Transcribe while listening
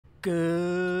Good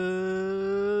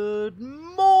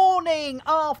morning,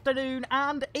 afternoon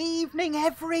and evening,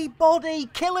 everybody.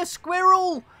 Killer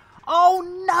squirrel. Oh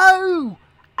no!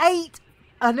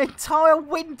 An entire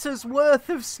winter's worth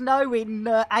of snow in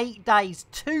 8 days.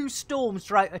 2 storms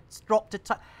dropped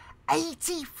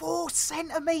 84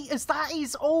 centimetres. That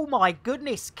is, oh my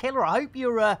goodness, Killer. I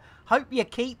hope you're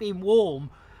keeping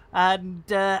warm. And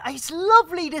it's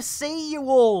lovely to see you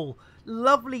all.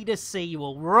 Lovely to see you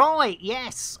all. Right,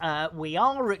 yes, we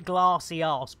are at Glassy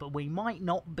Arse, but we might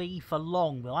not be for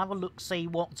long. We'll have a look, see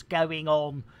what's going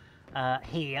on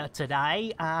here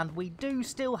today. And we do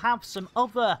still have some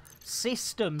other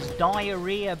systems,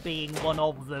 diarrhea being one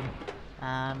of them.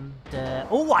 And,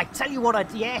 oh, I tell you what, I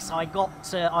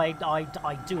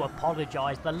do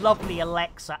apologise. The lovely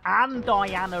Alexa and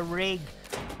Diana Rigg,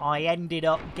 I ended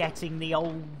up getting the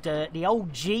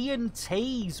old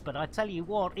G&Ts, but I tell you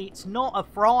what, it's not a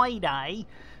Friday,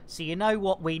 so you know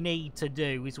what we need to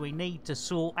do is we need to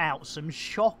sort out some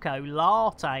Choco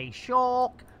Latte.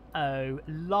 Choco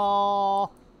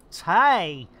Latte.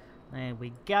 There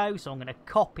we go. So I'm going to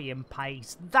copy and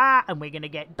paste that, and we're going to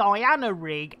get Diana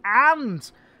Rigg and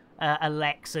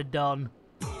Alexa done.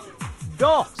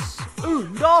 Dos,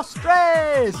 un, dos,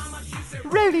 tres.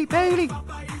 Really, Bailey.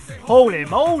 Holy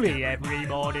moly,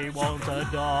 everybody wants a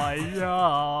Diana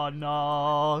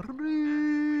Rigg.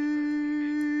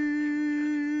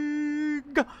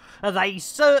 They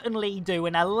certainly do,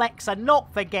 and Alexa,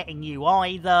 not forgetting you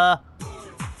either.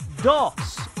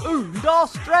 Dos, un,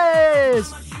 dos,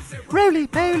 tres. Really,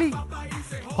 Bailey.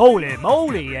 Holy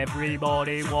moly,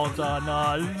 everybody wants an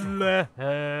Alexa.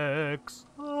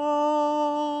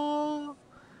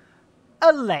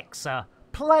 Alexa,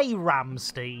 play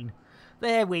Ramstein.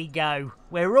 There we go.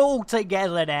 We're all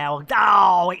together now.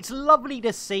 Oh, it's lovely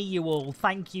to see you all.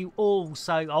 Thank you all.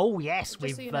 So, oh yes,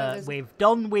 we've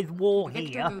done with war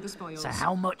here. So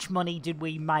how much money did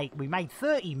we make? We made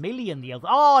 30 million the other.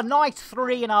 Oh, nice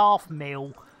 3.5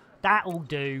 mil. That'll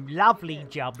do. Lovely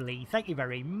jubbly. Thank you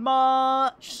very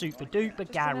much. Super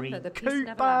duper Gary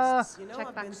Cooper.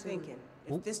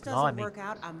 If this doesn't work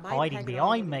out, I might hiding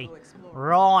behind me.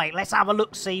 Right, let's have a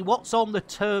look, see what's on the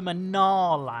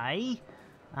terminale.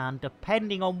 And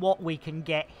depending on what we can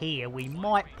get here, we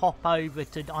might pop over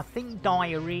to, I think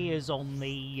diarrhea's on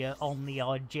the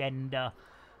agenda.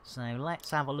 So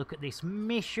let's have a look at this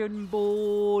mission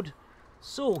board.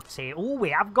 Sort it. Oh, we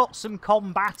have got some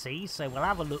combatties, so we'll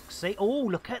have a look, see. Oh,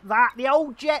 look at that. The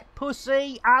old jet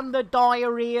pussy and the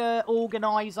diarrhea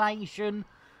organisation.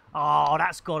 Oh,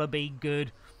 that's got to be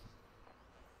good.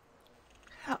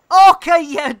 Okay,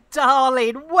 you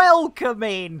darling, welcome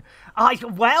in.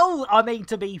 Well, I mean,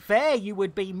 to be fair, you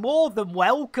would be more than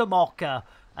welcome, Ocker.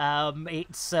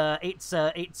 It's a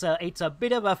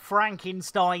bit of a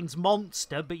Frankenstein's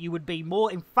monster, but you would be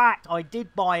more. In fact, I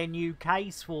did buy a new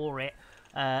case for it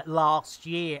last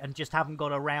year, and just haven't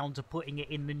got around to putting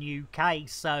it in the new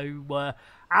case. So,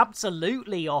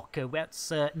 absolutely, Ocker. That's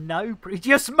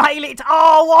just mail it.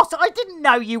 Oh, what? I didn't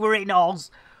know you were in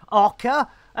Oz, Ocker.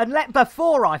 And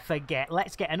before I forget,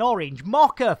 let's get an orange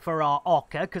mocha for our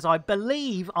Ocker, because I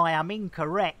believe I am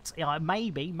incorrect.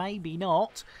 Maybe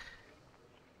not.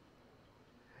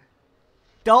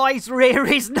 Di's rear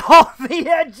is not the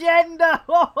agenda.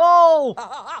 Ho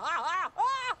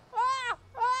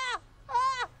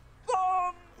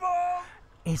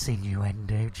It's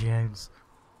innuendo, Jones.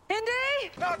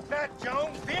 Indy? Not that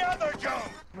Jones, the other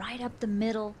Jones. Right up the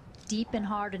middle, deep and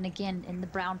hard, and again in the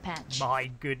brown patch. My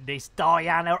goodness,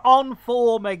 Diana, on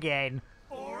form again.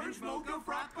 Orange mocha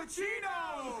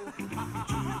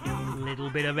frappuccino. Little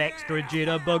bit of extra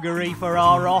jitterbuggery for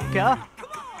our Ocker.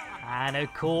 And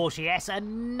of course, yes,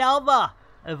 another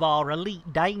of our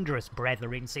elite dangerous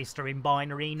brethren, sister in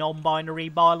binary, non-binary,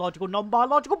 biological,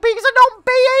 non-biological beings and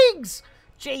non-beings!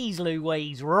 Jeez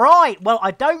Louise. Right, well,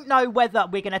 I don't know whether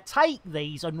we're going to take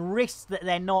these and risk that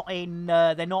they're not in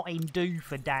do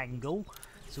for dangle.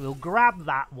 So we'll grab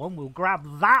that one. We'll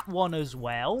grab that one as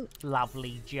well.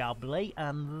 Lovely jubbly.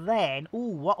 And then, oh,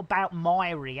 what about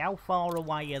Myri? How far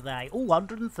away are they? Oh,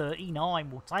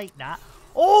 139. We'll take that.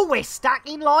 Oh, we're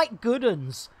stacking like good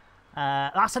uns.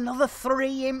 That's another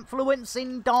 3 influence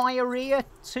in diarrhea.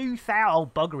 2,000. Oh,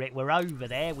 bugger it. We're over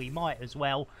there. We might as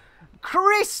well.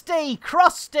 Krusty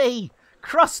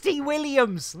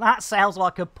Williams. That sounds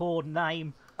like a porn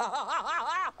name.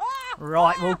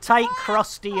 Right, we'll take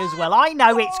Krusty as well. I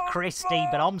know it's Christy,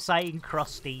 but I'm saying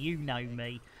Krusty. You know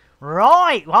me.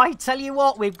 Right, I tell you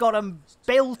what, we've got them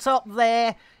built up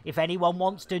there. If anyone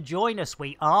wants to join us,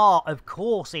 we are, of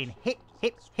course, in hip,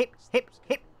 hip, hip, hip,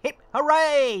 hip, hip,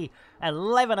 hooray!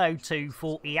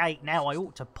 11:02:48. Now I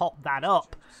ought to pop that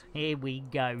up. Here we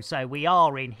go. So we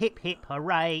are in hip hip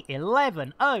hooray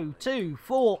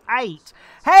 11:02:48.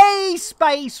 Hey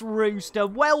Space Rooster,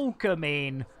 welcome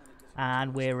in.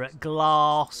 And we're at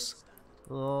glass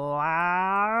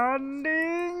landing.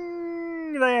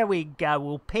 There we go.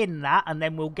 We'll pin that and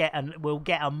then we'll get another.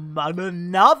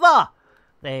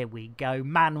 There we go.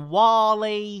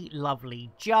 Manwali,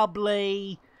 lovely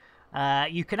jubbly.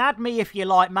 You can add me if you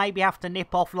like. Maybe have to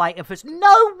nip off later for...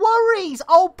 No worries!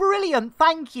 Oh, brilliant.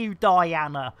 Thank you,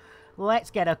 Diana.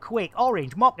 Let's get a quick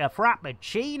orange mocha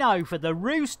frappuccino for the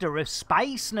Rooster of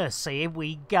Spaceness. Here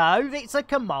we go. It's a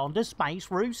Commander Space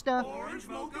Rooster. Orange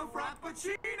mocha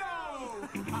frappuccino!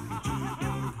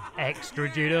 Extra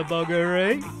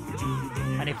jitterbuggery.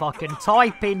 And if I can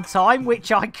type in time,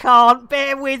 which I can't,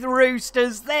 bear with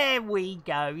Roosters. There we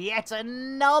go. Yet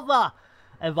another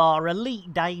of our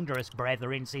elite dangerous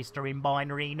brethren, sister in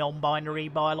binary, non-binary,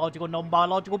 biological,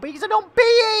 non-biological beings and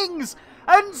non-beings!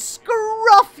 And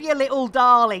scruff, you little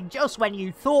darling! Just when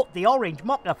you thought the orange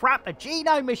mocha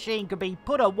frappuccino machine could be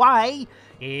put away,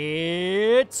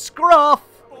 it's scruff!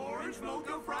 Orange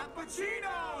mocha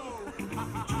frappuccino!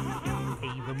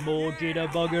 Even more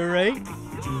jitterbuggery.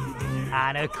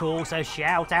 And of course a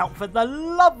shout out for the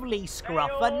lovely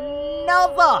scruff,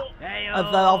 another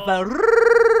of the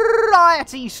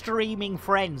variety streaming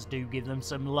friends. Do give them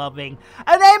some loving.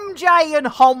 And MJ and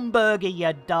Homburger,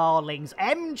 you darlings.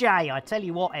 MJ, I tell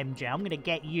you what, MJ, I'm going to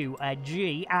get you a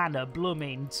G and a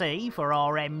blooming T for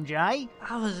our MJ.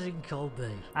 I was in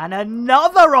Colby. And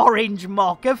another orange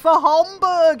mocha for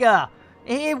Homburger.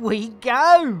 Here we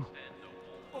go.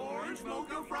 Orange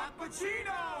mocha frappuccino!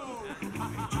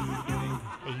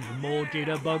 Even more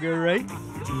jitterbuggery.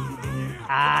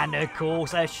 And of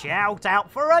course a shout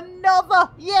out for another,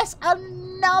 yes,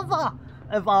 another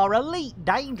of our elite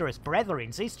dangerous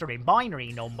brethren, sister in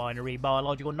binary, non-binary,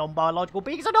 biological, non-biological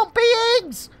beings and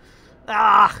non-beings!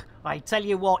 Ah, I tell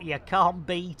you what, you can't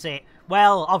beat it.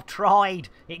 Well, I've tried.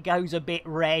 It goes a bit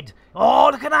red. Oh,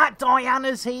 look at that.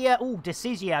 Diana's here. Oh,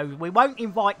 Duscisio. We won't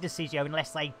invite Duscisio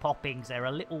unless they pop in, 'cause they're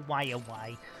a little way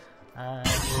away.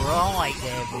 Right,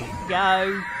 there we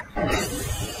go.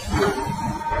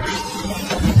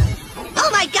 Oh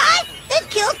my god! They've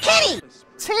killed Kenny!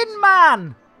 Tin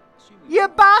Man! You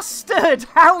bastard!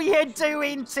 How you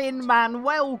doing, Tin Man?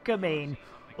 Welcome in.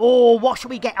 Oh, what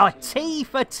should we get? A T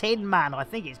for Tin Man. I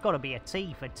think it's got to be a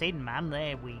T for Tin Man.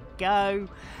 There we go.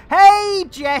 Hey,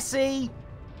 Jesse!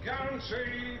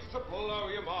 Guaranteed to blow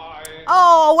your mind.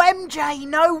 Oh, MJ,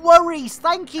 no worries.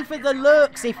 Thank you for the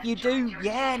lurks if you do.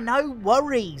 Yeah, no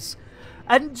worries.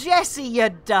 And Jesse, you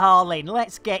darling,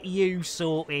 let's get you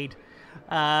sorted.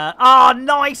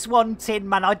 Nice one, Tin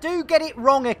Man. I do get it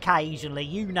wrong occasionally.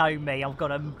 You know me. I've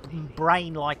got a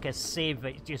brain like a sieve.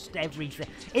 It's just everything.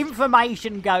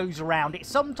 Information goes around. It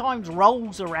sometimes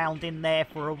rolls around in there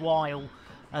for a while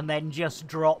and then just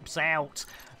drops out.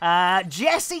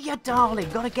 Jesse, you darling,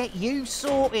 gotta get you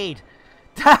sorted.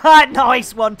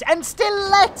 Nice one. And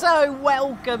Stiletto,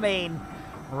 welcome in.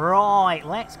 Right,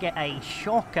 let's get a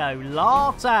Choco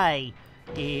Latte.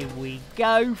 Here we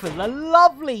go for the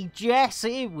lovely Jess.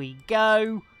 Here we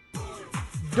go.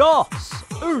 Dos,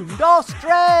 dos,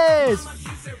 tres.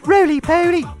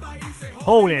 Roly-poly.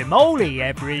 Holy moly,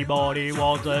 everybody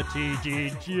wants a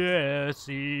TG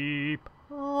Jessie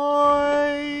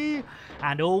pie.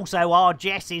 And also our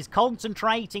Jess is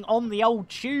concentrating on the old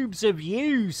tubes of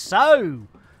you. So,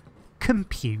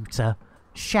 computer,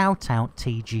 shout out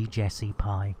TG Jessie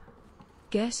pie.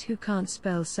 Guess who can't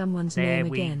spell someone's name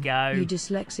again? There we go. You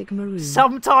dyslexic maroon.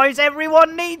 Sometimes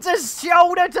everyone needs a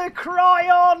shoulder to cry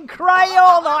on.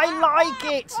 Crayon, I like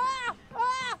it.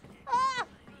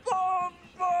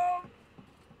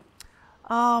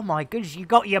 Oh my goodness, you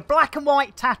got your black and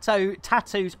white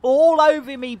tattoos all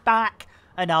over me back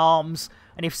and arms.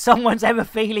 And if someone's ever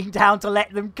feeling down to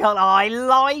let them cut, I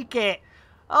like it.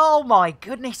 Oh my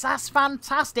goodness, that's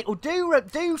fantastic. Or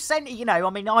do send, you know, I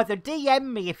mean, either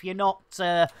DM me if you're not,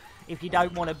 if you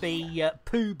don't want to be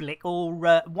public, or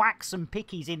whack some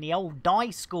pickies in the old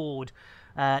Discord.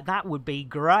 That would be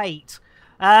great.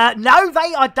 No,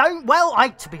 I don't. Well,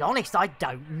 to be honest, I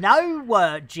don't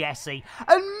know, Jesse.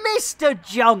 And Mr.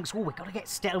 Junks. Oh, we've got to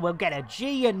get we'll get a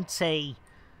G and T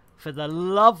for the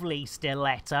lovely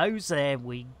stilettos. There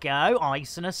we go.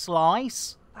 Ice and a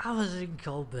slice. I was in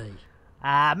Colby.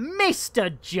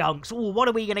 Mr. Junks. Oh, what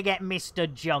are we going to get, Mr.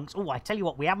 Junks? Oh, I tell you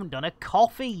what, we haven't done a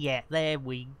coffee yet. There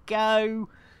we go.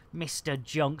 Mr.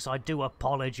 Junks, I do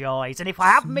apologise. And if I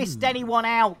have missed anyone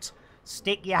out,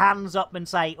 stick your hands up and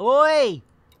say, oi,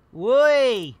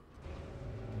 oi.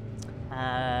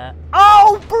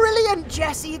 Oh, brilliant,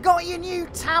 Jesse! You got your new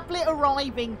tablet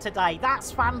arriving today.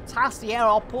 That's fantastic. Yeah,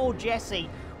 our poor Jesse.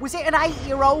 Was it an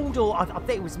 8-year-old, or I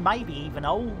think it was maybe even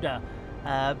older?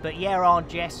 But yeah, our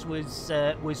Jess was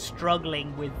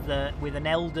struggling with an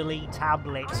elderly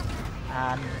tablet,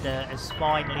 and has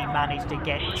finally managed to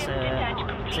get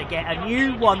a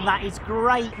new one. That is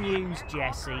great news,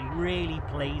 Jesse. Really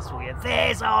pleased for you.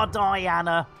 There's our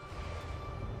Diana.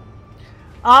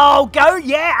 Oh, go,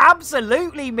 yeah,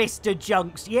 absolutely, Mr.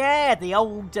 Junks. Yeah, the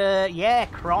old, yeah,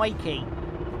 crikey.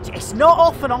 It's not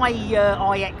often I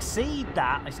exceed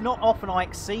that. It's not often I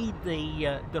exceed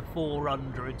the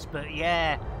 400s, but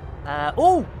yeah.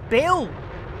 Oh, Bill.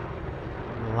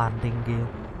 Landing gear.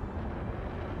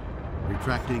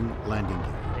 Retracting landing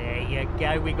gear. There you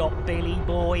go. We got Billy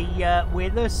Boy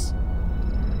with us.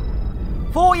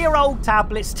 4-year-old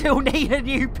tablet still need a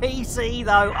new PC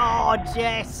though. Oh,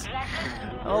 Jess.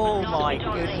 Oh my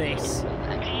goodness.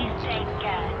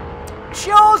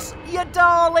 Chos, you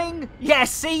darling! Yeah,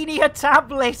 senior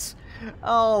tablet!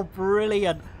 Oh,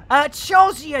 brilliant.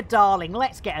 Chos, you darling,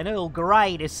 let's get an Earl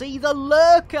Grey to see the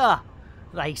lurker.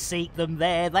 They seek them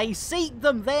there, they seek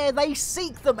them there, they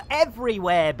seek them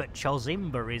everywhere, but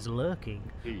Chosimba is lurking.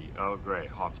 Earl Grey,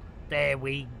 hot. There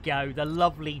we go, the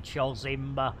lovely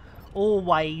Chosimba.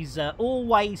 Always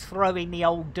throwing the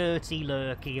old dirty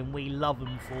lurky, and we love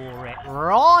them for it.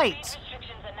 Right!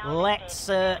 Let's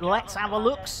have a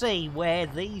look-see where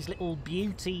these little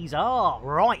beauties are.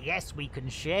 Right, yes, we can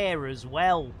share as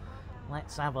well.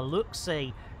 Let's have a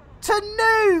look-see.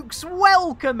 Tanooks!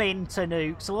 Welcome in,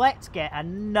 Tanooks. Let's get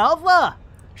another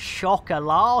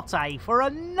chocolate for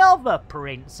another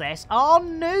princess. Our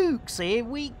Nooks, here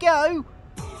we go.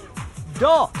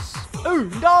 Dos,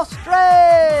 dos,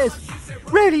 tres.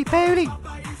 Really, Billy?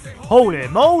 Holy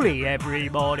moly,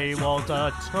 everybody wants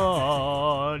a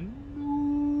ton.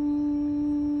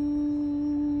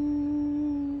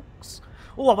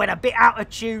 Oh, I went a bit out of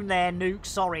tune there, Nuke.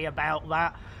 Sorry about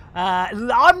that.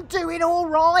 I'm doing all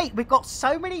right. We've got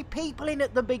so many people in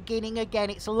at the beginning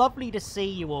again. It's lovely to see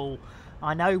you all.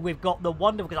 I know we've got the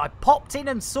wonderful... Because I popped in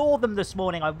and saw them this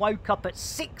morning. I woke up at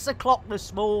 6 o'clock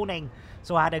this morning.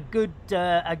 So I had a good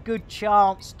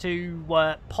chance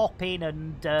to pop in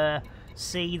and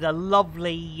see the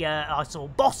lovely... I saw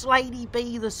Boss Lady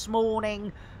B this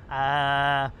morning.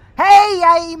 Hey,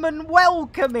 Eamon.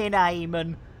 Welcome in,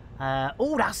 Eamon.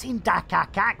 Oh, that's in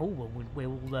Dakakak. Oh,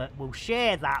 we'll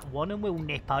share that one and we'll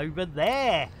nip over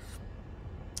there.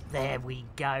 There we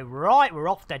go. Right, we're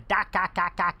off to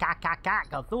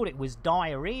Dakakakakakak. I thought it was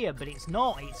diarrhea, but it's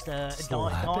not. It's dire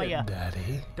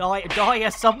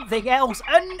something else.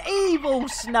 An evil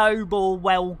snowball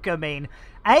welcoming.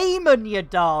 Eamon, you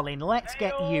darling. Let's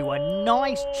get you a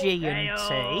nice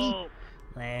G&T.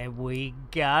 There we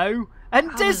go.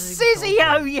 And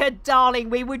Duscisio, you darling,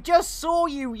 we just saw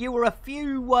you. You were a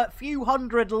few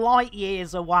hundred light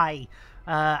years away.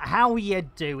 How are you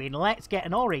doing? Let's get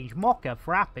an orange mocha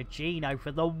frappuccino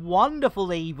for the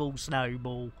wonderful evil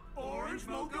snowball. Orange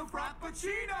mocha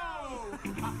frappuccino.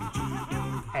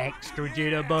 Extra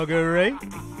jitterbuggery.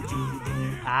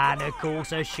 And of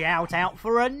course a shout out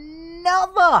for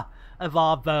another of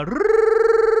our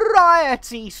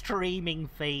variety streaming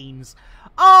fiends.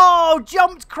 Oh,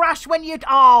 jumped crash when you...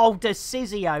 Oh,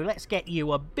 Duscisio, let's get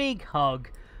you a big hug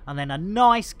and then a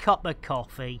nice cup of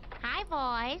coffee. Hi,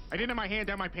 boys. I didn't have my hand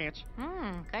down my pants.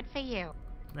 Good for you.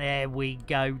 There we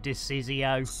go,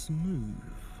 Duscisio. Smooth.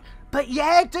 But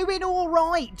yeah, doing all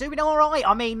right.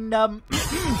 I mean, oh,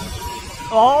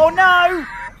 no.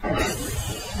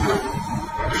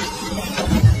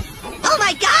 Oh,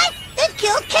 my God. They've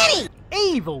killed Kenny.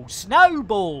 Evil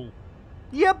snowball.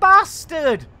 You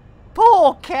bastard.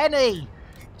 Poor Kenny.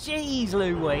 Jeez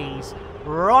Louise.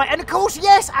 Right, and of course,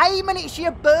 yes, Eamon, it's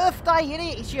your birthday, isn't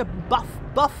it? It's your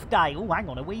buff day. Oh, hang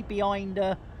on, are we behind,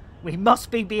 we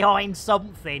must be behind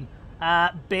something.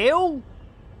 Bill?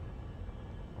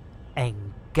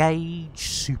 Engage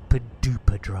super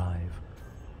duper drive.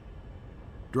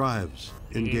 Drives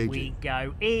engaging. Here we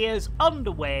go. Ears,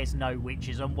 underwears, no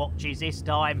witches and watches this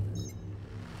time.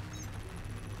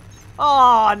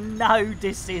 Oh, no,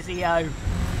 Duscisio.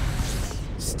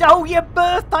 Stole your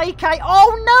birthday cake.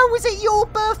 Oh no, was it your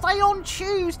birthday on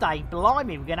Tuesday?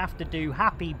 Blimey, we're going to have to do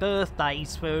happy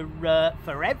birthdays for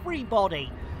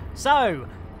everybody. So,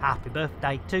 happy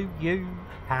birthday to you.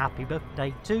 Happy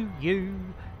birthday to you.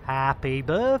 Happy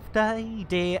birthday,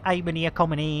 dear Eamon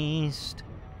Communist.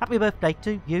 Happy birthday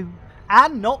to you.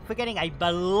 And not forgetting a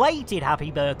belated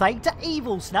happy birthday to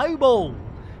Evil Snowball.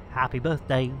 Happy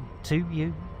birthday to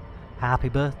you. Happy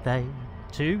birthday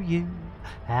to you.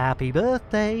 Happy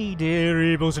birthday, dear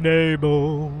Evil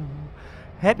Snowball.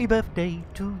 Happy birthday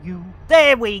to you.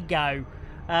 There we go.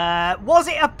 Was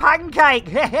it a pancake?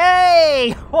 Hey,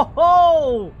 hey! Ho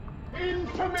ho!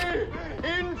 Infamy!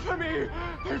 Infamy!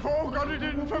 They've all got it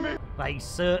in for me! They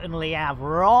certainly have.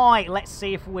 Right, let's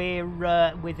see if we're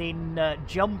within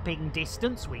jumping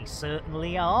distance. We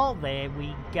certainly are. There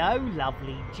we go.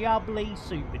 Lovely jubbly.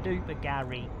 Super duper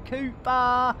Gary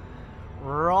Cooper.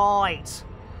 Right.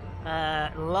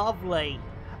 Lovely.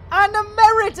 And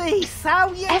Meredith,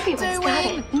 how you Everyone's doing? got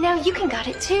it. Now you can got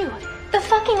it too. The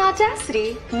fucking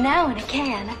audacity. Now in a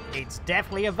can. It's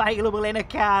definitely available in a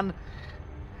can.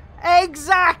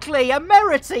 Exactly!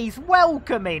 Emeritus,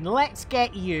 welcome in. Let's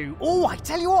get you. Oh, I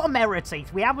tell you what,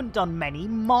 Emeritus, we haven't done many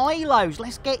Milos.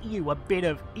 Let's get you a bit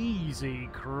of easy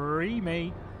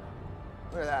creamy.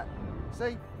 Look at that.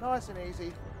 See? Nice and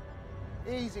easy.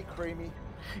 Easy creamy.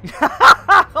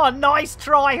 Oh, nice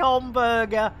try,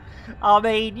 Hamburger. I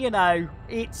mean, you know,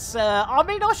 it's, I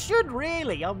mean, I should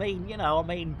really. I mean, you know,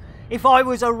 if I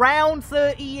was around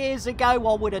 30 years ago,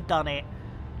 I would have done it.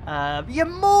 You're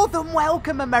more than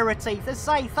welcome, Emeritus. I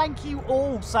say thank you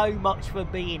all so much for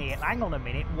being here. Hang on a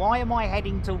minute. Why am I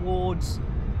heading towards...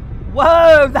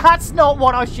 Whoa, that's not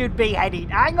what I should be heading.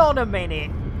 Hang on a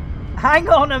minute. Hang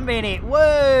on a minute.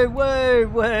 Whoa, whoa,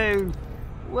 whoa.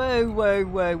 Whoa, whoa,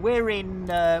 whoa. We're in...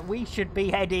 we should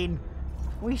be heading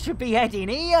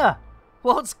here.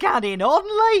 What's going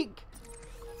on, Lake?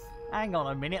 Hang on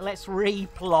a minute. Let's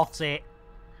replot it.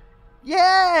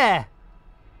 Yeah.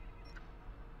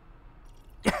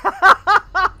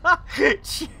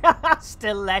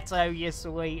 Stiletto, you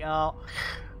sweetheart.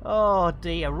 Oh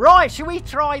dear. Right, shall we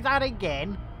try that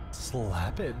again?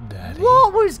 Slap it, Daddy.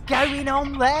 What was going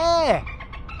on there?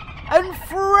 And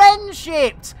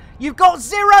friendshiped. You've got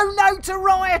zero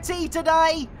notoriety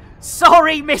today.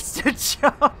 Sorry, Mr.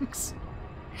 Chunks.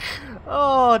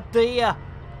 Oh dear.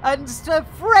 And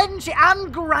friendship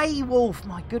and Grey Wolf.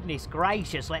 My goodness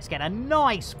gracious. Let's get a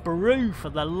nice brew for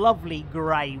the lovely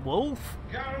Grey Wolf.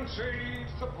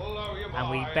 Guarantees to blow your mind. And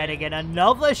we better get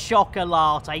another shocker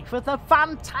latte for the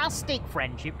fantastic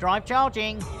friendship drive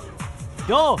charging.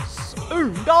 Dos,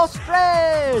 dos,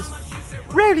 tres.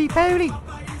 Roly poly.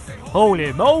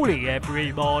 Holy moly,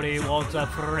 everybody wants a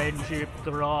friendship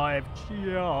drive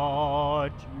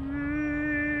charging.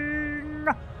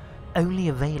 Only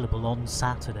available on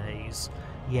Saturdays.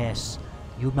 Yes,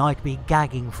 you might be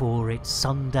gagging for it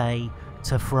Sunday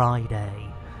to Friday,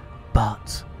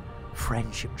 but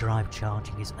Friendship Drive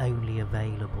charging is only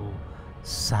available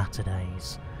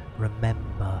Saturdays.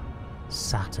 Remember,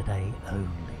 Saturday only.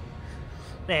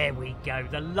 There we go,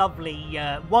 the lovely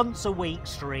once a week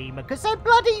streamer, because they're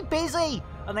bloody busy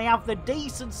and they have the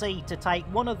decency to take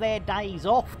one of their days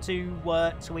off to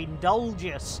indulge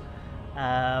us.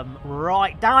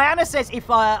 Right, Diana says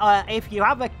if you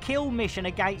have a kill mission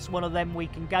against one of them, we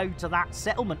can go to that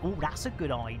settlement. Oh, that's a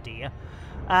good idea.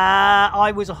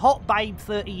 I was a hot babe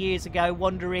 30 years ago.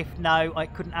 Wonder if no,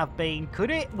 it couldn't have been.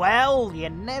 Could it? Well, you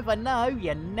never know.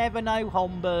 You never know,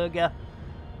 Hamburger.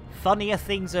 Funnier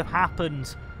things have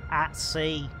happened at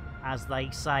sea, as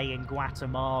they say in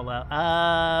Guatemala.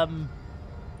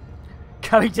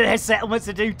 Going to their settlements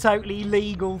to do totally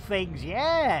legal things.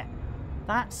 Yeah.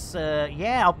 That's,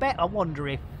 yeah, I wonder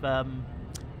if,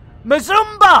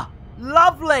 Mazumba!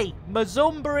 Lovely!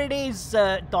 Mazumba it is,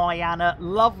 Diana.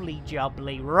 Lovely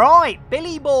jubbly. Right,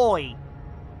 Billy boy.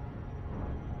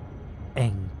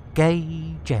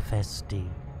 Engage FSD.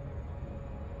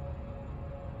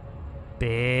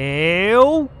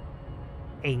 Bill?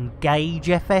 Engage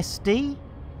FSD?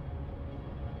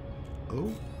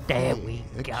 Oh. There we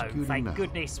go. Thank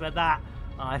goodness for that.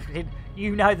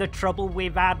 You know the trouble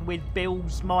we've had with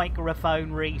Bill's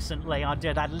microphone recently. I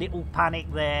did a little panic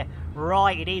there.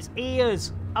 Right, it is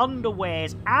ears,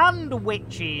 underwears, and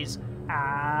witches,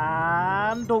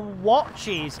 and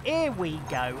watches. Here we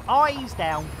go. Eyes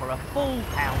down for a full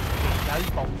pound. Bingo,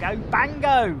 bongo,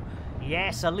 bango.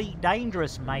 Yes, Elite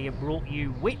Dangerous may have brought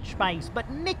you Witch Space, but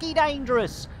Nicky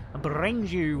Dangerous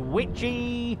brings you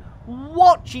Witchy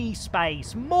Watchy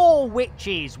Space. More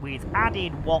witches with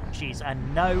added watches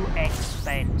and no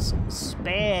expense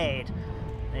spared.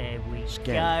 There we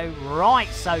go. Right,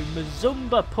 so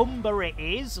Mazumba Pumba it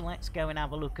is. Let's go and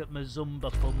have a look at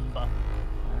Mazumba Pumba.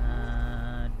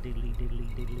 Diddly diddly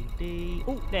diddly dee.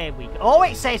 Oh, there we go. Oh,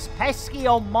 it says Pesky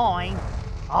on mine.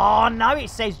 Oh, no,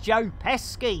 it says Joe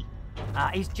Pesky.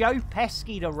 Is Joe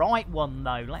Pesky the right one,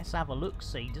 though? Let's have a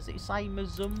look-see. Does it say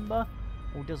Mazumba?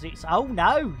 Or does it say... Oh,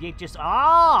 no. You just...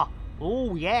 Ah!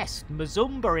 Oh, yes.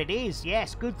 Mazumba it is.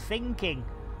 Yes, good thinking.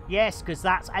 Yes, because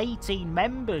that's 18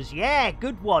 members. Yeah,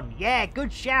 good one. Yeah,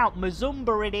 good shout.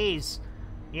 Mazumba it is.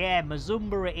 Yeah,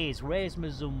 Mazumba it is. Where's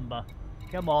Mazumba?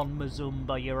 Come on,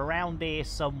 Mazumba, you're around here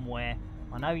somewhere.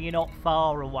 I know you're not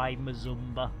far away,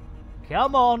 Mazumba.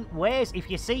 Come on, if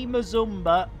you see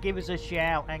Mazumba, give us a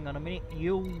shout. Hang on a minute.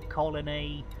 Yule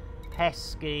Colony,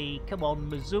 Pesky. Come on,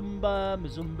 Mazumba,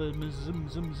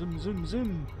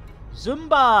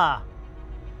 Zumba.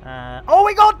 Oh,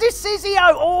 we got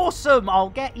Duscisio. Awesome. I'll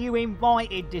get you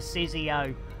invited,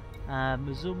 Duscisio.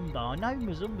 Mazumba. I know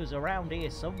Mazumba's around here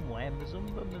somewhere.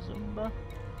 Mazumba.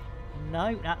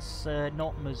 No, that's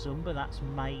not Mazumba. That's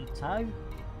Mato.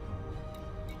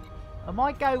 Am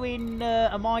I going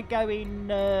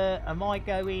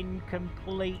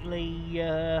completely,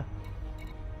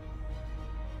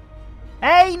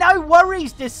 Hey, no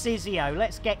worries, Duscisio.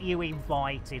 Let's get you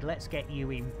invited.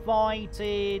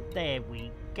 There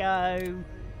we go.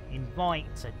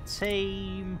 Invite to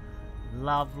team.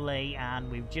 Lovely. And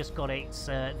we've just got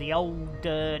the old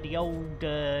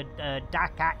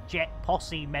Dakak Jet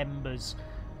Posse members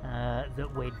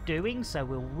that we're doing, so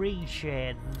we'll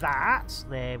reshare that.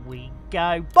 There we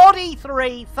go. Body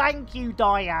 3, thank you,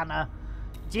 Diana.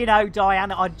 Do you know,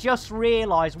 Diana, I just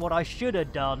realised what I should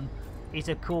have done is,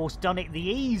 of course, done it the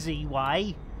easy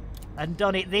way and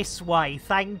done it this way.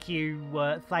 Thank you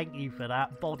for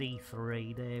that. Body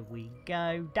 3, there we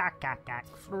go. Dakak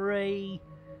 3.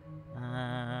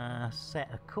 Set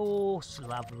a course.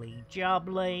 Lovely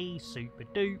jubbly. Super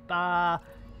duper.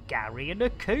 Gary and the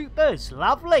Coopers.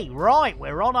 Lovely. Right,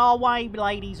 we're on our way,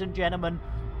 ladies and gentlemen.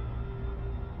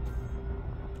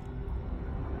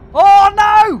 Oh,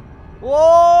 no!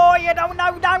 Oh, you don't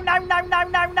know.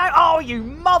 No. Oh, you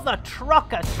mother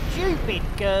trucker. Stupid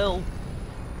girl.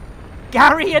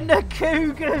 Gary and the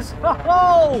Cougars.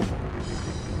 Oh,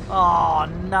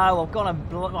 no. I've got them.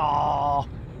 Oh,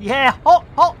 yeah. Hot.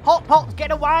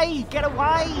 Get away.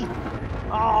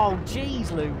 Oh, jeez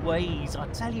Louise. I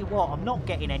tell you what, I'm not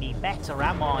getting any better,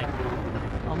 am I?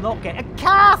 I'm not getting...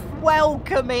 Kath,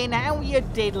 welcome in. How you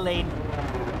diddling?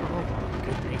 Oh, my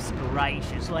goodness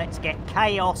gracious. Let's get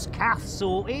Chaos Kath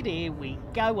sorted. Here we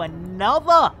go.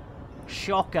 Another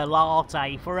shocker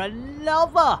latte for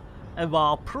another of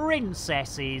our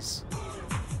princesses.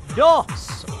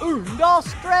 Dos,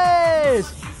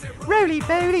 tres. Roly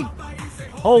poly.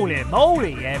 Holy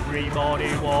moly,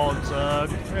 everybody wants a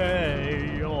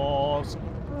chaos.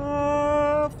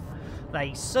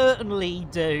 They certainly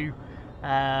do.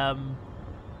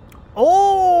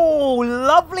 Oh,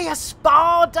 lovely, a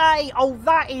spa day. Oh,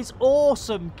 that is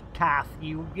awesome, Kath.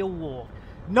 You're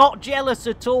not jealous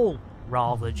at all.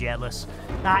 Rather jealous.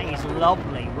 That is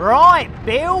lovely. Right,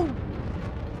 Bill.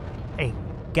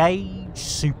 Engage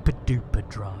super duper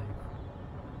drive.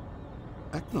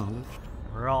 Acknowledged.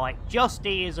 Right, just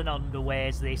ears and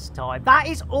underwears this time. That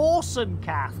is awesome,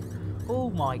 Kath. Oh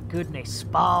my goodness,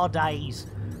 spa days.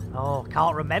 Oh,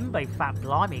 can't remember. In fact,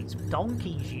 blimey, it's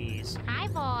donkey's years. Hi,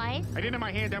 boys. I didn't have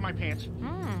my hand down my pants.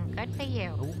 Good for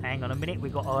you. Oh, hang on a minute.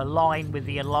 We've got to align with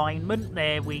the alignment.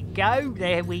 There we go.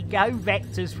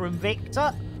 Vectors from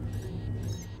Victor.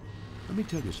 Let me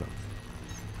tell you something.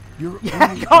 You're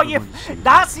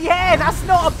that's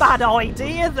not a bad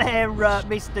idea there,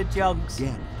 Mr. Junks.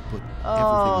 Again, put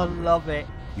oh, love it.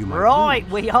 Right,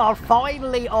 we are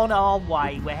finally on our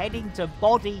way. We're heading to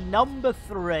body number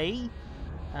 3,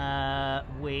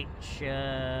 which,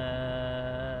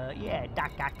 yeah,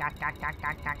 dak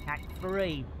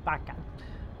 3.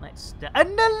 Let's.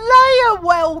 And Nalea,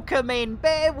 welcome in.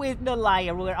 Bear with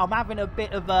Nalea. I'm having a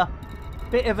bit of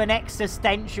an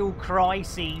existential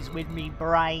crisis with me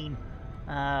brain,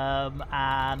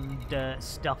 and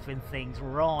stuff and things.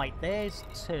 Right, there's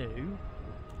 2.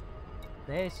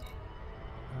 There's.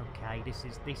 Okay, this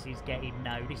is getting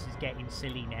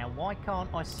silly now. Why can't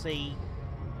I see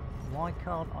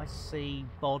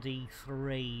body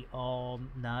 3 on?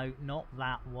 No, not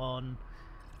that one.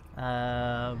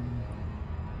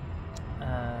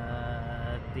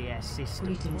 The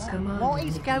assistant. What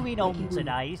is going on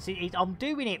today? I'm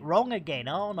doing it wrong again,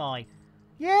 aren't I?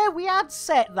 Yeah, we had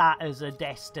set that as a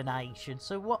destination.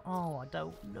 So what? Oh, I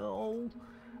don't know.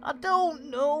 I don't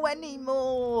know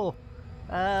anymore.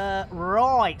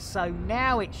 Right, so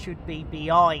now it should be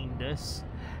behind us.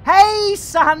 Hey,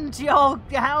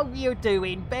 Sanjog, how you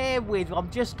doing? Bear with,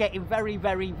 I'm just getting very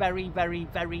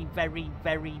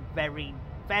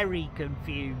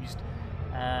confused.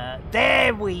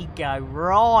 There we go.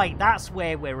 Right, that's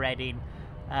where we're heading.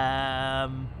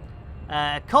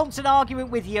 Constant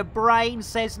argument with your brain,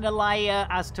 says Nalea,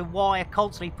 as to why I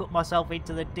constantly put myself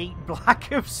into the deep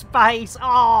black of space.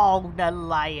 Oh,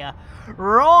 Nalea.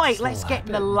 Right, let's get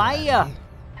Nalea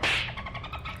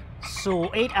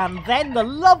sorted, and then the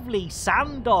lovely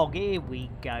Sandog. Here we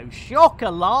go.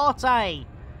 Shocker latte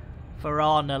for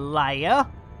our Nalea.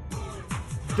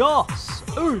 Dos,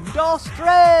 un, dos,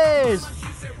 tres.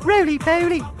 Roly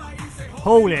poly.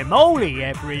 Holy moly,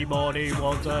 everybody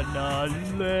wants a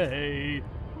nunley.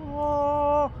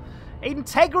 Oh.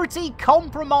 Integrity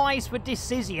compromise for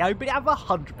Duscisio, but have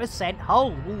 100%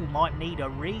 hold. Ooh, might need a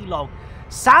relog.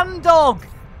 Sandog.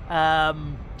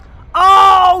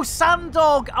 Oh,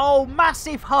 Sandog. Oh,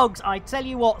 massive hugs. I tell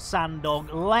you what,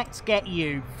 Sandog, let's get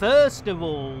you. First of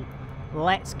all,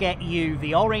 let's get you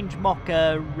the orange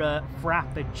mocha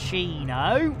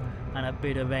frappuccino and a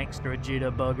bit of extra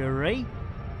jitterbuggery.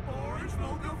 Orange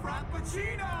mocha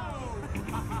frappuccino!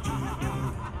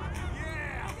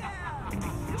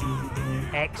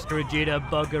 Extra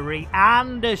jitterbuggery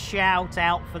and a shout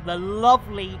out for the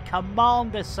lovely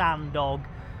Commander Sandog.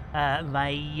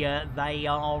 They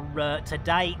are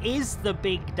today is the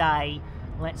big day.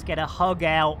 Let's get a hug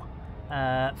out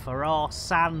for our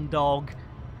Sandog.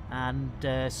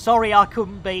 And sorry I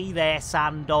couldn't be there,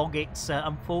 Sandog. It's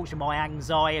unfortunately my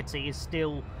anxiety is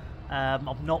still.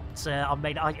 I'm not. I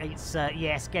mean, it's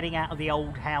yes. Getting out of the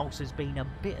old house has been a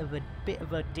bit of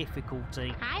a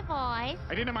difficulty. Hi, boys.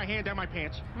 I didn't have my hand down my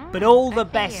pants. But all the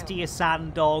best to you,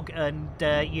 Sandog, and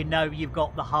you know you've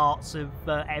got the hearts of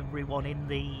everyone in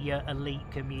the elite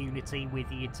community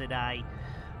with you today.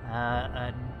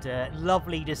 And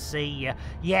lovely to see you.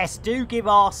 Yes, do give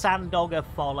our Sandog a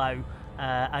follow.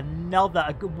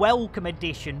 Another welcome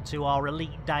addition to our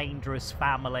Elite Dangerous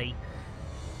family.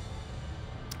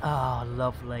 Ah, oh,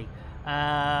 lovely.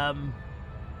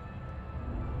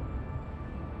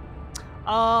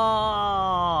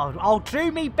 I'll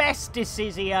do me best,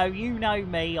 Duscisio. You know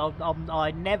me.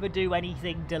 I never do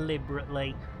anything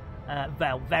deliberately.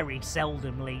 Well, very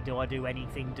seldomly do I do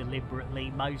anything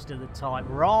deliberately. Most of the time.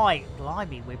 Right,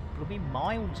 blimey, we're blooming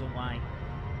miles away.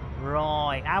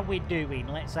 Right, how we doing?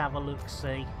 Let's have a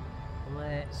look-see.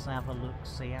 Let's have a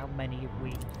look-see. How many have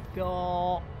we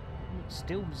got?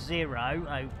 Still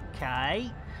 0.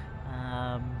 Okay.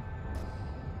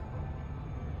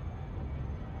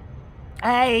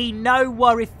 Hey, no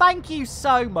worries. Thank you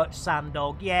so much,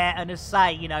 Sandog. Yeah, and as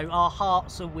I say, you know, our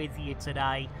hearts are with you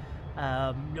today.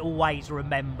 Always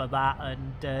remember that,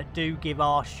 and do give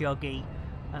our Shuggy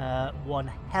one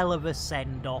hell of a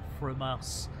send-off from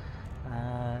us.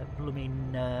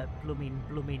 Blooming,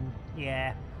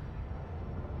 yeah.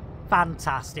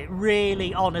 Fantastic.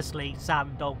 Really, honestly,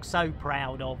 Sandog, so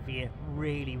proud of you.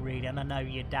 Really, really. And I know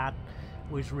your dad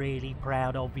was really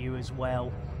proud of you as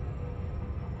well.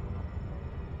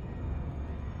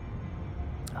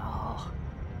 Oh.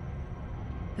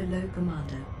 Hello,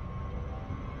 Commander.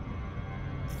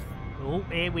 Oh,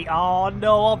 here we are. Oh,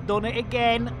 no, I've done it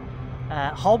again.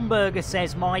 Homburger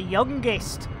says, my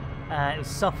youngest is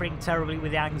suffering terribly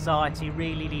with anxiety,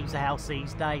 really leaves the house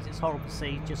these days. It's horrible to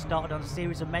see. Just started on a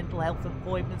series of mental health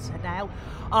appointments now.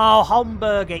 Oh,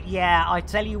 Homburger, yeah, I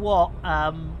tell you what,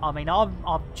 I mean,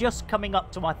 I'm just coming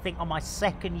up to, I think, on my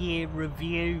 2nd year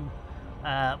review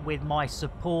with my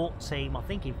support team. I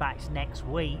think, in fact, it's next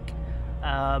week.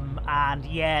 And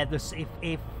yeah,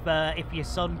 if your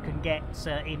son can get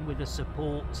in with a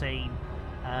support team,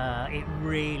 it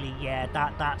really, yeah,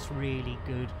 that's really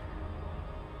good.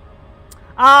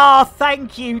 Ah, oh,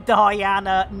 thank you,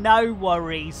 Diana. No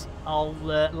worries. I'll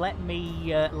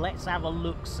let's have a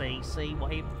look-see. See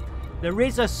what if there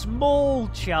is a small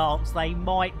chance they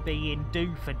might be in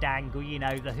Doofadangle. You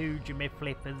know, the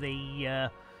Hoojamiflip of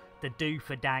the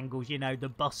Doofadangles. You know, the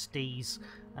busties.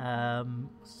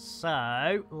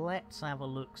 So let's have a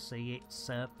look-see. It's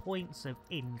points of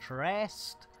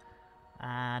interest.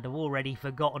 And I've already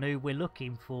forgotten who we're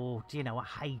looking for. Do you know, I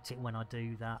hate it when I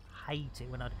do that. Hate it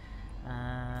when I...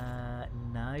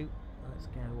 no. Let's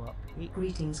go up here.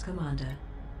 Greetings, Commander.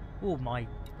 Oh,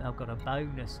 I've got a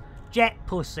bonus. Jet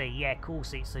Pussy. Yeah, of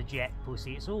course it's a Jet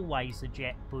Pussy. It's always the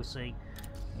Jet Pussy.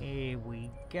 Here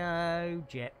we go.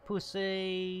 Jet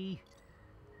Pussy.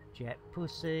 Jet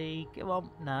Pussy. Come on.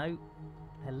 No.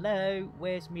 Hello.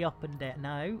 Where's me up and down?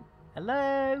 No.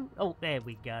 Hello. Oh, there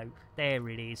we go. There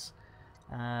it is.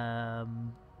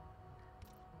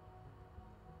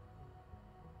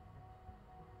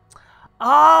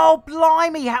 Oh,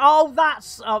 blimey. Oh,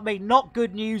 that's, I mean, not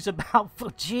good news about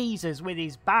for Jesus with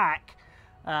his back.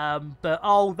 But,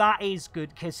 oh, that is good.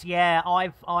 Because, yeah,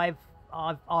 I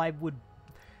would,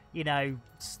 you know,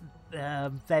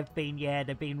 they've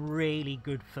been really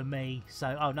good for me.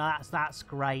 So, oh, no, that's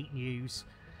great news.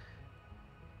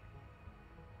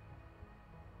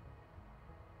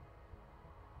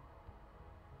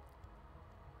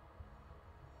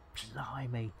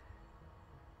 Blimey.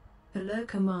 Hello,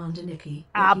 Commander Nikki.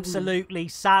 Absolutely,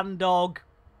 Sandog.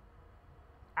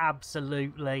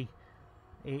 Absolutely.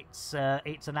 It's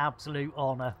an absolute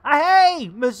honour. Hey,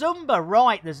 Mazumba!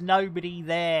 Right, there's nobody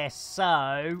there,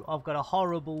 so I've got a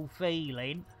horrible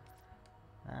feeling.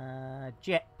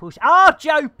 Jet push. Ah,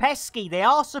 Joe Pesky. They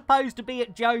are supposed to be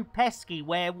at Joe Pesky,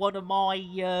 where one of my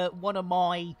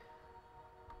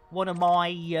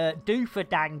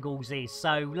dooferdangles is.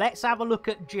 So let's have a look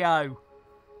at Joe.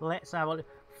 Let's have a look.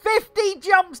 50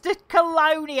 jumps to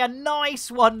Colonia.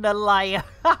 Nice one, Nalea.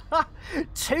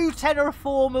 2 tenor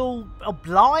formal. Oh,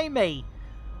 blimey.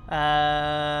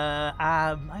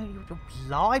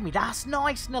 Blimey, that's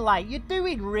nice, Nalea. You're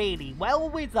doing really well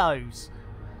with those.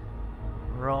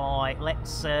 Right,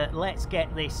 let's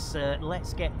get this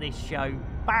show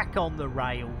back on the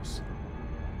rails.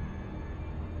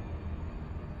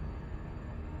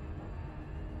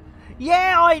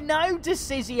 Yeah, I know,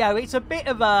 Duscisio. It is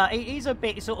a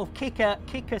bit sort of kick a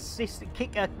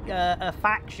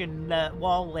faction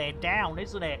while they're down,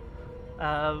 isn't it?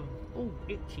 Oh,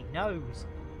 itchy nose,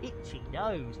 itchy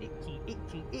nose,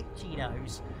 itchy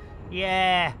nose.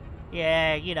 Yeah,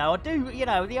 you know, I do. You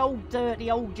know, the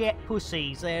old jet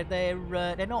pussies.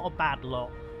 They're not a bad lot.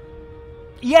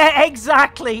 Yeah,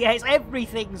 exactly. Yes,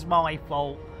 everything's my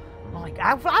fault. Like,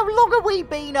 how long have we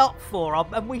been up for?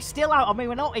 And we still out. I mean,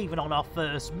 we're not even on our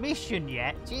first mission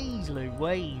yet. Jeez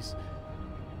Louise.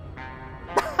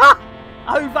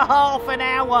 Over half an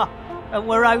hour. And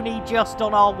we're only just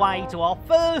on our way to our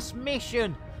first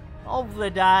mission of the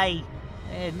day.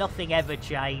 Nothing ever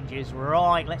changes.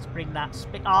 Right, let's bring that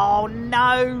oh,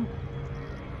 no.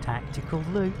 Tactical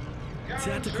loop.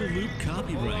 Tactical Loop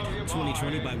copyright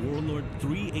 2020 by Warlord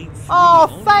 383.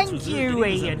 Oh, thank you,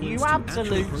 Ian, you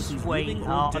absolute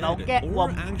sweetheart, and I'll get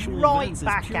one right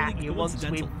back at you once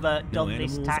we've done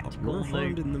this tactical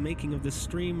loop. In the making of this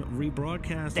stream,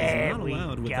 rebroadcast there is not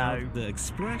allowed without the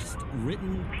expressed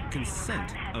written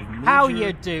consent of major. How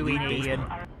you doing, Ian?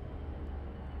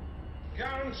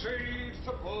 Guaranteed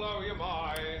to blow your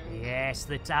mind. Yes,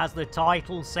 as the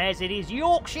title says, it is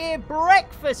Yorkshire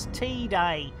Breakfast Tea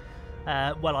Day.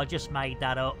 Well, I just made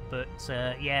that up, but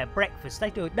yeah, breakfast, they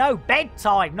do it. No,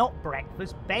 bedtime, not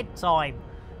breakfast, bedtime.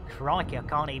 Crikey, I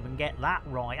can't even get that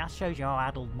right. That shows you how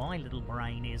addled my little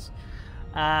brain is.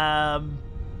 My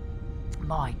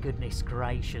goodness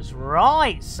gracious.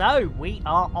 Right, so we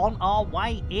are on our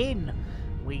way in.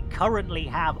 We currently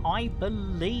have, I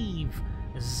believe,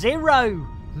 0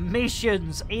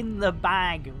 missions in the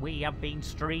bag. We have been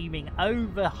streaming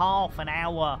over half an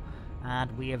hour.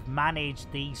 And we have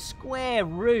managed the square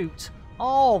root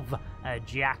of a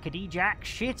jackety-jack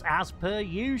shit as per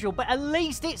usual. But at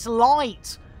least it's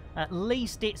light. At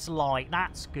least it's light.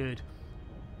 That's good.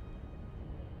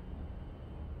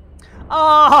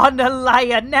 Oh,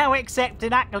 Nalea, now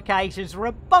accepting applications for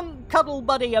a bunk cuddle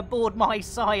buddy aboard my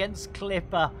science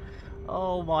clipper.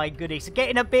 Oh my goodness.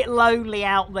 Getting a bit lonely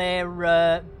out there,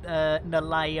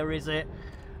 Nalea, is it?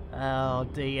 Oh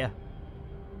dear.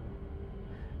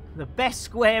 The best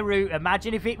square root.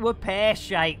 Imagine if it were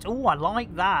pear-shaped. Oh, I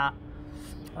like that.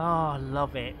 Oh, I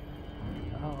love it.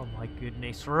 Oh, my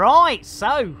goodness. Right,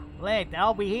 so,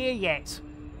 are we here yet?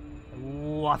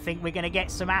 Oh, I think we're going to get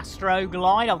some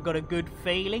Astroglide. I've got a good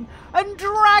feeling. And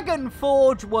Dragon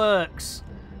Forge works.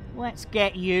 Let's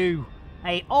get you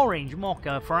a orange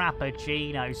mocha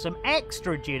frappuccino, some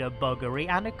extra jitterbuggery,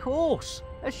 and, of course,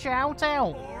 a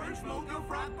shout-out. Orange mocha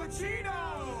frappuccino!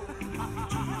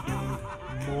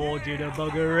 More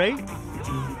jitterbuggery.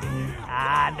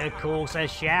 And, of course, a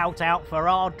shout-out for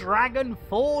our Dragon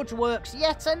Forge Works.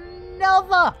 Yet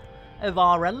another of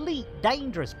our elite,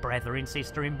 dangerous brethren,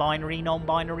 sister in binary,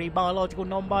 non-binary, biological,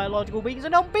 non-biological beings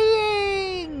and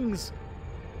non-beings.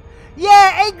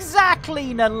 Yeah,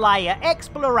 exactly, Nalea.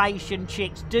 Exploration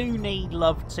chicks do need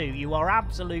love too. You are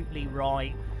absolutely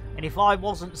right. And if I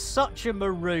wasn't such a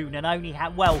maroon and only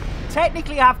had, well,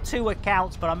 technically I have 2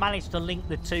 accounts, but I managed to link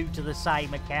the 2 to the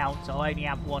same account, so I only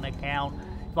have 1 account.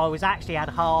 If I was actually had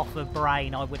half a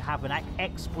brain, I would have an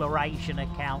exploration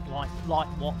account like what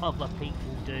other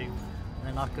people do. And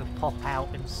then I could pop out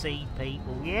and see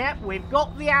people. Yeah, we've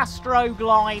got the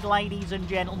Astroglide, ladies and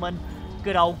gentlemen.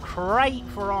 Good old crate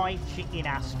fried chicken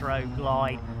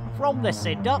Astroglide from the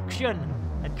Seduction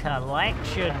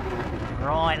Collection.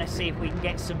 Right, let's see if we can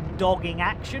get some dogging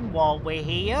action while we're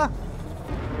here.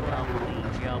 Lovely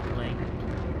jubbly.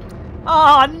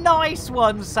 Ah, oh, nice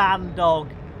one, Sanddog.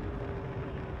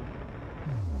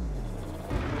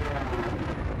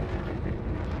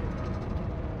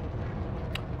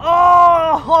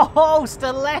 Oh,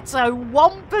 Stiletto,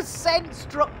 1%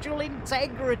 structural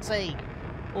integrity.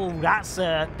 Oh, that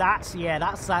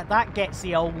gets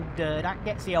the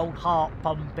old heart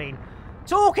pumping.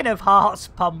 Talking of hearts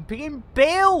pumping,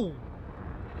 Bill.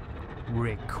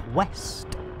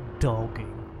 Request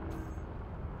dogging.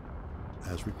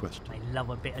 As requested. They love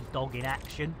a bit of dogging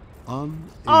action.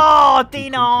 Oh,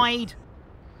 denied!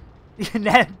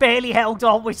 Barely held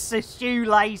on with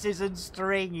shoelaces and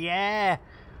string, yeah.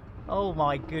 Oh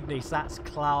my goodness, that's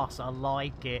class. I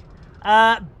like it.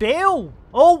 Bill!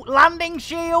 Oh, landing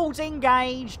shields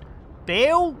engaged.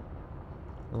 Bill!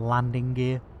 Landing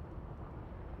gear.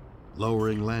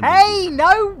 Lowering landing Hey, gear.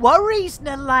 no worries,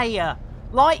 Nalea.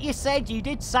 Like you said, you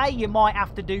did say you might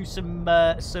have to do some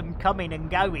coming and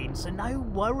going, so no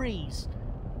worries.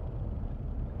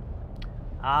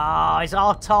 Is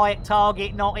our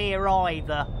target not here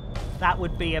either? That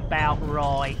would be about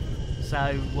right.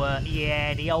 So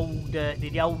yeah, the old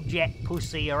jet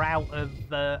pussy are out of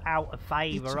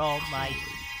favour, aren't they?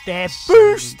 They're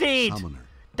boosted.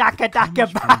 Daka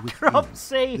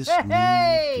bankruptcy.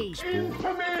 Hey!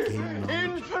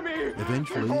 Infamy!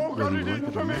 Eventually, whether you like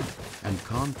it or not, and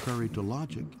contrary to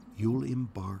logic, you'll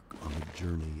embark on a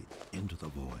journey into the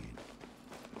void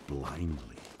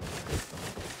blindly.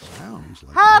 Sounds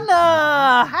like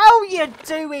Hannah, how you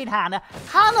doing, Hannah?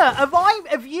 Hannah,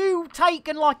 have you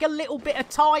taken like a little bit of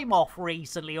time off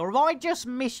recently, or have I just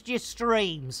missed your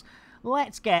streams?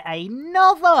 Let's get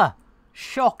another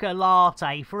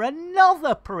chocolate for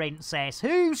another princess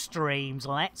who streams.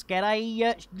 Let's get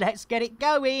it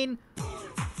going.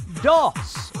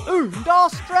 Dos,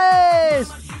 dos, tres,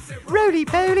 Rudy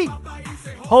Poody.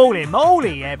 Holy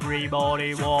moly,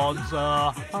 everybody wants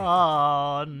a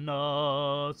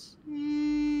Hannah.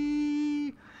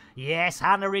 Yes,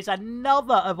 Hannah is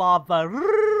another of our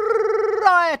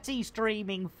variety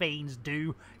streaming fiends.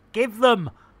 Do give them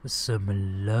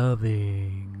some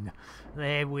loving.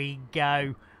 There we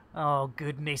go. Oh,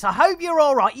 goodness. I hope you're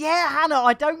all right. Yeah, Hannah,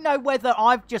 I don't know whether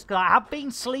I have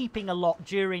been sleeping a lot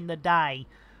during the day.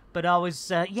 But I was,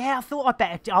 yeah, I thought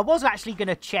I was actually going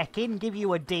to check in, give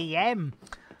you a DM.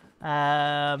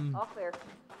 All clear.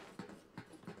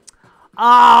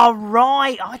 Ah,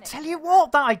 right. I tell you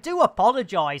what, I do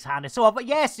apologise, Hannah. So, I've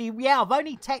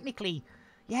only technically,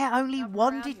 only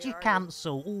one did you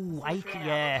cancel. Ooh, achy,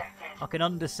 yeah. I can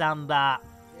understand that.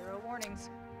 0 warnings.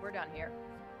 We're done here.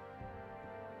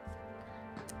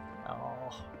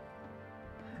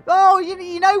 Oh,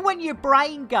 you know when your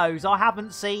brain goes, I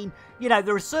haven't seen,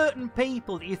 there are certain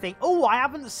people that you think, oh, I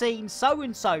haven't seen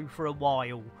so-and-so for a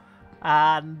while.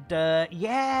 And, I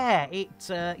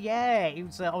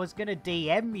was going to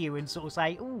DM you and sort of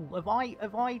say, oh, have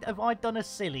I done a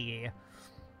silly here?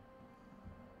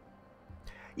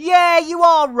 Yeah, you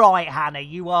are right, Hannah,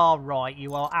 you are right.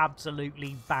 You are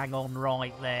absolutely bang on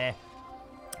right there.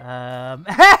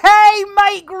 Hey,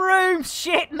 make room,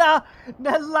 shitna!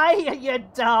 Nalea, you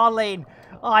darling.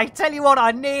 I tell you what,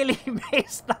 I nearly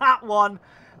missed that one.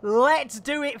 Let's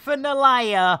do it for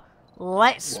Nalea.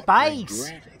 Let's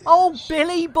space. Oh,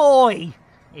 Billy boy.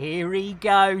 Here he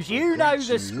goes. You know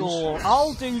the score.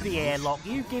 I'll do the airlock.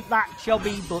 You give that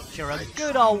chubby butcher a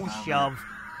good old shove.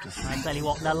 I tell you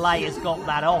what, Nalea's got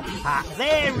that off pat.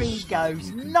 There he goes.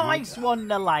 Nice one,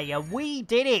 Nalea. We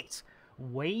did it.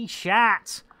 We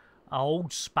shat.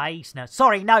 Old Space. No,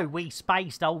 sorry, no, we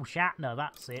spaced Old Shatner.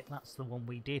 That's it. That's the one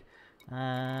we did.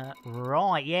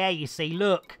 Right, yeah, you see,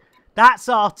 look. That's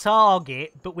our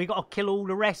target, but we got to kill all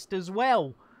the rest as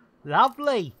well.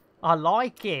 Lovely. I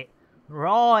like it.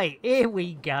 Right, here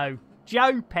we go.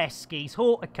 Joe Pesky's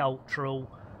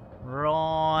Horticultural.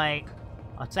 Right.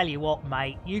 I tell you what,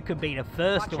 mate, you can be the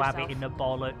first to have it in the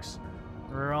bollocks.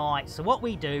 Right, so what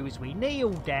we do is we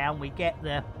kneel down, we get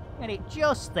it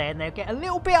just then. They'll get a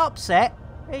little bit upset.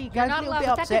 There you go, a little bit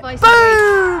upset. Boom!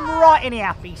 Right in the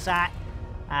happy sack.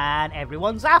 And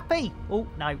everyone's happy. Oh,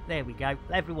 no, there we go.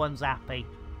 Everyone's happy.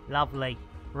 Lovely.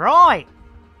 Right.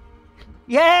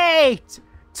 Yay!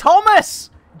 Thomas!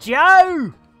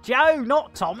 Joe! Joe,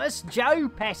 not Thomas. Joe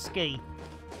Pesky.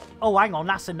 Oh, hang on,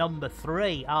 that's a number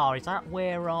 3. Ah, is that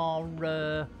where our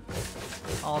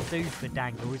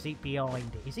doofendangle, or is he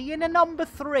behind it? Is he in a number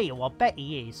 3? Oh, I bet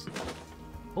he is.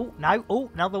 Oh, no. Oh,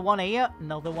 another one here.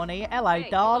 Another one here. Hello, hey,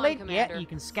 darling. Yeah, you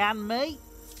can scan me.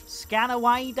 Scan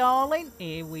away, darling.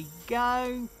 Here we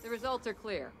go. The results are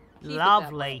clear. Keep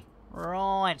lovely.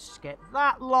 Right, let's just get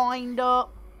that lined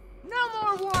up. No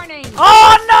more warnings.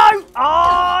 Oh, no.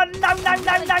 Oh, no.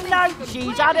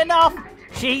 She's had enough.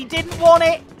 She didn't want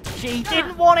it. She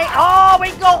didn't want it. Oh,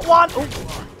 we got one.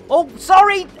 Oh,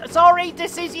 sorry,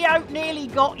 Duscisio. Nearly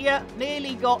got you.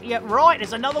 Nearly got you. Right,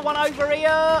 there's another one over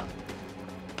here.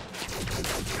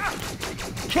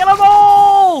 Kill them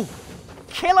all!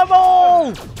 Kill them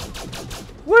all!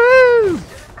 Woo!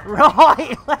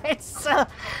 Right, let's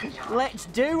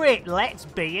do it. Let's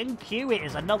B&Q it.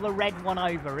 There's another red one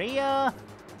over here.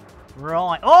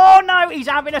 Right. Oh, no, he's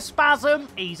having a spasm.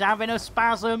 He's having a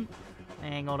spasm.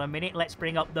 Hang on a minute. Let's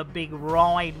bring up the big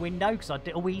ride window.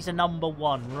 Oh, he's a number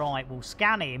 1. Right, we'll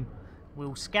scan him.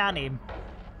 We'll scan him.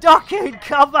 Duck and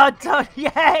cover.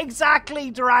 Yeah,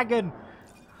 exactly, Dragon.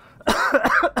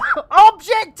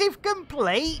 Objective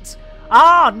complete.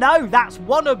 Ah, no, that's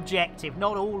one objective,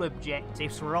 not all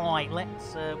objectives. Right,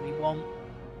 let's, we want...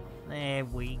 There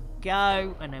we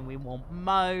go. And then we want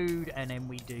mode. And then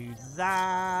we do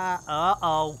that.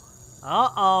 Uh-oh.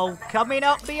 Uh-oh. Coming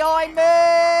up behind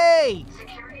me.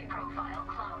 Security profile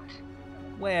cloned.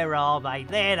 Where are they?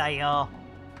 There they are.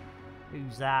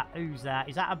 Who's that? Who's that?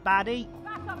 Is that a baddie?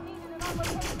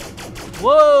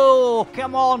 Whoa!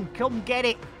 Come on. Come get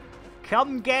it.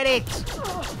 Come get it.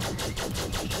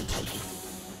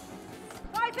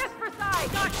 Try this for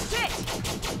size. Not shit.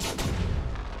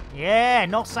 Yeah,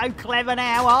 not so clever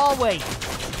now, are we?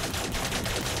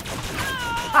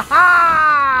 Ha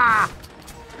ha!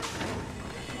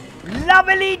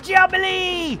 Lovely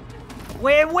jubbly!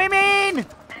 We're women!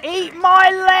 Eat my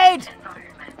lead!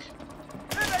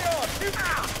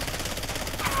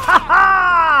 Ha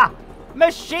ha!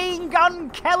 Machine Gun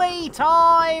Kelly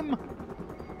time!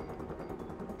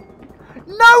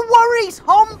 No worries,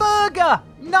 Hamburger!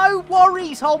 No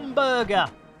worries, Hamburger!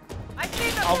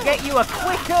 I'll get you a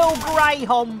quick Earl Grey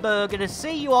Hamburger to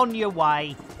see you on your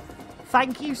way.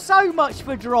 Thank you so much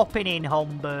for dropping in,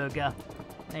 Hamburger.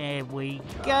 There we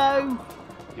go.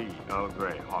 Earl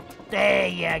Grey hot. There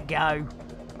you go.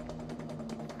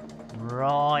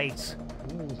 Right.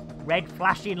 Ooh, red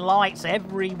flashing lights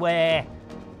everywhere.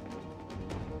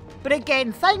 But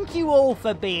again, thank you all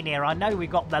for being here. I know we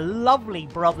got the lovely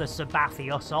brother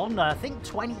Sabathios on. I think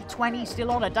 2020 still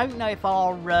on. I don't know if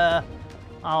our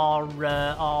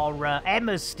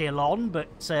Emma's still on, but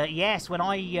yes, when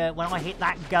I hit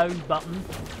that go button,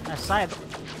 I say,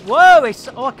 whoa!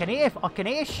 I can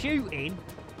hear shooting.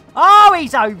 Oh,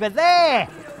 he's over there.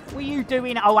 What are you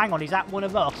doing? Oh, hang on, is that one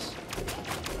of us?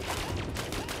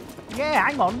 Yeah,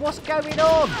 hang on, what's going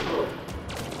on?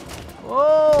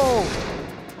 Oh,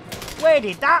 where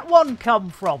did that one come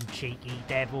from? Cheeky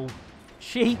devil,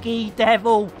 cheeky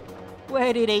devil.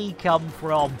 Where did he come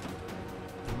from?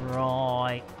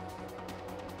 Right.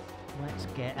 Let's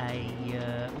get a...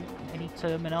 any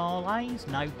terminales?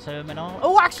 No terminal.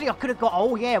 Oh, actually, I could have got...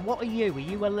 Oh, yeah. What are you? Are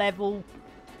you a level...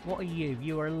 What are you?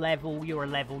 You're a level... You're a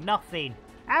level nothing.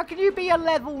 How can you be a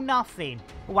level nothing?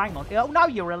 Oh, hang on. Oh, no,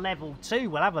 you're a level 2.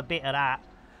 We'll have a bit of that.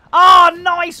 Oh,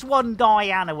 nice one,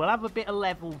 Diana. We'll have a bit of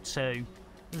level 2.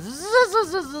 There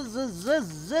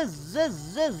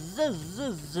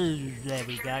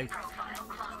we go.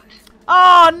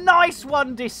 Oh, nice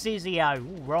one, Duscisio.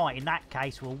 All right, in that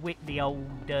case, we'll whip the old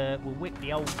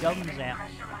guns out.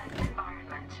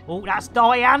 Oh, that's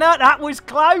Diana. That was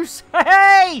close.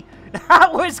 Hey,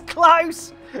 that was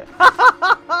close.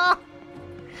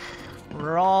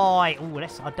 Right. Oh,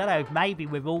 I don't know. Maybe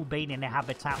we've all been in the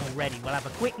habitat already. We'll have a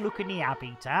quick look in the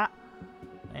habitat.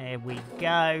 There we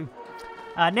go.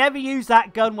 I never used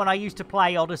that gun when I used to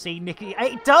play Odyssey, Nicky.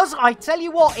 It does. I tell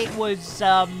you what, it was.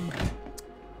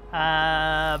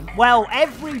 Well,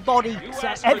 everybody...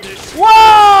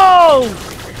 Whoa!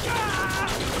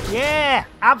 Yeah,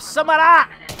 have some of that.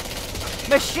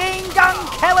 Machine Gun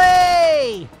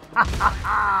Kelly! Ha ha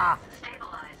ha!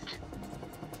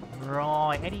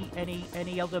 Right,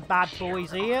 any other bad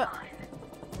boys here?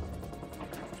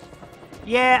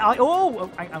 Yeah, oh,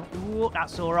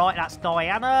 that's all right. That's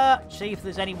Diana. See if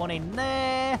there's anyone in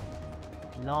there.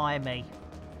 Blimey.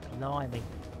 Blimey.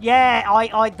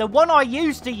 Yeah, the one I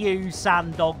used to use,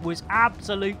 Sandog, was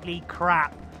absolutely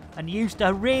crap and used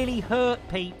to really hurt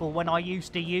people when I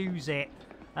used to use it.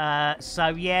 So,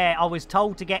 yeah, I was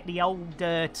told to get the old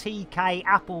TK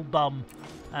Applebum.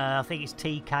 I think it's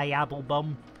TK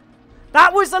Applebum.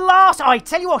 That was the last... I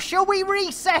tell you what, shall we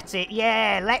reset it?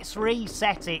 Yeah, let's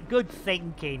reset it. Good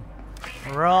thinking.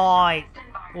 Right.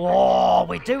 Oh,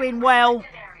 we're doing well.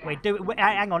 We're doing...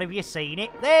 Hang on, have you seen it?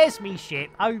 There's me ship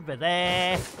over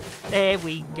there. There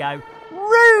we go.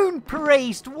 Rune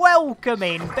Priest, welcome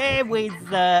in. Bear with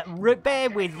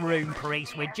Rune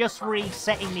Priest. We're just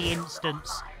resetting the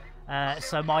instance.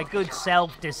 So my good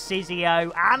self,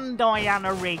 Duscisio and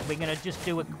Diana Rigg, we're going to just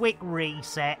do a quick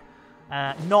reset.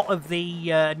 Not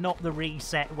the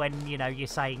reset when, you know, you're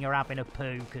saying you're having a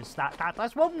poo, because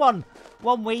that's one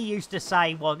we used to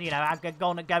say, well, you know, I'm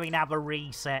going to go and have a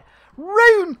reset.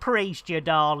 Rune Priest, you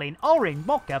darling. Orange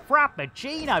mocha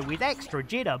frappuccino with extra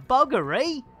jitter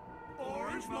buggery.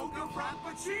 Orange mocha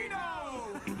frappuccino!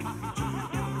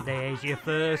 There's your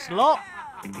first lot.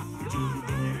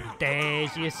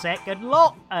 There's your second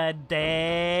lot, and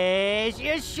there's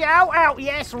your shout out.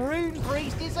 Yes, Rune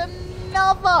Priest is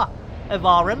another of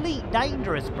our elite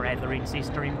dangerous brethren,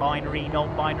 sister in binary,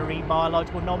 non-binary,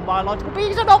 biological, non-biological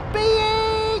beings are not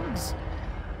beings.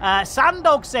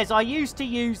 Sandog says, I used to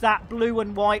use that blue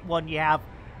and white one you have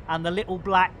and the little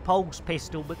black pulse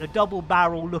pistol, but the double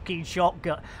barrel looking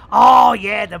shotgun. Oh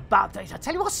yeah, I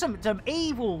tell you what, some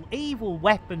evil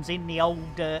weapons in the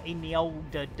old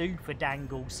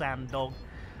doofadangle, Sandog.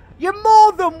 You're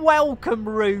more than welcome,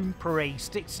 Rune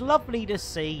Priest. It's lovely to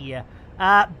see you.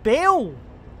 Bill,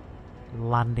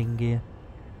 landing gear.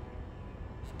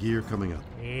 Gear coming up.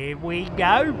 Here we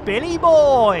go, Billy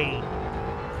boy.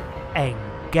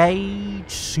 Engage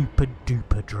super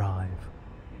duper drive.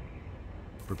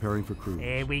 Preparing for cruise.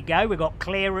 Here we go. We've got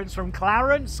clearance from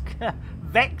Clarence,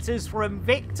 vectors from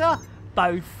Victor.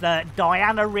 Both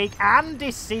Diana, Rigg, and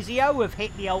Duscisio have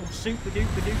hit the old super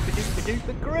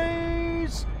duper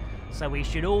cruise. So we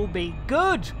should all be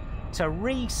good to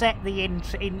reset the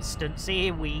instance.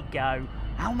 Here we go.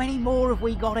 How many more have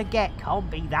we got to get? Can't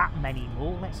be that many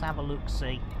more. Let's have a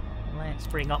look-see. Let's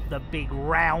bring up the big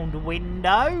round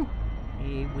window.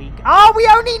 Here we go. Oh, we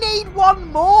only need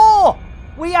one more!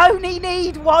 We only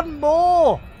need one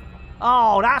more!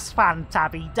 Oh, that's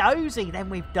fantabby-dozy. Then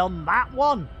we've done that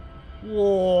one.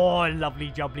 Whoa,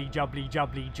 lovely,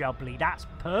 jubbly. That's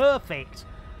perfect.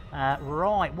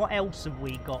 Right, what else have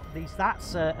we got?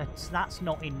 That's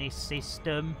not in this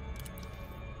system.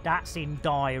 That's in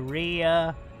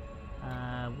diarrhea.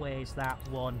 Where's that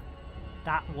one?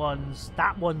 That one's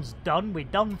done. We're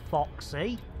done,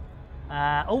 Foxy.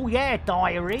 Oh yeah,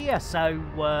 diarrhea. So,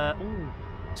 ooh,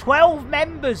 12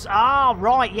 members. Ah,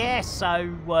 right, yeah.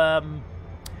 So,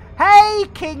 hey,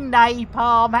 King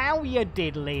Napalm, how you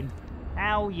diddling?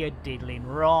 How you diddling?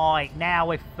 Right,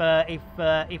 now if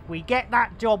we get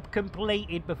that job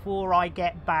completed before I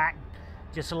get back,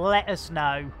 just let us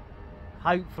know.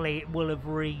 Hopefully it will have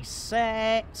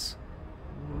reset.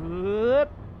 Whoop,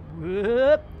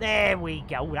 whoop. There we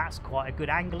go. That's quite a good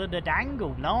angle and a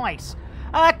dangle. Nice.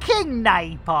 King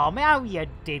Napalm, how you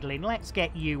diddling? Let's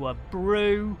get you a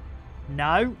brew.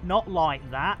 No, not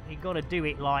like that. You've got to do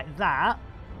it like that.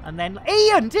 And then,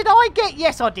 Ian, did I get...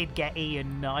 Yes, I did get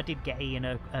Ian. I did get Ian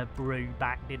a brew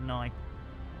back, didn't I?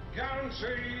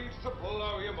 Guaranteed to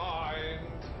blow your mind.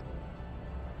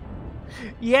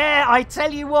 Yeah, I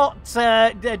tell you what,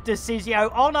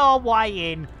 Duscisio, on our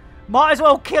way in, might as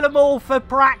well kill them all for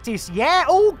practice. Yeah,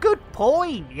 all good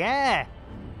point, yeah.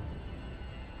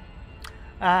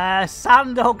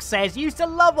 Sandog says, used to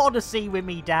love Odyssey with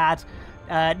me dad.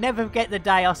 Never forget the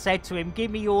day I said to him,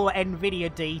 give me your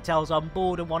Nvidia details, I'm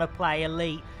bored and want to play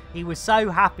Elite. He was so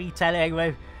happy telling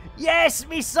me, yes,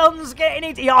 my son's getting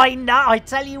it. Yeah, I know, I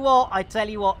tell you what,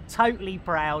 totally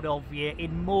proud of you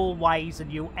in more ways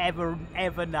than you'll ever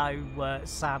know,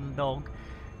 Sandog.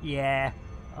 Yeah,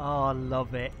 oh, I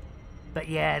love it. But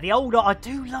yeah, the old, I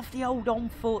do love the old on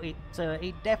foot. It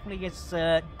definitely has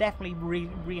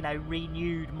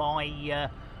renewed my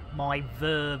my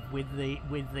verve with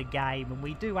the game, and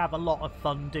we do have a lot of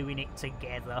fun doing it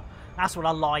together. That's what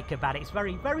I like about it. It's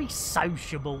very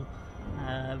sociable,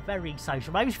 very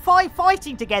sociable.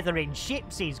 Fighting together in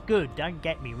ships is good. Don't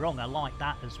get me wrong, I like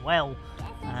that as well.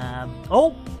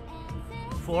 Oh,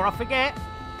 before I forget,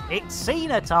 it's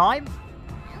Cena time.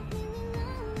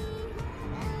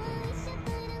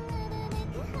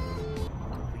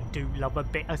 Do love a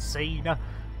bit of Cena.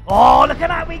 Oh, look at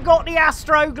that, we got the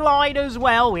Astro Glide as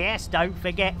well. Yes, don't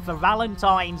forget for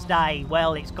Valentine's Day.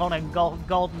 Well, it's gone and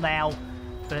gone now.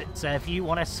 But if you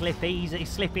want to slip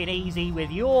in easy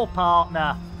with your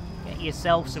partner, get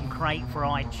yourself some crate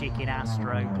fried chicken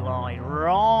Astro Glide.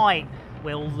 Right,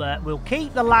 we'll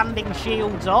keep the landing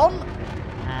shields on.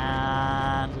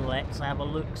 And let's have a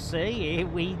look-see. Here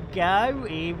we go.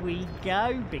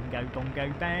 Bingo,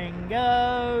 bongo,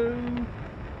 bango.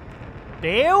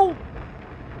 Bill?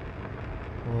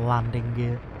 Landing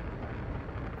gear.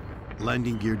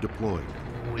 Landing gear deployed.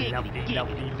 Lovely.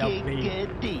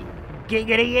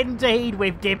 Giggity indeed,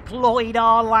 we've deployed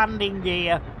our landing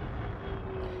gear.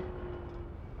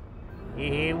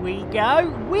 Here we go.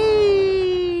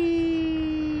 Whee!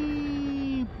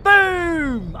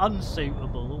 Boom!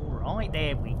 Unsuitable. Alright,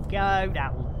 there we go.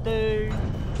 That will do.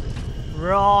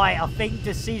 Right, I think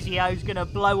Dussisio's going to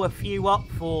blow a few up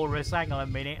for us. Hang on a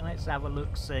minute, let's have a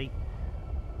look-see.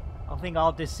 I think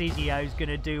our Dussisio's going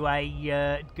to do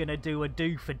a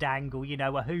doofadangle, you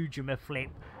know, a hoojama flip.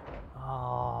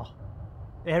 Oh,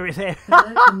 there is it. There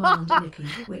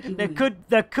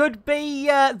could be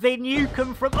the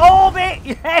Nukem from orbit.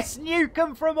 Yes,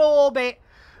 Nukem from orbit.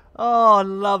 Oh,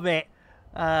 love it.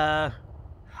 Oh,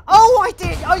 I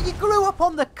did! Oh, you grew up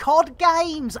on the COD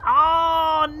games!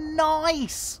 Oh,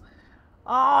 nice!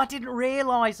 Oh, I didn't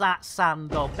realise that,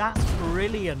 Sandog. That's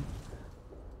brilliant.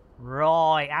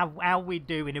 Right, how we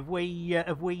doing? Have we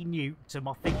nuked them?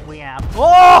 I think we have.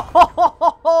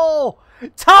 Oh!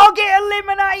 Target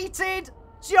eliminated!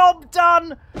 Job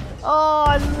done! Oh,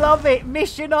 I love it.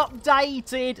 Mission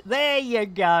updated. There you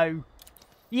go.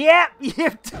 Yep,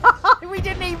 you've done. We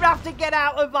didn't even have to get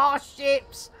out of our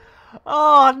ships.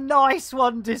 Oh, nice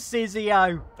one,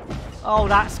 Duscisio. Oh,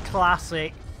 that's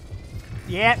classic.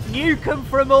 Yep, nuke 'em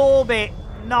from orbit.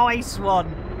 Nice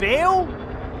one. Bill?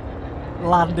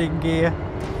 Landing gear.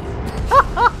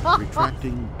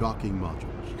 Retracting docking modules.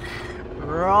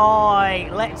 Right,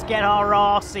 let's get our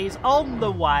asses on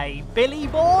the way. Billy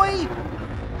boy?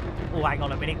 Oh, hang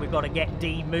on a minute. We've got to get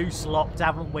D Moose locked,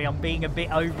 haven't we? I'm being a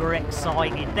bit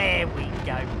overexcited. There we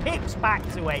go. Pips back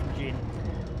to engine.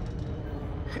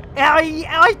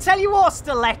 I tell you what,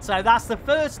 Stiletto, that's the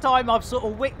first time I've sort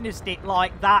of witnessed it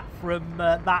like that from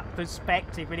that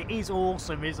perspective, and it is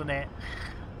awesome, isn't it?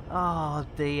 Oh,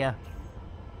 dear.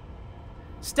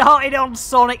 Started on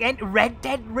Sonic and Red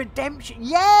Dead Redemption.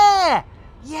 Yeah!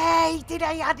 Yeah, he did.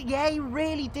 Yeah, he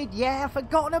really did. Yeah, I've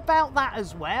forgotten about that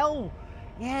as well.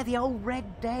 Yeah, the old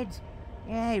Red Dead.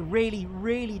 Yeah, he really,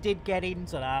 really did get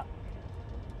into that.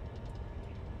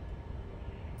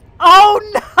 Oh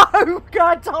no!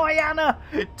 God, Diana!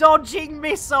 Dodging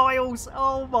missiles!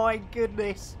 Oh my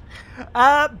goodness.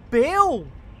 Bill!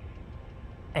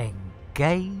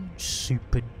 Engage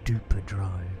super duper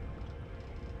drive.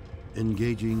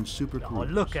 Engaging super cruise.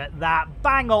 Oh, look at that.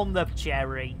 Bang on the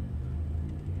cherry.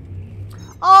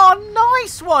 Oh,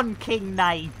 nice one, King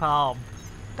Napalm.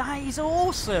 That is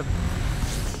awesome.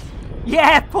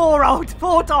 Yeah, poor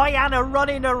Diana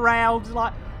running around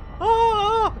like,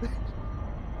 oh.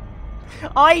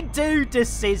 I do,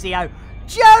 Duscisio.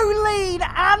 Jolene,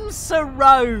 answer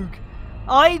Rogue.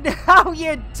 I know how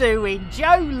you're doing.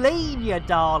 Jolene, you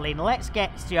darling. Let's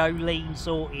get Jolene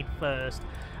sorted first.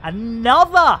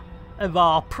 Another of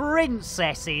our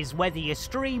princesses, whether you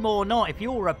stream or not. If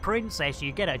you're a princess,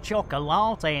 you get a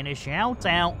chocolate and a shout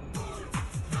out.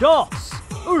 Dos,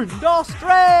 un, dos,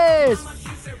 tres.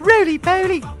 Really,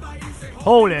 Bailey?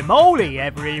 Holy moly,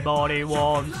 everybody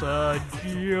wants a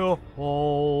Jolene.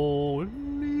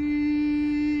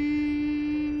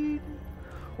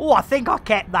 Oh, I think I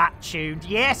kept that tuned.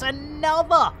 Yes,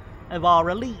 another of our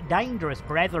elite dangerous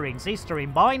brethren, sister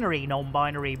in binary,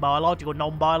 non-binary, biological,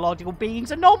 non-biological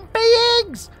beings and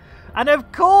non-beings. And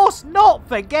of course, not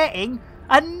forgetting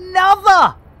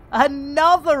another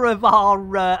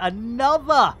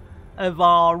of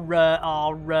our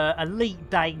elite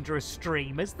dangerous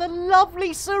streamers, the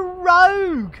lovely Sir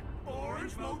Rogue.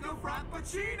 Orange mocha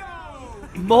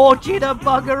frappuccino. More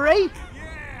jitterbuggery.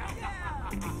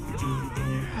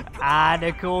 And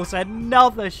of course,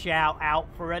 another shout out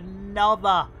for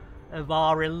another of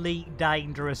our elite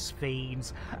dangerous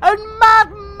fiends. And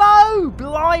Mad Mo!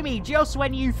 Blimey, just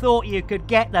when you thought you could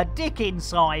get the dick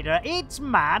insider, it's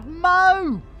Mad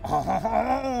Mo!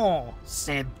 Oh,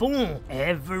 c'est bon.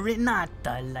 Every night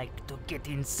I like to get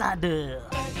insider.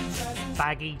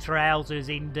 Baggy trousers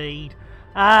indeed.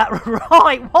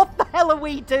 Right, what the hell are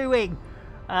we doing?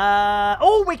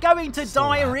 Oh, we're going to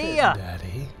diarrhea.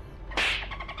 Daddy.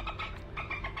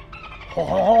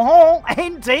 Oh,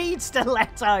 indeed,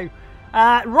 Stiletto.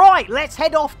 Right, let's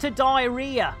head off to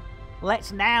diarrhea.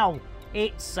 Let's now.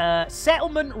 It's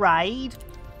settlement raid,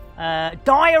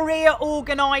 diarrhea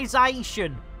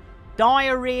organisation.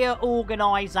 Diarrhea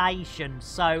organisation.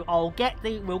 So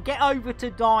we'll get over to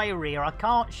diarrhea. I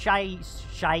can't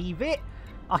shave it.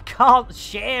 I can't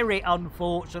share it,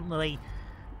 unfortunately.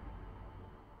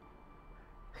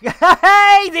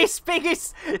 Hey,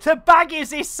 the bag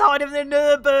is this side of the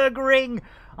Nürburgring.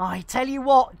 I tell you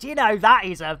what, do you know, that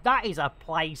is a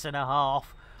place and a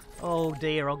half. Oh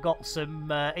dear, I've got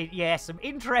some some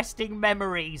interesting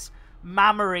memories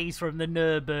from the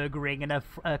Nürburgring, and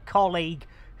a colleague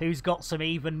who's got some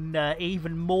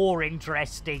even more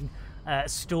interesting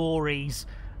stories.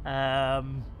 Yeah,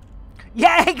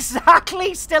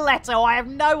 exactly, Stiletto. I have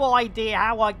no idea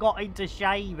how I got into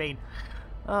shaving.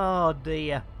 Oh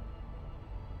dear.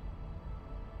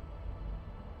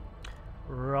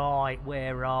 Right,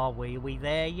 where are we? Are we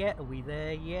there yet? Are we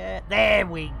there yet? There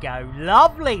we go.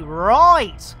 Lovely.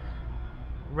 Right.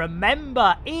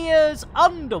 Remember, ears,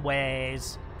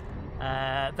 underwears.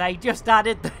 They just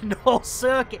added the North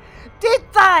Circuit. Did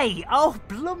they? Oh,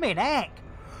 blooming heck.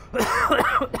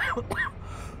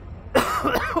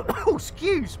 Oh,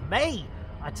 excuse me.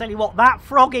 I tell you what, that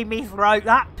frog in me throat,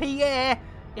 that Pierre,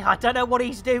 I don't know what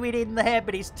he's doing in there,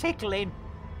 but it's tickling.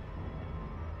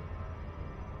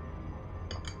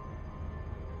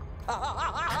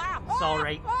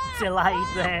 Sorry, delayed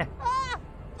there.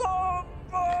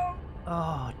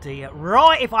 Oh dear.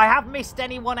 Right, if I have missed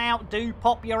anyone out, do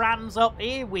pop your hands up.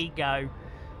 Here we go.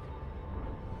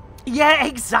 Yeah,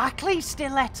 exactly,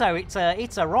 Stiletto. It's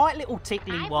a right little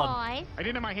tickly one. Boys. I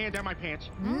didn't have my hand down my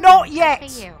pants. Not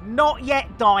yet. Not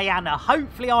yet, Diana.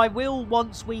 Hopefully I will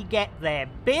once we get there.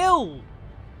 Bill.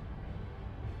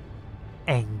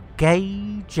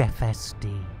 Engage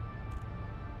FSD.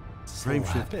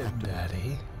 Slap it,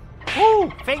 Daddy.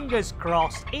 Ooh, fingers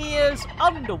crossed. Ears,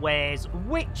 underwears,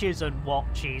 witches and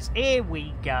watches. Here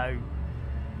we go.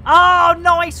 Oh,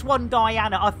 nice one,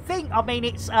 Diana. I mean,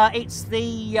 it's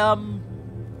the, oh,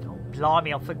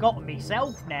 blimey, I've forgotten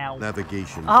myself now.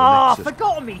 Navigation. Oh, I've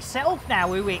forgotten myself now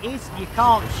who it is. You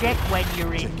can't check when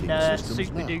you're in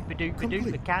Super Duper Duper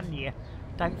Duper, can you?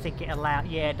 Don't think it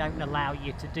don't allow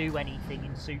you to do anything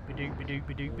in Super Duper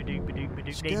Duper Duper Duper Duper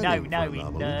Duper.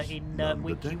 No, in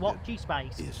Witchy Watchy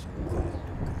space.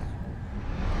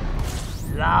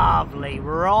 Lovely,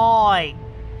 right.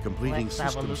 Completing Let's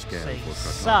have a system look, scan see. for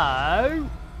So,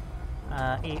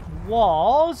 it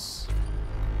was...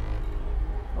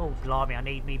 Oh, blimey, I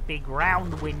need me big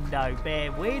round window.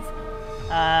 Bear with.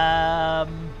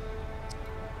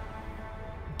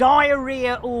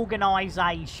 Diarrhea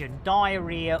Organisation.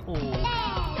 Diarrhea Org.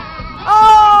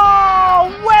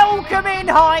 Oh! Welcome in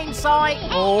hindsight.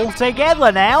 All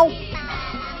together now.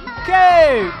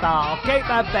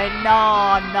 Cooper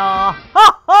banana.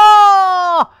 Ha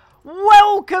ha!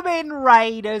 Welcome in,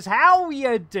 Raiders. How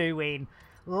you doing?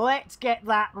 Let's get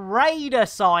that Raider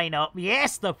sign up.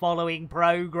 Yes, the following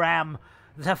program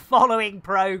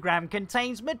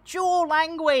contains mature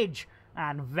language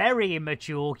and very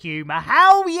immature humour.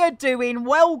 How you doing?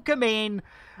 Welcome in.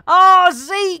 Ah,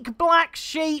 Zeke Black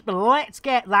Sheep. Let's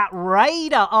get that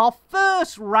Raider, our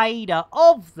first Raider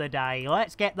of the day.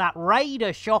 Let's get that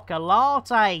Raider Shocker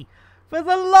Latte for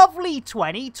the lovely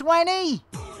 2020.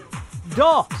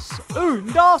 Dos,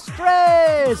 un, dos,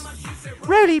 tres.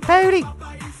 Roly poly.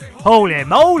 Holy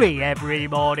moly,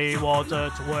 everybody was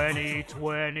a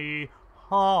 2020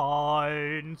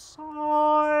 hindsight.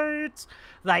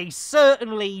 They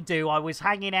certainly do. I was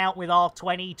hanging out with our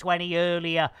 2020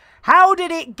 earlier. How did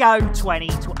it go, 2020?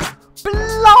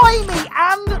 Blimey,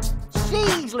 and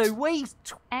jeez Louise.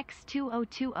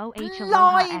 X2020H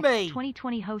Blimey.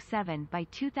 2020 Ho 7 by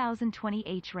 2020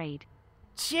 H raid.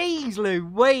 Jeez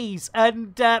Louise.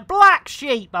 And Black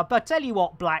Sheep. But tell you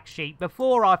what, Black Sheep,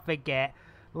 before I forget,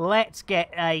 let's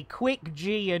get a quick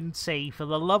G&T for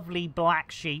the lovely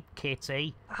Black Sheep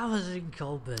kitty. I was in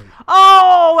Colby.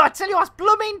 Oh, I tell you what's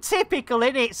blooming typical,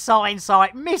 innit,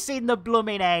 Hindsight? Missing the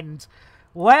blooming end.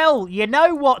 Well, you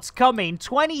know what's coming.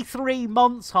 23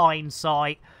 months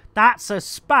hindsight. That's a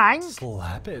spank.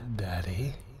 Slap it,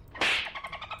 Daddy.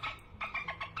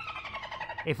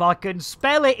 If I can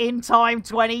spell it in time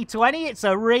 2020, it's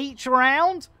a reach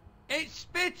round. It's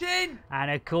spitting!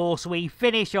 And of course, we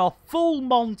finish off full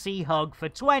Monty hug for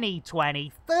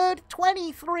 2020. Third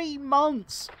 23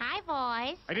 months. Hi,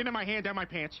 boys. I didn't have my hand down my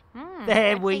pants.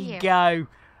 There we go.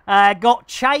 Got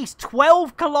chased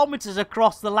 12 kilometres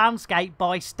across the landscape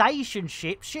by station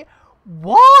ships.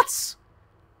 What?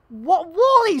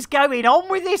 What is going on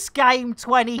with this game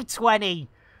 2020?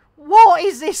 What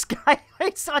is this game?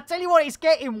 I tell you what, it's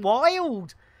getting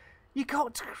wild. You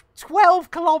got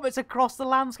 12 kilometres across the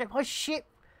landscape by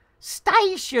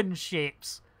station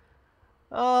ships.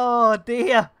 Oh,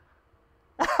 dear.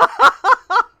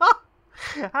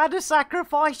 Had to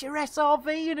sacrifice your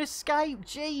SRV and escape.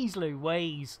 Jeez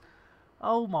Louise.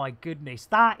 Oh, my goodness.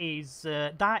 That is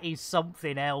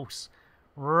something else.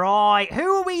 Right.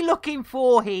 Who are we looking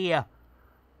for here?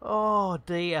 Oh,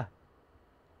 dear.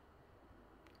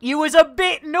 You was a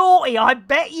bit naughty. I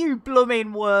bet you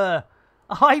blooming were.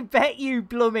 I bet you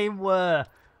blooming were.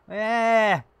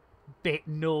 Yeah. Bit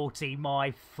naughty,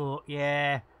 my foot,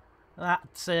 yeah.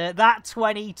 That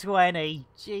 2020.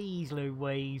 Jeez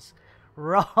Louise.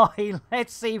 Right,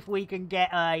 let's see if we can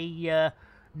get a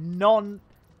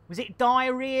Was it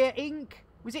Diarrhea Ink?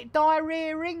 Was it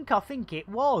Diarrhea Ink? I think it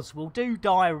was. We'll do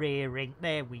Diarrhea Ink.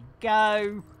 There we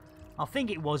go. I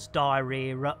think it was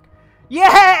Diarrhea Ink.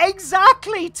 Yeah,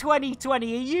 exactly,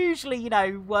 2020. Usually,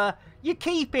 you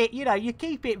keep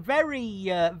it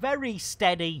very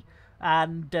steady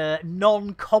and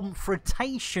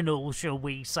non-confrontational, shall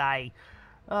we say.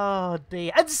 Oh,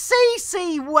 dear. And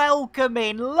Cece, welcome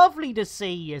in. Lovely to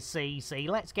see you, Cece.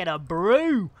 Let's get a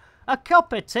brew, a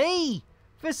cup of tea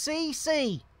for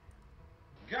Cece.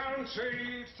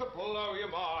 Guaranteed to blow your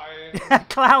mind.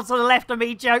 Clouds to the left of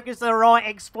me, jokers to the right,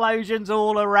 explosions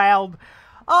all around.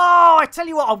 Oh, I tell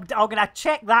you what, I'm going to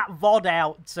check that VOD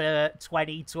out,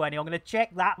 2020. I'm going to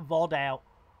check that VOD out.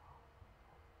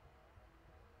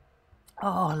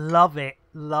 Oh, love it,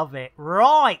 love it.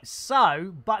 Right,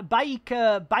 so, but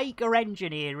Baker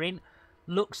Engineering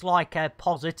looks like a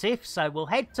positive, so we'll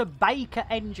head to Baker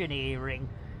Engineering.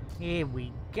 Here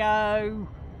we go.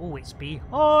 Oh, it's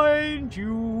behind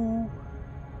you.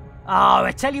 Oh,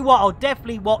 I tell you what, I'll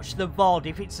definitely watch the VOD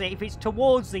if it's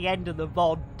towards the end of the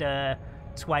VOD,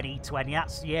 2020.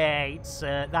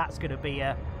 That's gonna be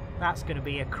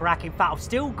a crack. In fact, I've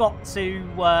still got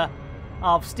to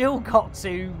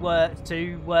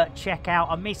check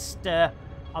out. I missed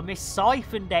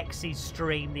Siphondex's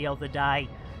stream the other day,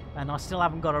 and I still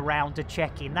haven't got around to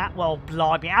checking that. Well,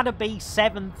 blimey, it had to be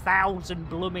 7,000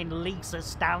 blooming Lisa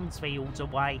Stansfields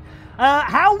away.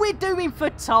 How we're doing for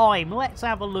time? Let's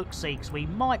have a look-see, because we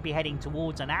might be heading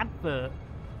towards an advert.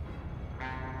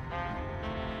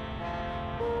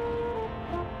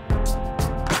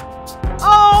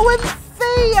 Oh, and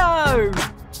Theo!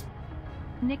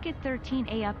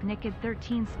 Nicked13A up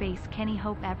Nicked13 space Kenny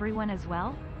hope everyone as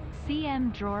well?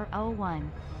 CM Drawer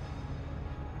 01.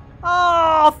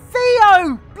 Oh,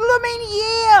 Theo! Blooming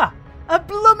year! A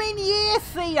blooming year,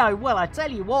 Theo! Well, I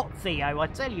tell you what, Theo,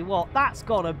 that's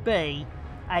gotta be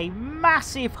a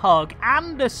massive hug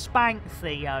and a spank,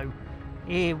 Theo.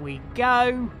 Here we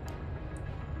go.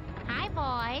 Hi,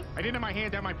 boys. I didn't have my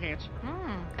hand down my pants.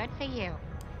 Good for you.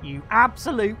 You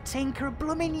absolute tinker, a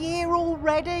blooming year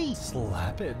already.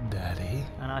 Slap it, Daddy.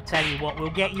 And I tell you what, we'll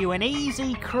get you an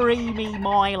easy, creamy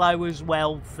Milo as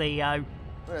well, Theo.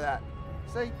 Look at that.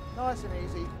 See? Nice and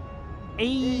easy.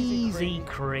 Easy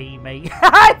creamy.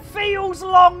 It feels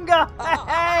longer.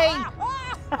 Hey!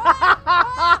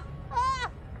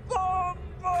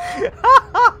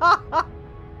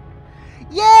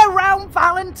 Yeah, round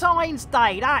Valentine's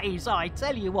Day. That is, I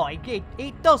tell you what,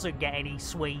 it doesn't get any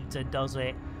sweeter, does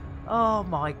it? Oh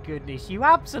my goodness, you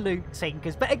absolute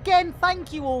tinkers. But again,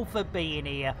 thank you all for being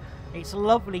here. It's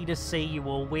lovely to see you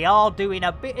all. We are doing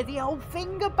a bit of the old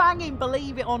finger banging,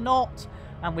 believe it or not.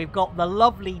 And we've got the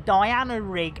lovely Diana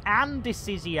Rigg and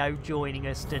Duscisio joining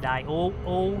us today.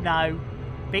 Oh no.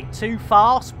 Bit too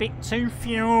fast, bit too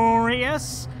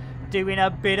furious. Doing a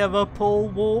bit of a Paul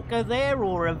Walker there,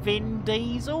 or a Vin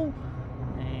Diesel.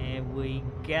 There we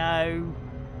go.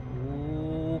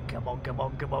 Oh, come on, come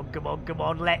on, come on, come on, come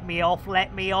on. Let me off,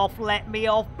 let me off, let me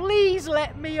off. Please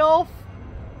let me off.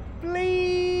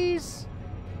 Please.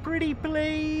 Pretty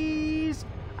please.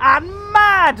 And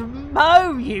Mad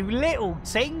Mo, you little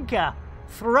tinker,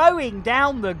 throwing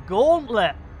down the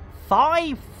gauntlet.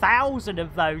 5,000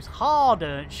 of those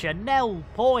hard-earned Chanel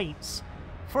points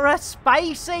for a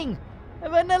spacing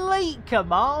of an elite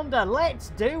commander.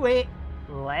 Let's do it.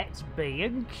 Let's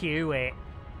B&Q it.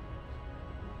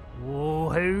 Oh,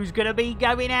 who's going to be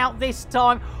going out this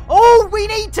time? Oh, we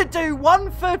need to do one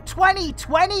for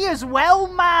 2020 as well,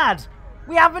 Mad.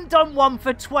 We haven't done one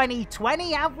for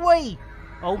 2020, have we?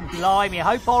 Oh, blimey.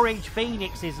 I hope Orange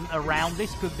Phoenix isn't around.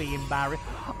 This could be embarrassing.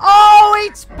 Oh,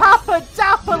 it's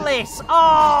Papadopoulos.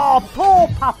 Oh, poor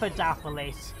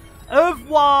Papadopoulos. Au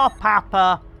revoir,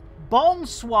 Papa.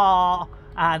 Bonsoir.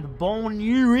 And bonne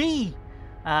nuit.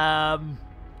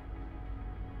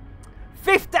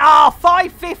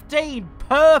 5:15.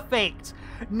 Perfect.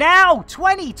 Now,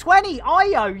 2020,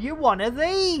 I owe you one of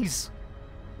these.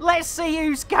 Let's see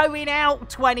who's going out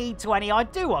 2020. I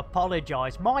do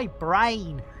apologise. My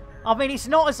brain. I mean, it's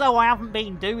not as though I haven't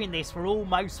been doing this for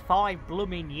almost 5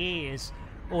 blooming years.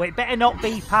 Oh, it better not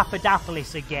be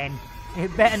Papadopoulos again.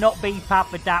 It better not be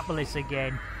Papadopoulos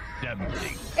again.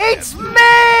 It's me!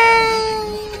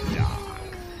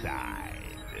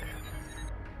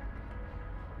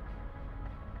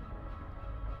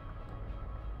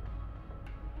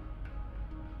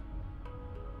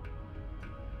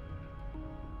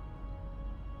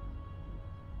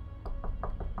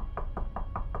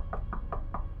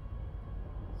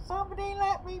 Somebody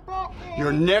let me back in.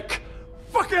 Your Nick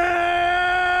fucking...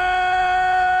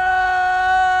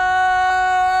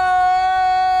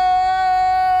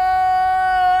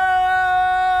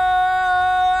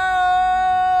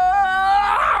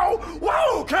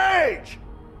 Whoa, Cage!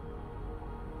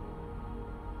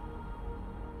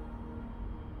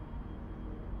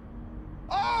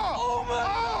 Oh my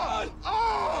God!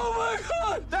 Oh my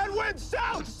God! That went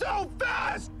south so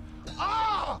fast!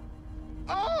 Ah!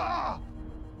 Ah!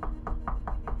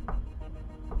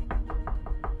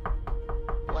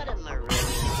 What a maroon.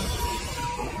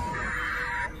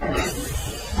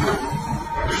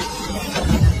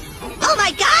 Oh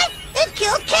my God! It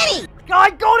killed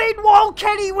while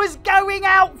Kenny was going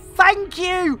out. Thank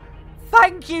you.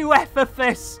 Thank you,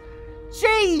 Ephesus.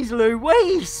 Jeez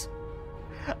Louise.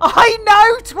 I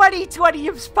know 2020,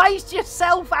 you've spaced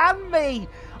yourself and me.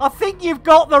 I think you've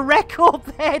got the record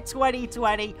there,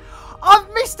 2020.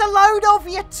 I've missed a load of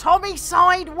you. Tommy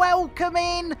Side, welcome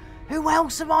in. Who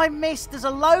else have I missed? There's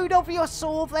a load of you I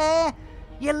saw there.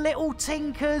 You little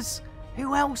tinkers.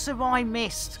 Who else have I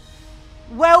missed?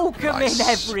 Welcome in,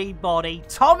 everybody.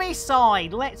 Tommy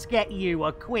Side, let's get you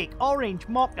a quick orange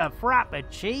mocha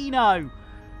frappuccino.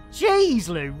 Jeez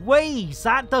Louise,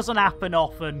 that doesn't happen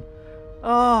often.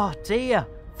 Oh dear.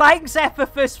 Thanks,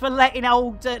 Ephesus, for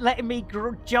letting me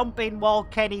jump in while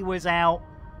Kenny was out.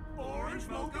 Orange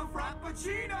mocha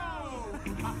frappuccino.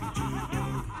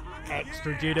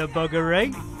 Extra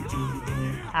jitterbuggery.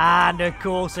 And of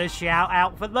course a shout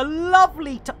out for the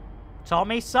lovely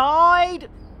Tommy Side.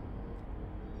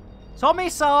 Tommy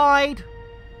Side.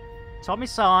 Tommy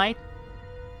Side.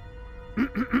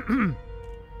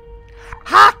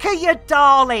 Hacker, you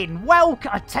darling!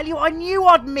 Welcome. I tell you, I knew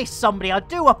I'd miss somebody. I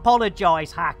do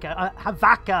apologise, Hacker.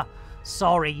 Havaka.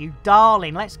 Sorry, you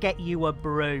darling. Let's get you a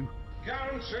brew.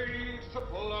 Guarantees to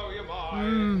blow your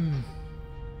mind.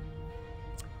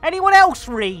 Anyone else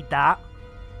read that?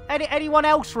 Anyone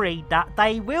else read that?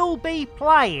 They will be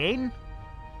playing...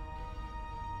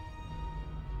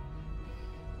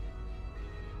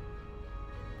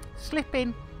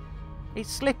 Slipping. It's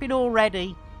slipping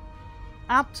already.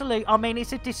 Absolute. I mean,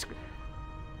 it's a it's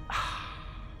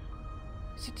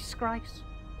a disgrace.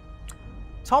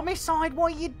 Tommy Side,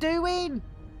 what are you doing?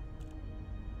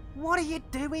 What are you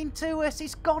doing to us?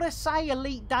 It's got to say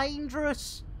Elite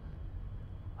Dangerous.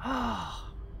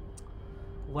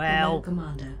 Well,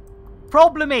 Commander.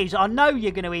 Problem is, I know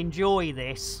you're going to enjoy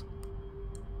this.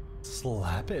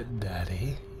 Slap it,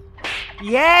 Daddy.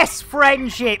 Yes,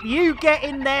 friendship. You get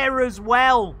in there as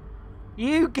well.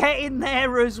 You get in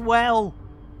there as well.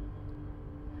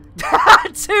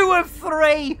 2 of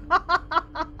 3.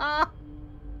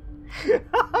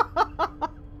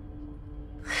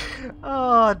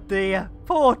 Oh dear.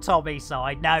 Poor Tommy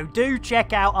Side. No, do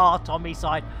check out our Tommy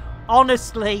Side.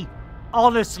 Honestly,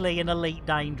 an Elite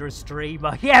Dangerous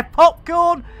streamer. Yeah,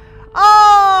 Popcorn.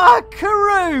 Ah,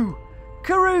 Karoo.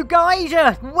 Karoo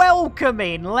Geyser, welcome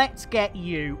in. Let's get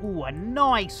you. Ooh, a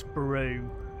nice brew.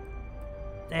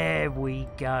 There we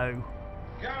go.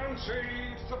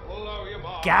 Guaranteed to blow your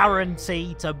mind.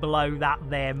 Guaranteed to blow that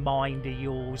there mind of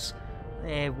yours.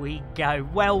 There we go.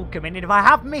 Welcome in. And if I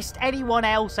have missed anyone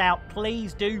else out,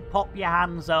 please do pop your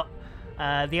hands up.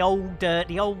 The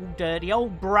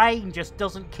old brain just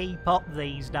doesn't keep up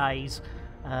these days.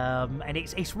 And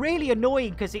it's really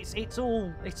annoying because it's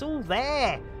all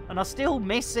there, and I still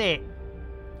miss it.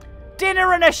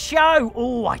 Dinner and a show.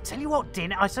 Oh, I tell you what,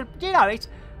 dinner. I said, you know,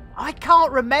 I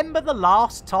can't remember the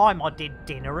last time I did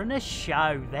dinner and a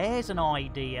show. There's an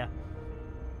idea.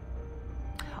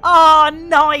 Ah, oh,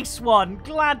 nice one.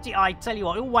 Glad you. I tell you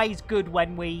what, always good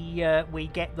when we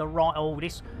get the right. Oh,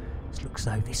 this looks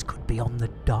though this could be on the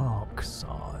dark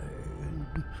side.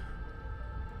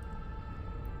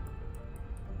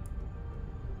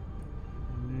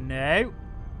 No.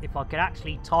 If I could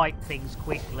actually type things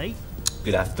quickly.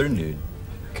 Good afternoon.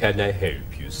 Can I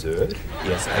help you, sir?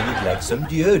 Yes, I would like some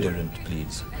deodorant,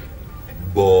 please.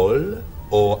 Ball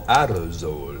or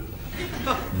aerosol?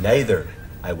 Neither.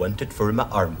 I want it for my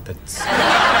armpits. And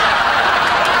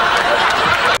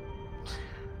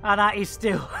that is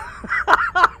still...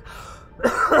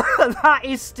 that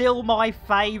is still my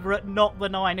favourite Not the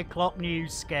 9 o'clock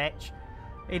news sketch.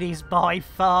 It is by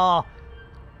far...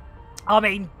 I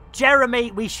mean,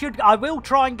 Jeremy, I will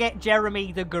try and get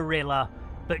Jeremy the Gorilla,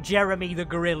 but Jeremy the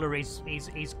Gorilla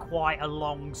is quite a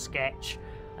long sketch.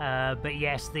 But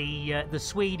yes, the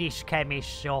Swedish chemist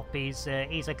shop is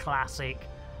a classic.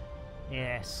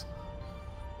 Yes.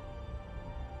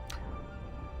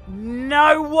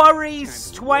 No worries,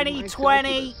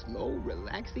 2020. Slow,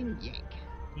 relaxing yank.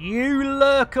 You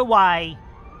lurk away.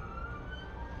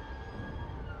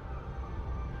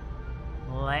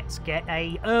 Let's get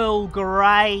a Earl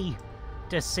Grey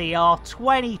to see our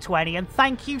 2020, and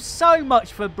thank you so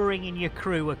much for bringing your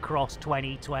crew across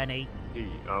 2020.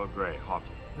 Earl Grey hot.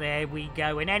 There we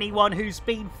go, and anyone who's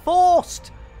been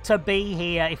forced to be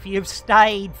here, if you've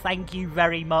stayed, thank you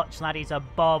very much. That is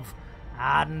above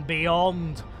and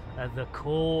beyond the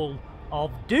call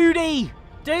of duty.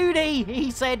 Duty,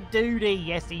 he said duty.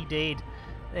 Yes, he did.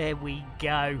 There we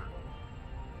go.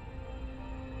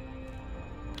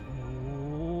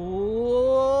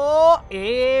 Oh,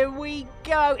 here we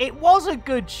go. It was a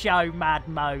good show, Mad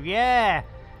Mo, yeah.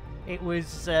 It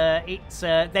was,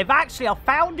 they've actually, I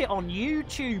found it on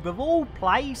YouTube of all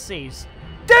places.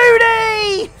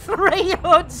 Doody! 3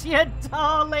 hoods, you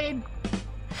darling!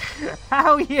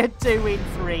 How you doing,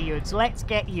 3 hoods? Let's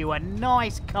get you a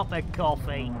nice cup of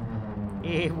coffee.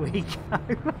 Here we go.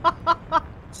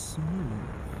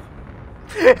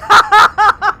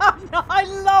 I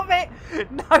love it!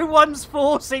 No one's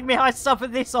forcing me. I suffer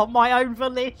this on my own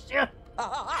volition.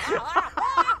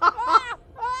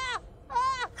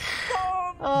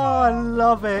 Oh, I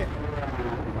love it.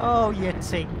 Oh, you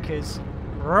tinkers.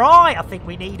 Right, I think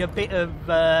we need a bit of...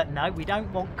 no, we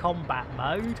don't want combat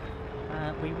mode.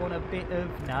 We want a bit of...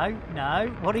 No.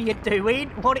 What are you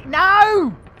doing?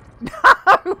 No!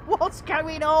 No! What's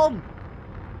going on?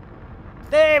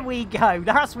 There we go.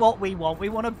 That's what we want. We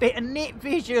want a bit of knit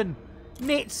vision.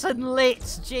 Knits and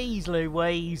lits. Jeez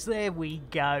Louise. There we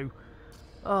go.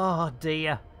 Oh,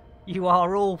 dear. You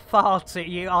are all far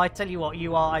too... I tell you what,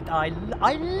 you are...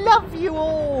 I love you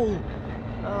all.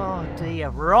 Oh, dear.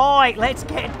 Right, let's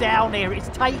get down here. It's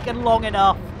taken long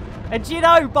enough. And you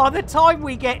know, by the time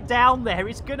we get down there,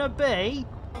 it's going to be...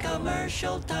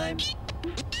 commercial time.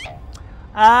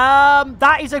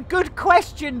 That is a good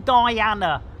question,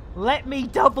 Diana. Let me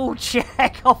double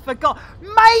check. I forgot.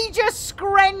 Major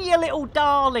Scren, you little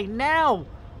darling. Now,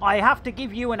 I have to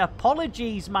give you an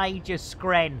apologies, Major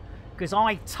Scren. Because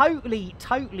I totally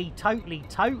forgot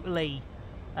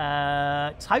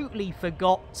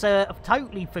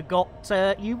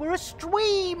you were a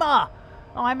streamer.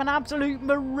 I'm an absolute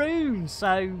maroon.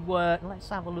 So let's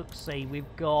have a look. See,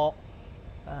 we've got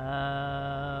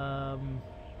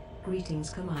greetings,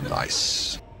 Commander.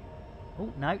 Nice.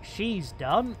 Oh no, she's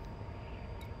done.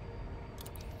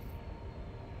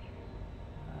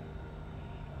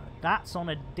 That's on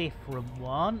a different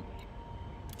one.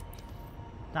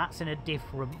 That's in a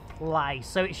different place.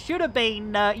 So it should have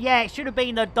been, yeah, it should have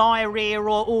been a diarrhea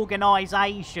or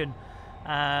organisation.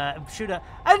 Should have,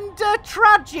 and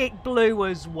tragic blue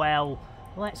as well.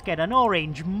 Let's get an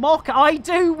orange mock. I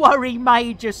do worry,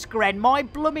 Major Scren. My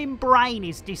blooming brain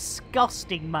is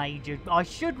disgusting, Major. I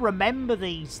should remember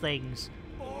these things.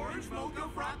 Orange mocha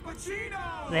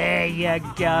frappuccino. There you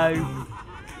go.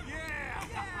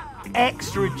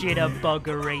 Extra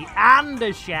jitterbuggery and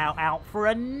a shout out for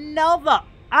another.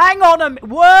 Hang on a minute.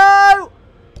 Whoa!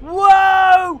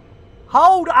 Whoa!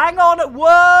 Hang on.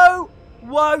 Whoa!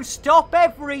 Whoa! Stop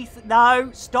everything.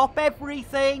 No, stop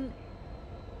everything.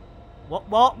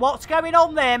 What's going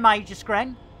on there, Major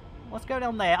Scren? What's going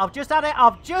on there? I've just had to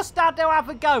have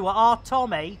a go at our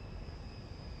Tommy.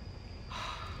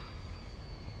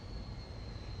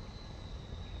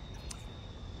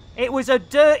 It was a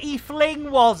dirty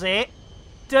fling, was it?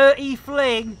 Dirty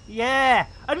fling, yeah.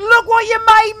 And look what you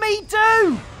made me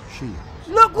do!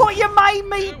 Look what you made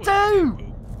me do!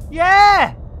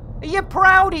 Yeah! Are you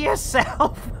proud of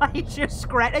yourself, Major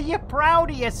Scren? Are you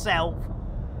proud of yourself?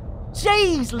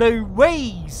 Jeez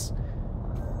Louise!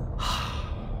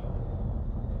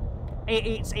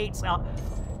 It's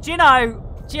do you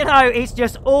know, it's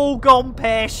just all gone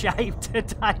pear-shaped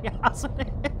today, hasn't it?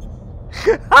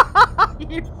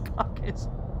 You buggers.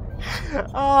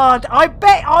 Oh, I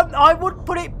bet I wouldn't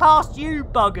put it past you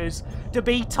buggers to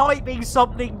be typing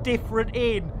something different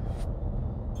in.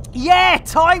 Yeah,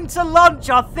 time to lunch.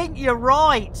 I think you're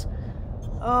right.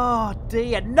 Oh,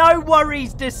 dear. No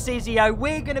worries, Duscisio.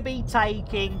 We're going to be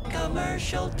taking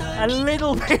commercial time. A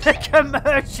little bit of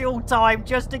commercial time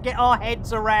just to get our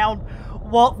heads around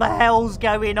what the hell's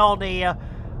going on here.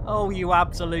 Oh, you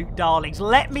absolute darlings.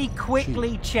 Let me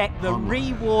quickly check the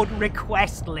reward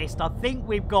request list. I think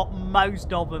we've got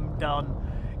most of them done.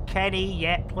 Kenny,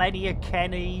 yeah. Plenty of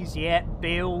Kennys, yeah.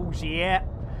 Bills, yeah.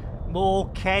 More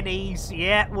Kennys,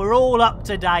 yeah. We're all up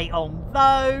to date on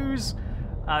those.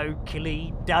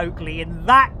 Oakley dokley. In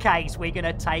that case, we're going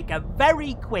to take a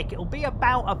very quick, it'll be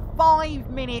about a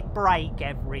 5-minute break,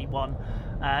 everyone.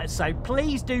 So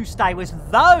please do stay with us,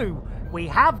 though we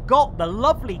have got the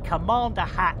lovely Commander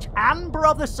Hatch and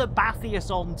Brother Sabathius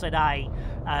on today.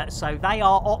 So they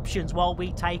are options while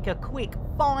we take a quick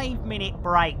 5-minute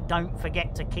break. Don't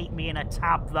forget to keep me in a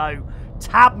tab, though.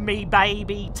 Tab me,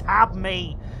 baby, tab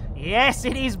me. Yes,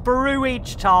 it is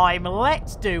brewage time.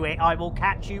 Let's do it. I will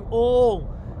catch you all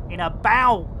in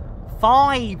about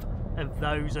 5 of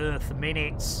those Earth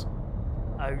minutes.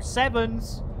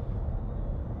 07s.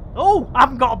 Oh, I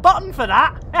haven't got a button for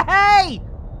that. Hey!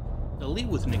 Elite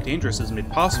with Nick Dangerous is made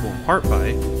possible in part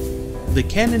by the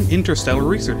Canon Interstellar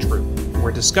Research Group,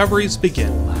 where discoveries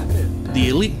begin. The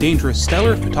Elite Dangerous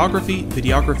Stellar Photography,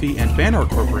 Videography, and Fan Art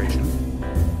Corporation,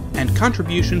 and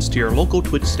contributions to your local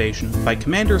Twitch station by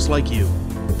commanders like you.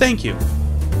 Thank you!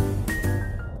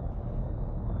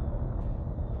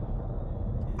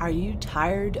 Are you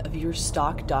tired of your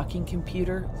stock docking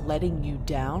computer letting you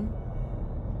down?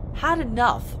 Had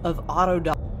enough of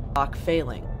auto-dock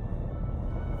failing?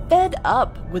 Fed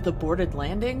up with aborted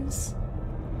landings?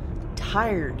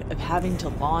 Tired of having to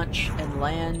launch and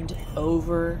land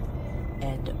over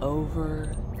and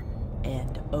over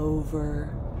and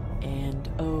over and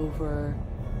over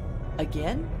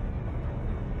again?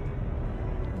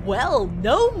 Well,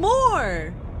 no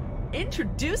more!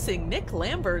 Introducing Nick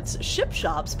Lambert's Ship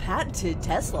Shop's patented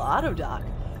Tesla Autodock.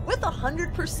 With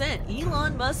 100%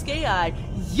 Elon Musk AI,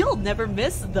 you'll never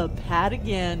miss the pad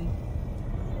again.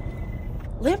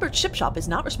 Lambert's Ship Shop is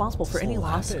not responsible for any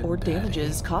loss or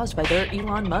damages caused by their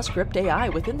Elon Musk gripped AI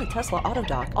within the Tesla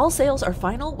Autodock. All sales are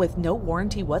final with no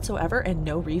warranty whatsoever and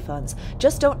no refunds.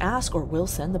 Just don't ask or we'll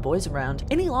send the boys around.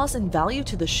 Any loss in value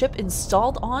to the ship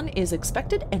installed on is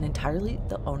expected and entirely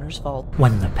the owner's fault.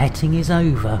 When the petting is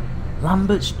over,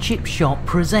 Lambert's Chip Shop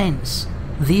presents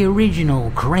the original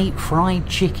crate fried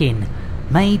chicken,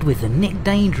 made with the Nick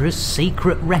Dangerous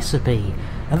secret recipe,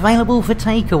 available for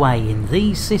takeaway in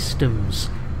these systems.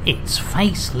 It's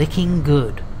face-licking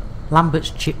good.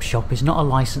 Lambert's Chip Shop is not a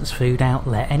licensed food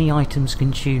outlet. Any items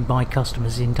consumed by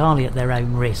customers is entirely at their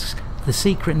own risk. The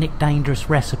secret Nick Dangerous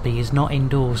recipe is not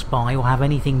endorsed by or have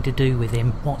anything to do with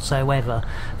him whatsoever.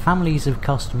 Families of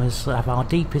customers have our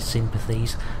deepest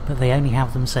sympathies, but they only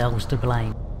have themselves to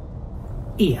blame.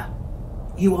 Here,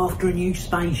 you after a new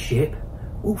spaceship?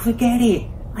 Well, forget it.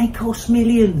 They cost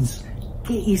millions.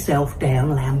 Get yourself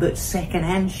down Lambert's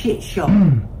second-hand shit shop.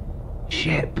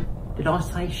 Ship. Did I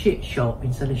say shit shop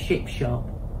instead of ship shop?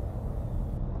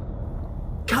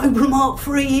 Cobra Mark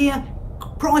III here.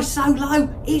 Price so low,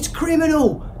 it's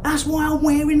criminal. That's why I'm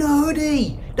wearing the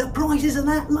hoodie. The prices are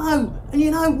that low. And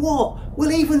you know what?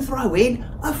 We'll even throw in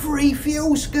a free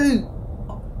fuel scoop.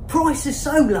 Price is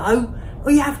so low,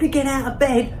 well, you have to get out of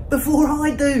bed before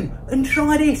I do. And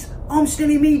try this. I'm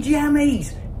still in me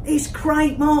jammies. It's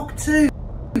Crate Mark II.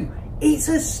 It's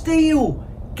a steal.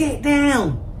 Get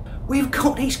down. We've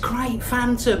got this Crate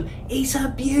Phantom. It's a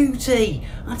beauty.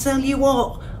 I tell you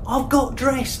what, I've got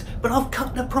dressed, but I've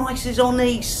cut the prices on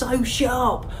these so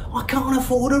sharp, I can't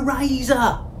afford a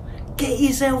razor. Get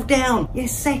yourself down, you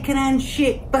second-hand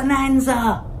shit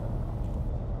bonanza.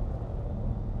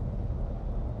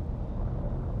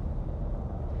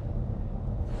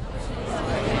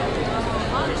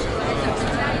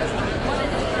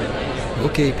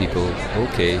 Okay, people,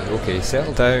 okay,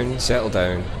 settle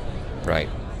down.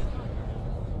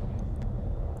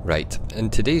 Right, in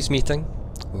today's meeting,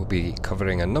 we'll be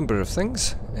covering a number of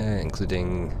things,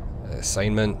 including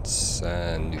assignments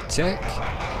and new tech.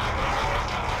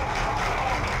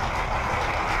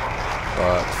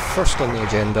 But first on the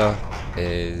agenda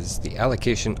is the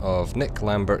allocation of Nick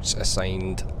Lambert's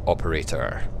assigned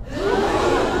operator.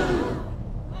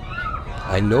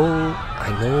 I know.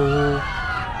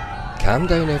 Calm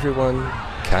down, everyone.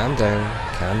 Calm down.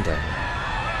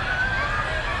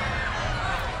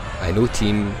 I know,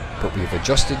 team, but we've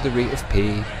adjusted the rate of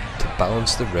pay to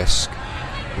balance the risk.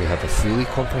 We have a fully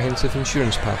comprehensive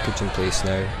insurance package in place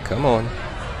now. Come on.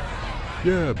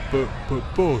 Yeah, but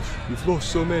boss, we've lost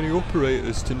so many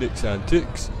operators to Nick's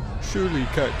antics. Surely you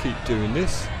can't keep doing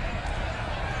this.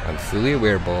 I'm fully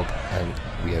aware, Bob, and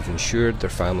we have ensured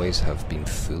their families have been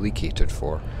fully catered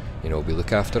for. You know, we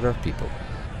look after our people.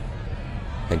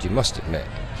 And you must admit,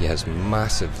 he has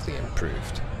massively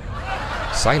improved.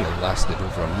 Simon lasted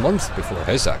over a month before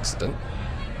his accident,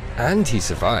 and he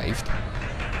survived.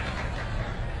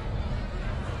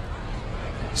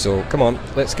 So come on,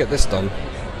 let's get this done.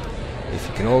 If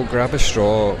you can all grab a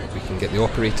straw, we can get the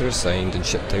operator assigned and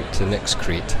shipped out to Nick's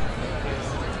crate.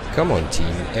 Come on,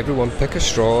 team, everyone pick a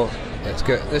straw. Let's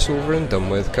get this over and done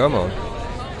with, come on.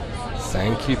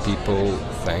 Thank you, people,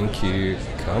 thank you.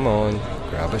 Come on,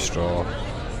 grab a straw.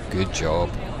 Good job.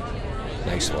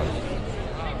 Nice one.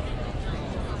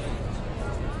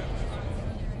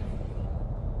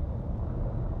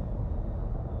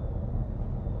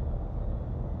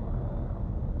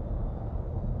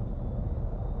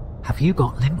 Have you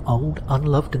got them old,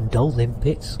 unloved and dull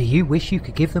limpets? Do you wish you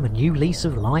could give them a new lease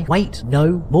of life? Wait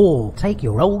no more. Take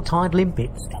your old tired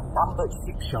limpets to Lambert's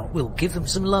Ship Shop. We'll give them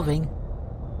some loving.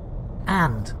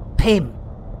 And pimp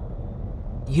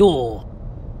your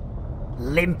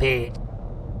limpet.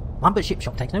 Lambert's Ship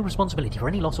Shop takes no responsibility for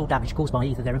any loss or damage caused by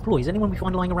either their employees or anyone we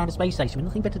find lying around a space station with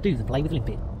nothing better to do than play with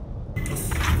limpet.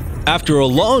 After a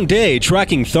long day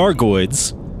tracking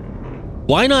Thargoids,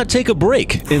 why not take a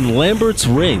break in Lambert's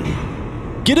Ring?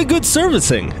 Get a good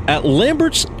servicing at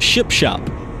Lambert's Ship Shop.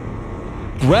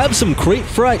 Grab some crate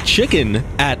fried chicken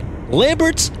at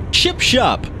Lambert's Ship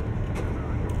Shop.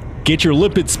 Get your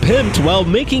lipids pimped while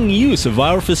making use of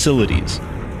our facilities.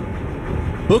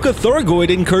 Book a Thargoid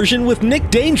incursion with Nick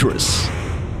Dangerous.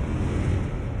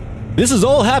 This is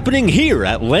all happening here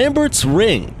at Lambert's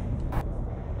Ring.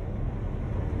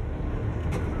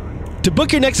 To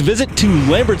book your next visit to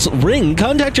Lambert's Ring,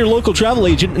 contact your local travel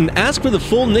agent and ask for the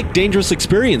full Nick Dangerous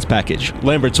experience package.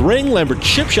 Lambert's Ring, Lambert's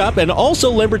Chip Shop, and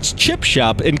also Lambert's Chip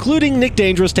Shop, including Nick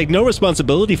Dangerous, take no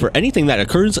responsibility for anything that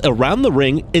occurs around the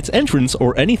ring, its entrance,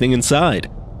 or anything inside.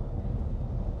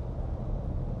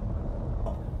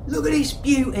 Look at this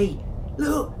beauty.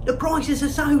 Look, the prices are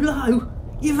so low.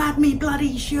 You've had me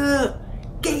bloody shirt.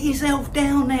 Get yourself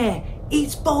down there.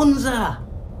 It's Bonza.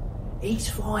 It's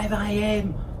 5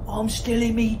 AM. I'm still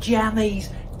in me jammies.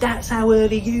 That's how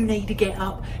early you need to get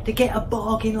up to get a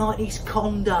bargain like this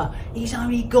Conda. It's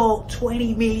only got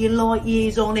 20 million light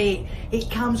years on it.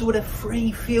 It comes with a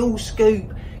free fuel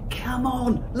scoop. Come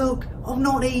on, look, I've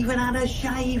not even had a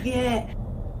shave yet.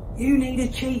 You need a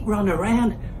cheap run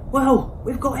around? Well,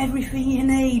 we've got everything you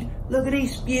need. Look at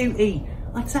this beauty.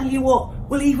 I tell you what,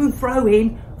 we'll even throw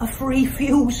in a free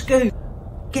fuel scoop.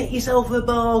 Get yourself a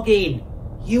bargain.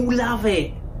 You'll love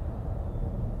it.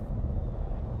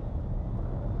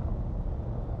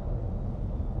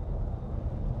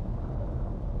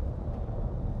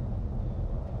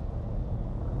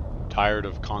 Tired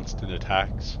of constant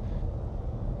attacks?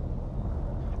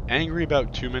 Angry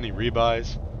about too many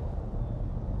rebuys?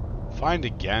 Fined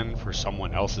again for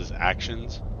someone else's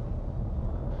actions?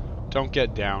 Don't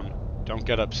get down. Don't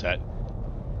get upset.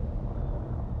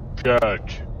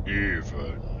 Get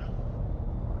even.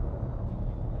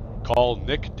 Call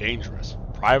Nick Dangerous,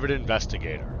 private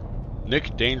investigator.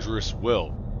 Nick Dangerous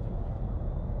will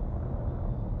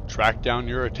track down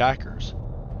your attackers.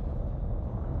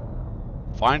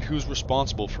 Find who's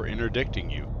responsible for interdicting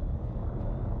you.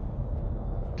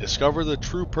 Discover the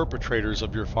true perpetrators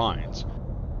of your fines.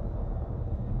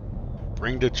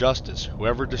 Bring to justice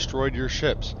whoever destroyed your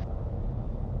ships.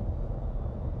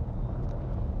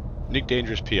 Nick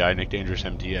Dangerous PI, Nick Dangerous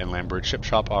MD, and Lambert Ship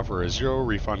Shop offer a zero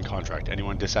refund contract.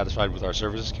 Anyone dissatisfied with our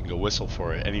services can go whistle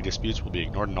for it. Any disputes will be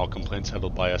ignored and all complaints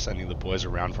settled by us sending the boys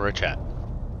around for a chat.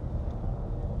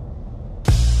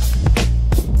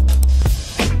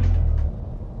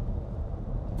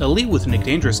 Elite with Nick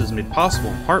Dangerous is made possible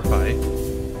in part by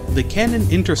the Canon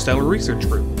Interstellar Research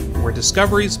Group, where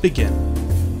discoveries begin.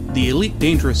 The Elite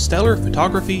Dangerous Stellar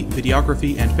Photography,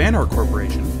 Videography, and Fan Art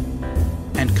Corporation,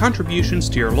 and contributions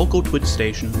to your local Twitch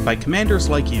station by commanders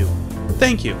like you.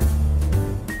 Thank you.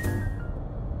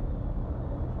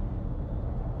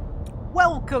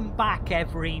 Welcome back,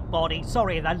 everybody.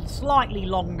 Sorry, that slightly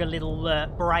longer little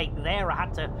break there. I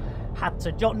had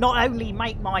to not only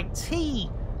make my tea,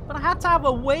 but I had to have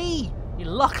a wee.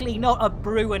 Luckily not a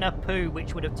brew and a poo,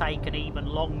 which would have taken even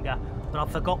longer. But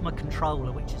I forgot my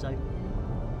controller, which is open.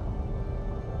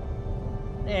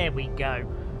 There we go.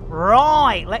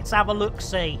 Right, let's have a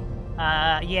look-see.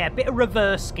 Yeah, a bit of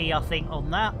reverse ski, I think, on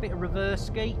that. Bit of reverse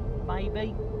ski,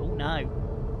 maybe. Oh, no.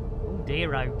 Oh,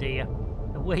 dear, oh, dear.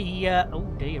 Oh,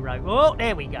 dear, oh. Oh,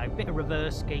 there we go. Bit of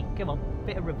reverse ski. Come on.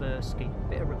 Bit of reverse ski.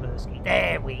 Bit of reverse ski.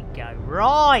 There we go.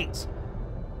 Right.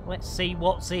 Let's see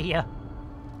what's here.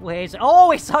 Where's it?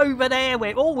 Oh, it's over there.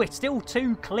 We're still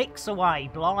 2 clicks away.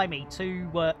 Blimey, 2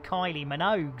 Kylie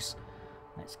Minogues.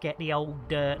 Let's get the old,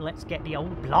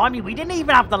 blimey, we didn't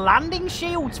even have the landing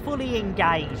shields fully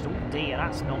engaged. Oh dear,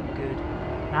 that's not good.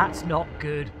 That's not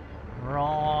good.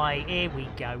 Right, here we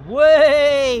go.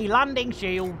 Whee! Landing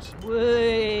shields.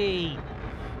 Whee!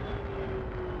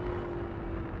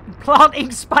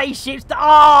 Planting spaceships.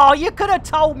 Oh, you could have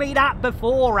told me that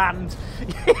beforehand.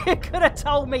 You could have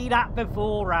told me that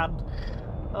beforehand.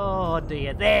 Oh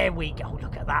dear, there we go.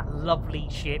 Look at that lovely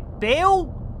ship.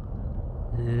 Bill?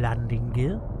 Landing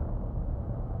gear.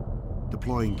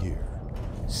 Deploying gear.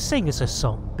 Sing us a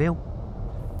song, Bill.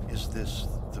 Is this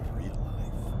the real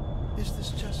life? Is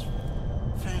this just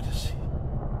fantasy?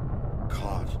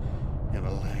 Caught in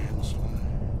a landslide.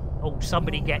 Oh,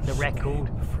 somebody get the record.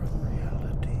 From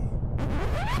reality.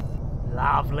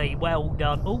 Lovely, well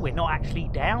done. Oh, we're not actually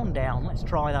down. Let's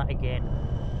try that again.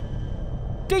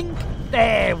 Dink!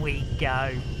 There we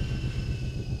go.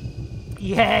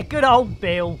 Yeah, good old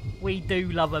Bill. We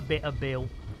do love a bit of Bill.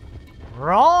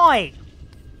 Right.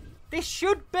 This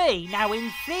should be, now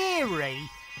in theory,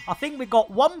 I think we've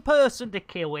got 1 person to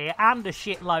kill here and a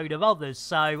shitload of others,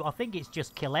 so I think it's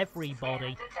just kill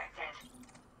everybody.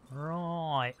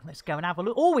 Right, let's go and have a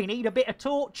look. Oh, we need a bit of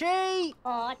Torchy.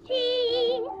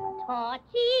 Torchy,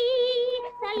 Torchy,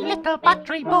 little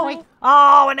battery boy.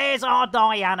 Oh, and there's our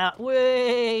Diana.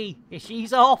 Whee!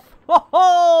 She's off. Ho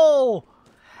ho!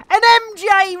 An MJ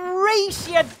MJ Reese,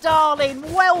 you darling,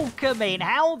 welcome in.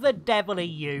 How the devil are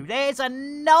you? There's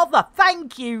another.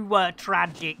 Thank you,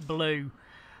 Tragic Blue.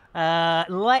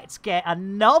 Let's get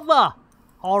another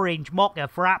orange mocha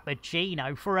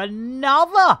frappuccino for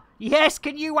another. Yes,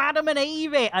 can you Adam and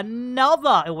Eve it?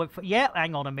 Another. Yeah,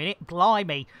 hang on a minute.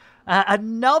 Blimey.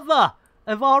 Another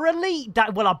of our elite.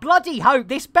 Well, I bloody hope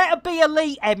this better be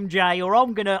elite, MJ, or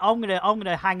I'm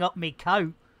gonna hang up me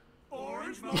coat.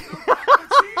 Orange mocha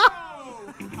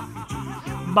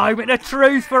moment of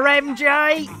truth for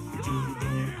MJ.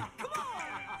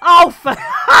 Oh,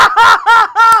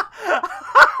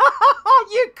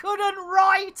 you couldn't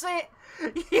write it.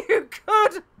 You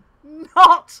could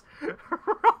not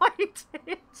write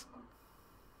it.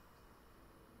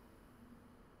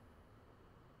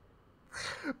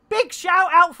 Big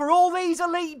shout out for all these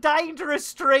Elite Dangerous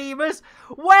streamers.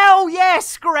 Well,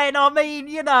 yes, Gren, I mean,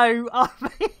 you know,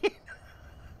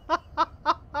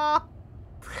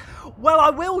 well, I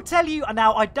will tell you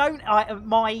now.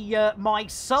 My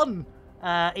son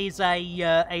is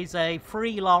a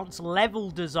freelance level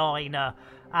designer,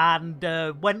 and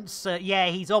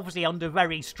he's obviously under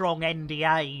very strong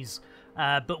NDAs.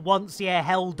 But once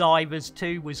Helldivers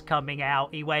 2 was coming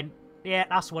out, he went, yeah,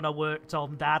 that's what I worked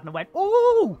on, Dad. And I went,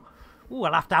 ooh,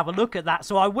 I'll have to have a look at that.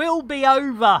 So I will be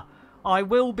over,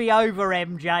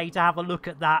 MJ, to have a look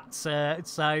at that.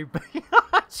 So, but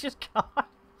I just can't.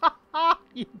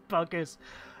 You buggers.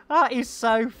 That is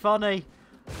so funny.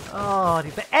 Oh,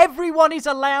 but everyone is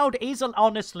allowed,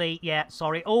 honestly, yeah,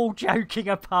 sorry, all joking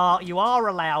apart, you are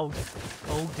allowed.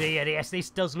 Oh dear, yes, this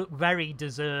does look very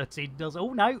deserted, does.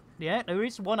 Oh no, yeah, there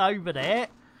is one over there.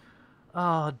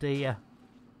 Oh dear.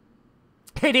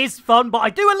 It is fun, but I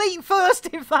do elite first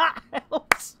if that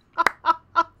helps.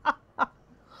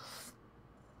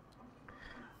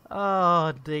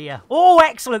 Oh dear. Oh,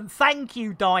 excellent. Thank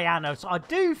you, Diana. So I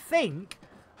do think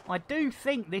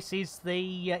this is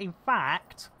the, in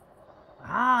fact,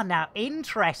 now,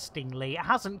 interestingly, it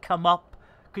hasn't come up,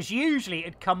 because usually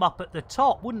it'd come up at the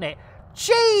top, wouldn't it?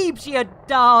 Jeebs, you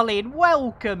darling,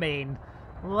 welcome in.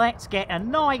 Let's get a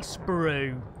nice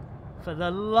brew for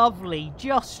the lovely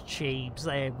Just Cheebs.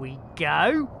 There we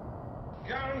go.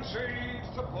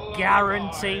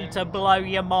 Guaranteed to blow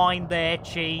your mind there,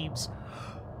 Cheebs.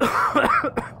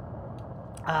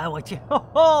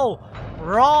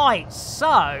 Right,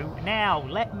 so now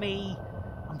let me,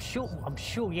 I'm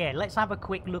sure, yeah, let's have a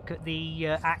quick look at the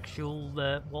actual,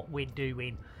 what we're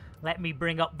doing. Let me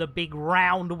bring up the big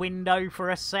round window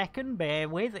for a second, bear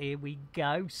with, here we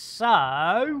go.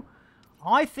 So,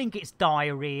 I think it's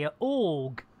Diarrhea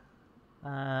Org.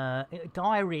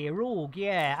 Diarrhea Org,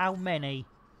 yeah, how many?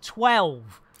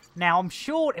 12. Now, I'm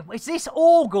sure, is this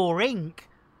Org or Ink?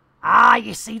 Ah,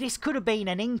 you see, this could have been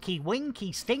an Inky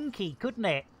Winky Stinky, couldn't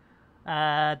it?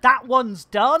 That one's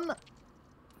done.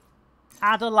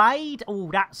 Adelaide. Oh,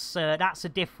 that's a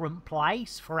different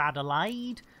place for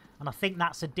Adelaide. And I think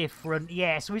that's a different...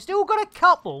 Yeah, so we've still got a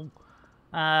couple.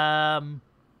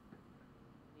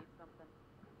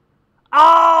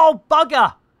 Oh,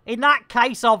 bugger! In that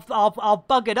case, I've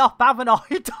buggered up, haven't I,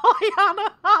 Diana?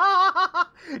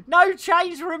 No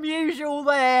change from usual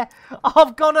there.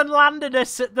 I've gone and landed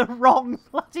us at the wrong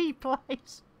bloody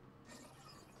place.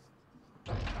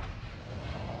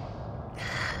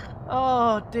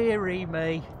 Oh, dearie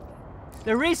me.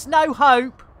 There is no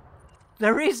hope.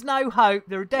 There is no hope.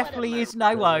 There definitely is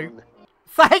no hope.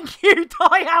 Thank you,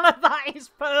 Diana. That is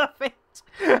perfect.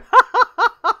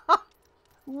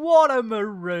 What a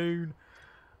maroon.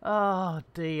 Oh,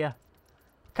 dear.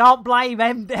 Can't blame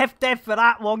FDev for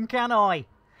that one, can I?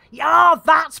 Yeah,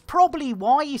 that's probably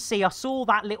why, you see. I saw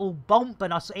that little bump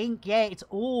and I saw Ink. Yeah, it's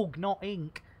Org, not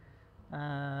Ink.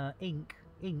 Ink.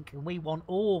 And we want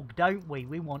Org, don't we?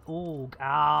 We want Org.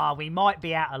 Ah, we might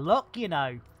be out of luck, you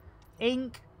know.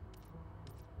 Ink.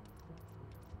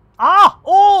 Ah,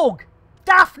 Org!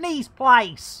 Daphne's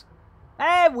place.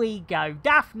 There we go.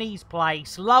 Daphne's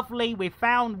place. Lovely. We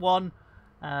found one.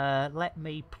 Let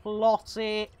me plot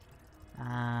it.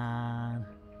 And...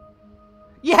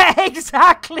 yeah,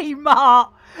 exactly,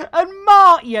 Mart. And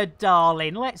Mart, you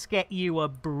darling. Let's get you a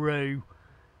brew.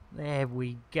 There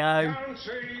we go.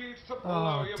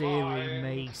 Oh, dearie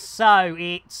me. So,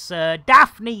 it's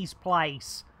Daphne's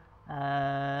place.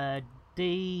 Oh,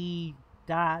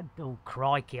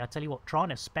 crikey. I tell you what, trying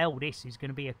to spell this is going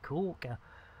to be a corker.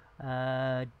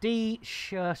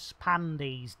 Shush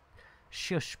Pandies.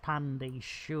 Shush Pandies.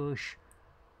 Shush.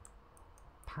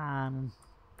 Pandies.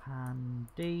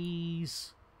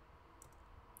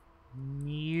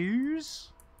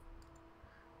 News.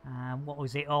 And what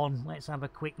was it on? Let's have a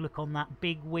quick look on that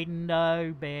big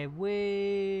window. Bear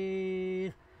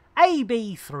with.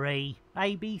 AB3.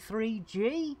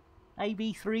 AB3G?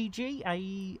 AB3G?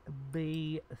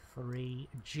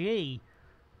 AB3G.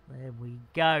 There we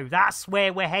go. That's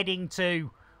where we're heading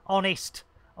to. Honest,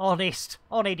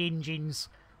 engines.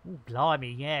 Oh,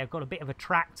 blimey, yeah, I've got a bit of a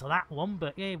track to that one,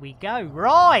 but here we go.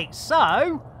 Right,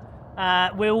 so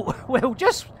we'll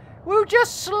just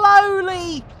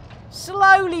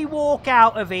slowly walk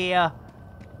out of here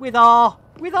with our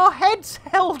heads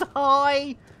held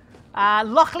high.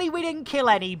 Luckily, we didn't kill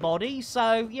anybody,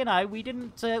 so you know we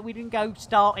didn't go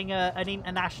starting an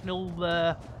international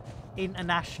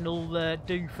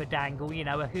doofer dangle. You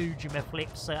know, a hoojima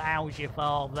flips. How's your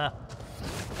father?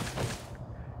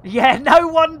 Yeah, no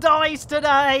one dies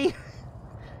today.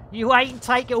 You ain't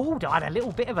taking. Oh, I had a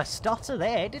little bit of a stutter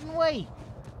there, didn't we?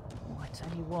 Oh, I tell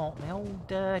you what, the old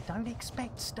don't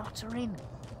expect stuttering.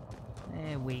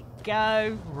 There we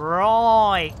go.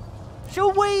 Right.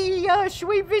 Shall we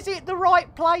visit the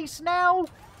right place now?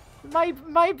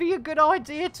 Maybe a good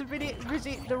idea to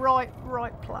visit the right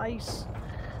place.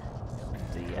 Oh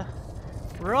dear.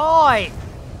 Right.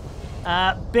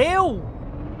 Bill.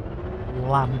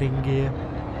 Landing gear.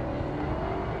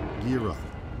 Gear up.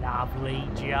 Lovely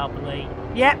jubbly.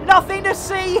 Yep, nothing to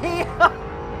see here.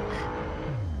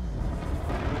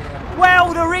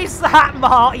 Well, there is that,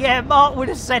 Mark. Yeah, Mark would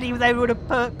have said they would have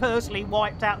personally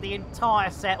wiped out the entire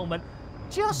settlement.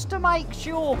 Just to make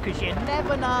sure, because you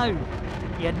never know.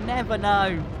 You never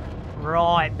know.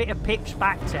 Right, bit of pitch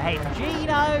back to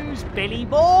Hengino's. Billy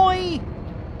boy.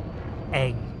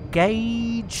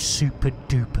 Engage super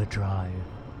duper drive.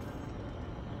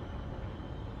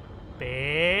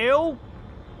 Bill.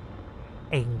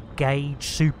 Engage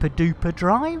super duper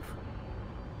drive.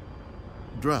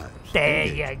 Drive. There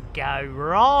you go.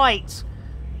 Right.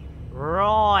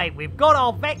 Right. We've got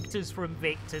our vectors from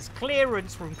Victor's,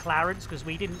 clearance from Clarence, because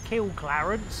we didn't kill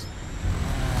Clarence,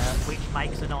 which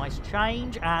makes a nice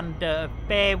change. And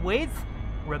bear with.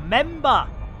 Remember.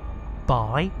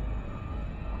 Bye.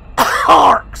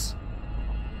 Harks!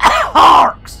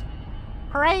 Harks!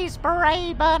 Praise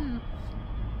Braben!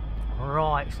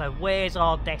 Right, so where's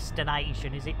our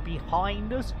destination? Is it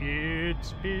behind us?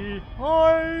 It's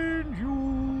behind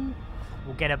you.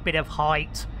 We'll get a bit of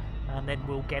height, and then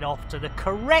we'll get off to the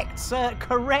correct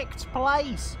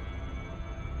place.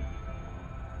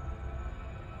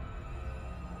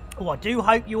 Oh, I do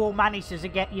hope you all managed to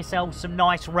get yourselves some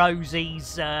nice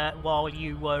rosies while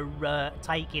you were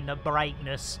taking the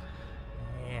breakness.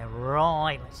 Yeah,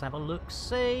 right, let's have a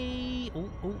look-see. We're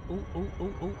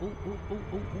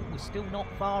still not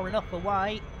far enough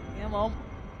away. Come on.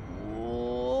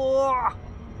 Ooh.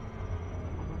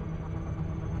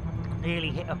 Nearly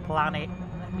hit a planet.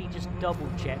 Let me just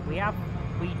double-check. We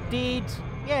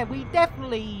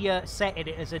definitely set it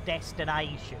as a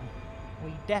destination.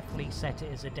 We definitely set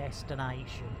it as a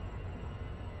destination.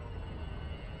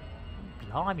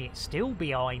 Blimey, it's still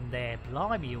behind there.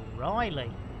 Blimey,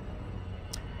 O'Reilly.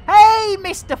 Hey,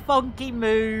 Mr. Funky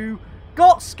Moo!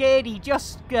 Got scared, he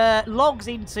just logs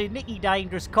into Nicky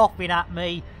Dangerous coughing at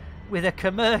me with a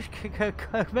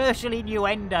commercial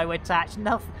innuendo attached.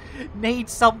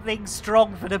 Needs something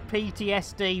strong for the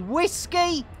PTSD.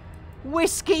 Whiskey?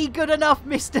 Whiskey good enough,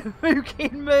 Mr.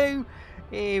 Fucking Moo?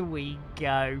 Here we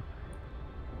go.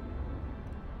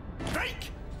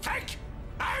 Drink! Take!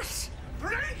 Us!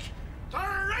 Drink!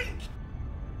 Drink!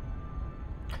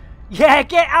 Yeah,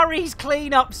 get Harry's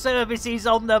clean-up services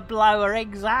on the blower.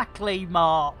 Exactly,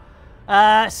 Mark.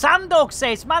 Sandog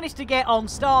says, managed to get on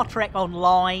Star Trek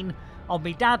Online on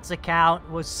my dad's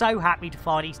account. Was so happy to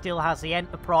find he still has the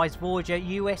Enterprise Voyager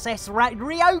USS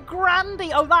Rio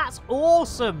Grande. Oh, that's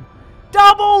awesome.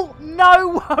 Double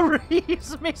no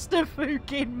worries, Mr.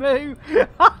 Fucking Moo.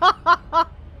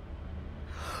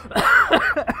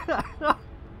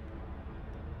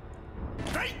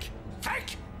 Drink!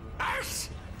 Take! Us!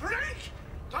 Drink!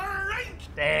 Drink!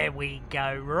 There we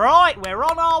go. Right, we're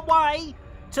on our way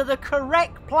to the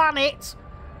correct planet.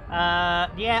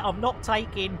 Yeah, I'm not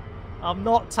taking it.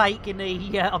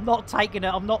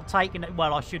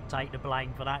 Well, I should take the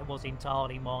blame for that. It was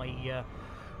entirely my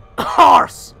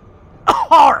horse.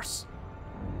 Horse.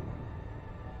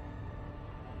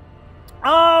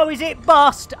 Oh, is it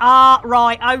bust?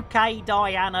 Right. Okay,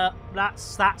 Diana.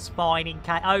 That's fine.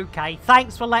 Okay.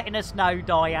 Thanks for letting us know,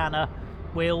 Diana.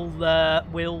 We'll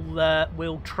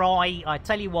try. I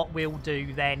tell you what we'll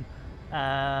do then.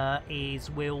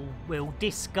 Is we'll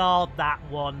discard that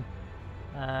one.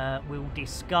 We'll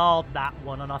discard that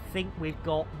one, and I think we've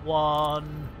got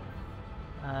one.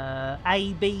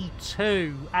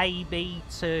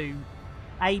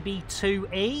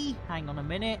 AB2E. Hang on a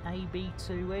minute.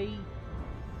 AB2E.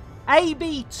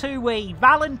 AB2E,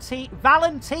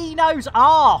 Valentino's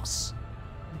arse.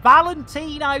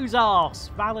 Valentino's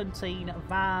arse. Valentino's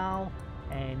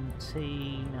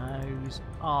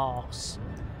arse.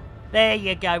 There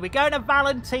you go. We're going to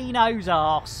Valentino's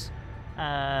arse.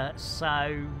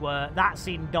 So that's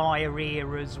in diarrhea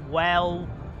as well.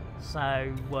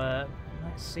 So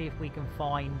let's see if we can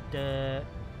find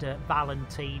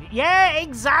Valentino. Yeah,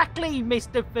 exactly,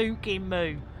 Mr.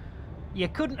 Fukimu. You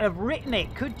couldn't have written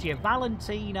it, could you?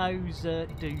 Valentino's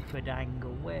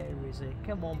doofadangle. Where is it?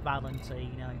 Come on,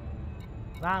 Valentino.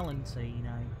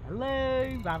 Valentino.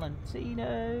 Hello,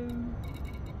 Valentino.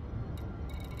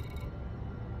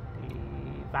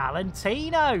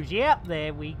 Valentino's. Yep,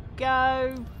 there we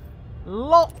go.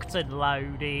 Locked and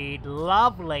loaded.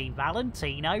 Lovely.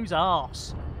 Valentino's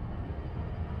arse.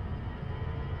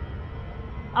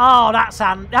 Oh, that's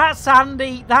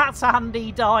Andy. That's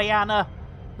Andy, Diana.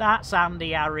 That's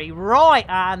Andy, Harry. Right,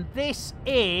 and this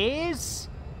is...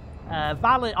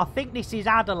 I think this is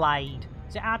Adelaide.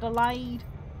 Is it Adelaide?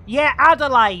 Yeah,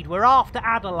 Adelaide. We're after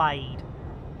Adelaide.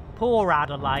 Poor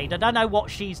Adelaide. I don't know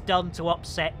what she's done to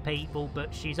upset people,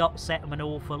 but she's upset them an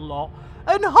awful lot.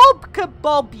 And Hob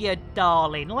Kebob, you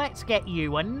darling. Let's get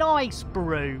you a nice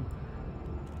brew.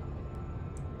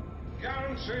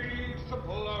 Guaranteed to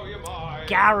blow your mind.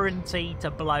 Guaranteed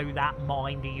to blow that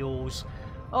mind of yours.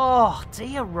 Oh,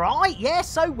 dear, right. Yeah,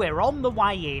 so we're on the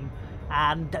way in.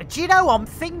 And do you know, I'm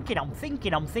thinking,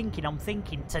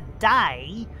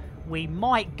 today we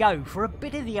might go for a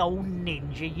bit of the old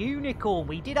Ninja Unicorn.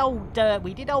 We did old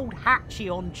Hatchie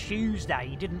on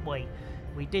Tuesday, didn't we?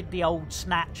 We did the old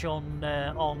Snatch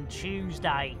on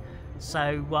Tuesday.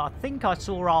 So I think I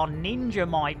saw our Ninja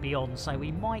might be on, so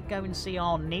we might go and see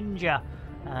our Ninja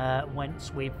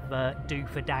once we've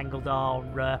doofadangled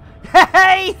our...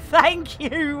 Hey, thank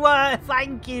you,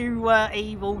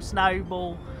 Evil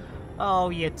Snowball. Oh,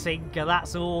 you tinker,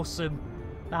 that's awesome.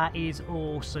 That is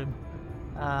awesome.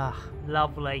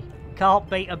 Lovely. Can't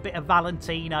beat a bit of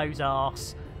Valentino's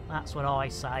arse. That's what I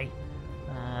say.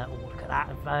 Oh, look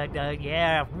at that.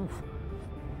 Yeah. Oof.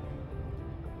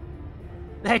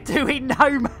 They're doing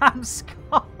No Man's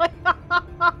Sky.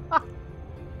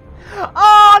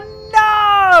 Oh,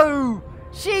 no!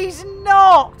 She's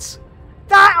not!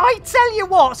 That, I tell you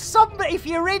what, somebody, if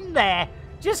you're in there,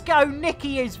 just go,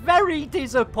 Nikki is very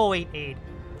disappointed.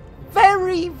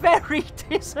 Very, very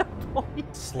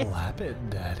disappointed. Slap it,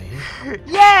 Daddy.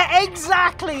 Yeah,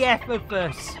 exactly,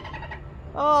 Ephesus.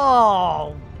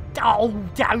 Oh,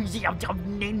 Ninja.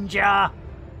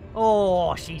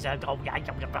 Oh, she's a...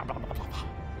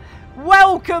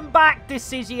 Welcome back,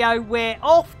 Duscisio. We're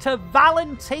off to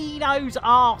Valentino's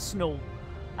Arsenal.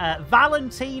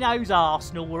 Valentino's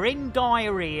Arsenal. We're in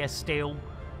diarrhea still.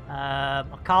 I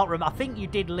can't remember. I think you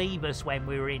did leave us when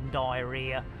we were in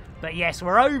diarrhea. But yes,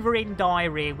 we're over in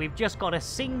diarrhea. We've just got a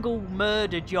single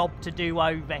murder job to do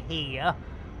over here,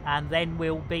 and then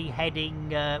we'll be heading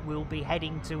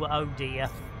to... Oh dear.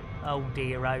 Oh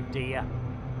dear, oh dear.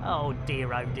 Oh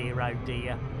dear, oh dear, oh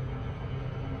dear.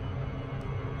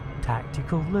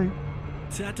 Tactical loop.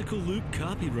 Tactical Loop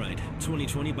copyright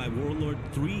 2020 by Warlord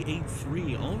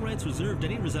 383. All rights reserved.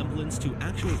 Any resemblance to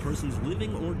actual persons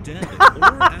living or dead or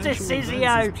actual events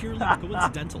is purely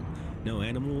coincidental. No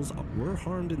animals were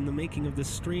harmed in the making of this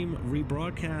stream.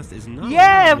 Rebroadcast is not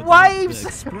waves. The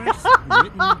express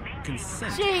written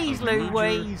consent. Jeez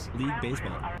Louise. League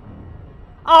Baseball.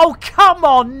 Oh, come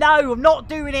on. No, I'm not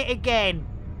doing it again.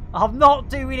 I'm not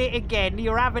doing it again.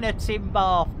 You're having a Tim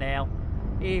Bath now.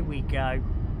 Here we go.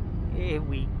 Here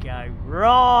we go.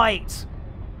 Right.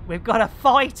 We've got a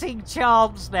fighting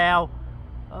chance now.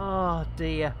 Oh,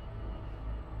 dear.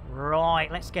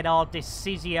 Right, let's get our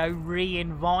Duscisio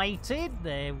re-invited.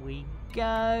 There we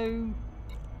go.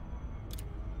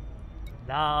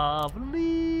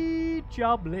 Lovely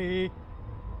jubbly.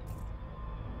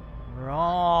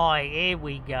 Right, here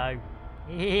we go.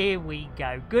 Here we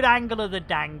go. Good angle of the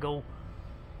dangle.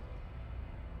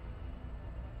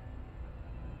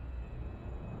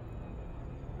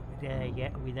 Are we there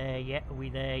yet? Are we there yet? Are we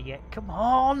there yet? Come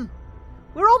on!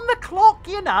 We're on the clock,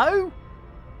 you know!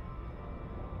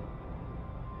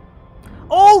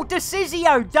 Oh,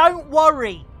 Duscisio, don't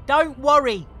worry. Don't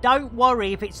worry. Don't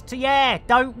worry. If it's... yeah,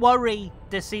 don't worry,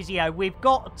 Duscisio. We've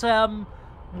got...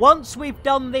 once we've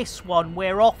done this one,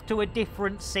 we're off to a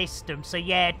different system. So,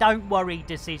 yeah, don't worry,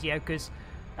 Duscisio, because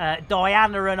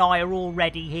Diana and I are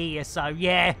already here. So,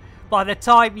 yeah, by the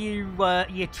time you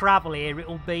travel here,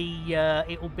 it'll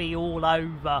be all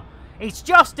over. It's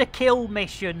just a kill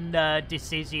mission,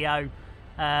 Duscisio.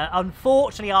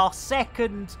 Unfortunately, our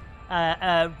second...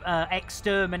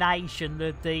 extermination,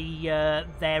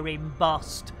 they're in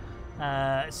bust.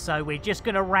 So we're just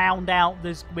going to round out.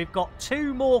 We've got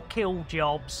 2 more kill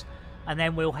jobs, and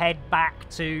then we'll head back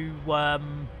to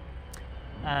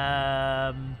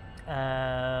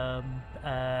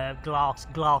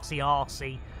Glassy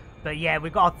Arsey. But yeah,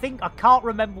 we've got. I can't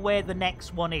remember where the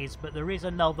next one is, but there is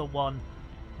another one.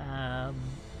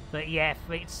 But yeah,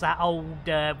 it's that old.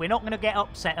 We're not going to get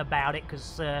upset about it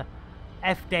because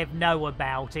FDev know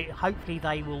about it. Hopefully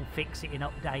they will fix it in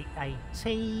update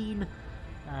 18.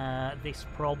 This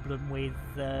problem with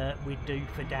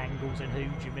Doofer Dangles and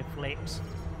Hoojima Flips.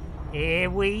 Here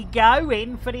we go,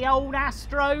 in for the old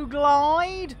Astro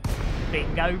Glide.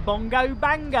 Bingo, bongo,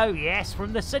 bango. Yes,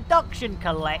 from the Seduction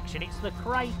Collection. It's the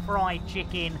Crate Fried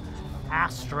Chicken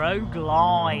Astro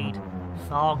Glide.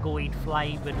 Thargoid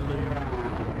flavoured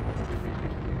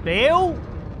lube. Bill.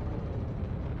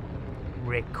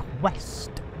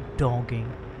 Request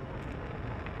dogging.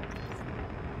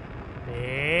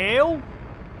 Bill.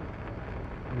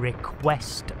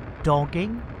 Request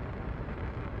dogging.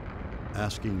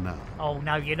 Asking now. Oh,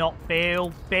 no, you're not,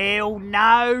 Bill. Bill,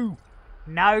 no.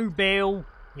 No, Bill.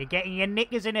 You're getting your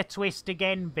knickers in a twist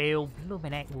again, Bill.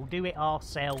 Blooming heck, we'll do it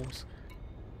ourselves.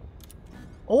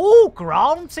 Oh,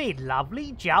 granted.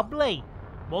 Lovely jubbly.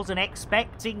 Wasn't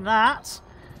expecting that.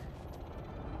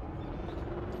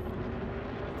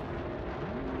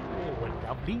 Oh,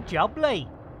 lovely jubbly.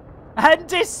 And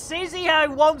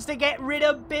Duscisio wants to get rid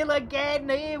of Bill again.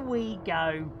 Here we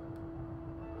go.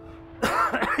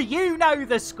 You know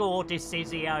the score,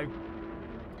 Duscisio.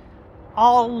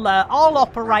 I'll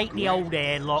operate the old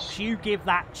airlocks. You give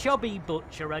that chubby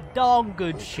butcher a darn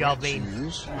good shoving,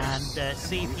 and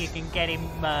see if you can get him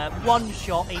one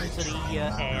shot into the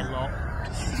airlock.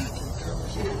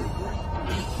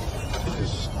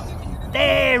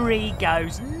 There he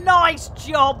goes. Nice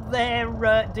job there,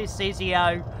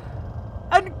 Duscisio.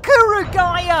 And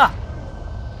Kuragaya!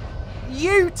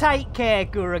 You take care,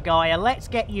 Kuragaya. Let's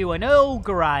get you an Earl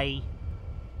Grey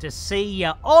to see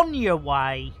you on your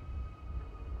way.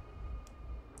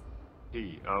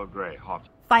 Earl Grey, hot.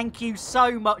 Thank you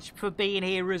so much for being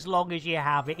here as long as you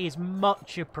have. It is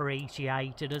much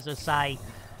appreciated. As I say,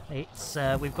 it's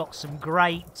we've got some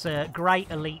great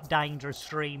Elite Dangerous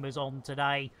streamers on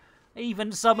today.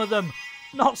 Even some of them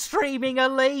not streaming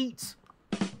Elite.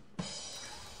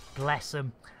 Bless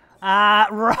them.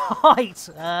 Right.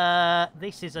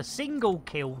 This is a single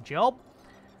kill job.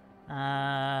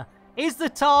 Is the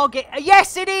target...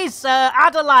 Yes, it is!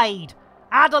 Adelaide.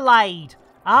 Adelaide.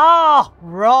 Ah,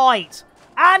 right.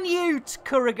 And you,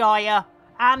 Kuragaya.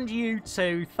 And you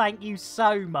too. Thank you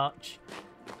so much.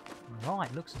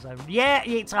 Right, looks as though... Yeah,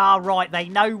 it's right. They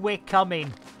know we're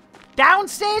coming.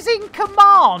 Downstairs in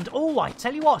command. Oh, I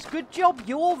tell you what, good job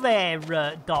you're there,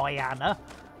 Diana.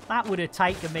 That would have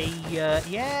taken me,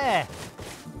 yeah.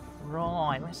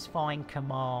 Right, let's find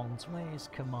commands. Where's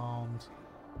command?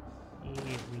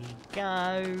 Here we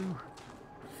go. I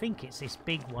think it's this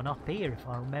big one up here, if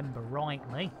I remember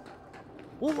rightly.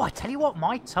 Oh, I tell you what,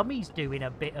 my tummy's doing a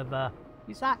bit of a...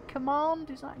 Is that command?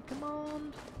 Is that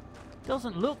command?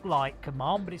 Doesn't look like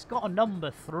command, but it's got a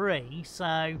number 3,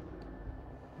 so...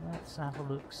 Let's have a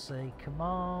look, see.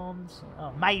 Commands.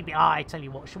 Oh, maybe... I tell you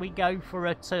what, shall we go for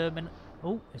a terminal...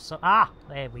 Oh,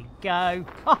 there we go.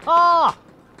 Ha ha!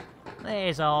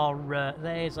 There's our, oh,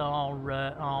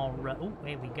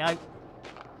 here we go.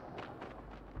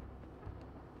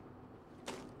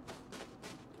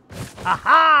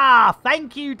 Aha!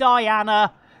 Thank you,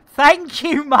 Diana. Thank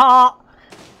you, Mark.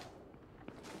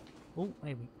 Oh,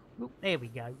 there we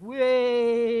go.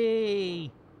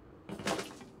 Whee!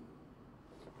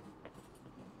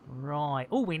 Right.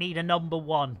 Oh, we need a number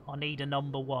 1. I need a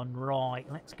number 1. Right.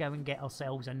 Let's go and get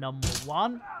ourselves a number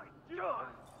 1.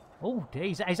 Oh,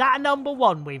 is that a number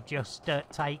 1 we've just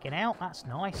taken out? That's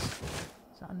nice.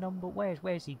 Is that a number...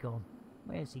 Where's he gone?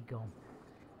 Where's he gone?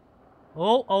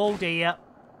 Oh dear.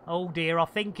 Oh dear, I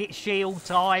think it's shield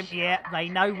time. Yeah, they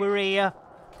know we're here.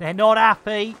 They're not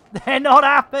happy. They're not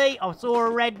happy. I saw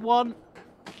a red one.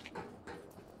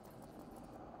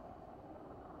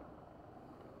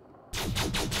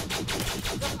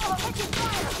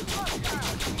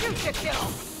 You should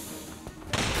kill.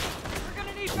 We're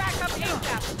gonna need backup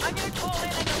ASAP. I'm gonna call in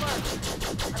an alert.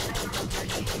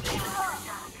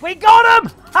 We got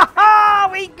him! Ha ha!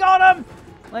 We got him!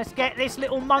 Let's get this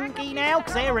little monkey now,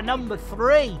 because they're a number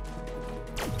 3.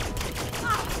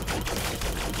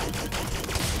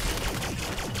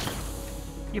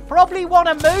 You probably want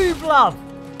to move, love.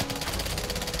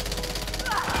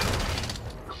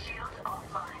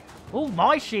 Oh,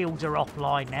 my shields are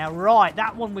offline now. Right,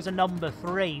 that one was a number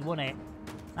 3, wasn't it?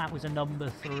 That was a number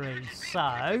 3.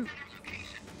 So,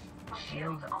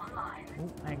 Oh,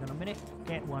 hang on a minute.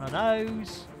 Get one of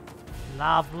those.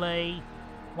 Lovely.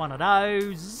 One of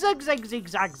those. Zig, zig, zig,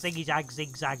 zag, ziggy, zag,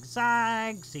 zig, zag,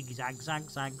 zag. Ziggy, zag, zag,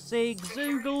 zag, zig.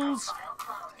 Zoogles.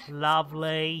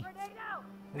 Lovely.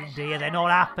 Oh dear, they're not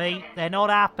happy. They're not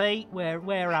happy. Where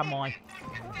am I?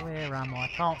 Where am I? I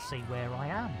can't see where I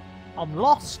am. I'm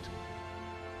lost.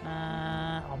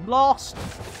 I'm lost.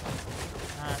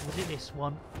 Was it this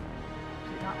one?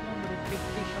 Was it that one with the big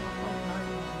fish on the front? No, it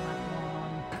wasn't that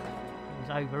one. It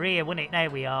was over here, wasn't it? There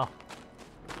we are.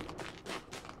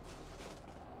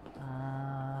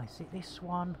 Is it this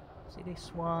one? Is it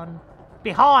this one?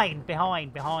 Behind!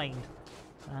 Blimey.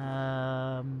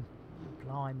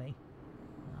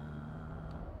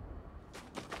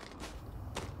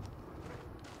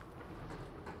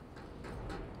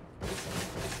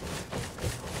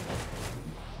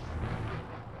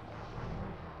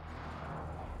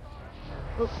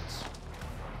 Oops.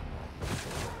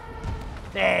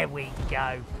 There we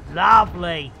go.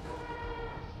 Lovely.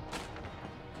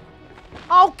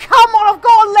 Oh, come on, I've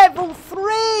got a level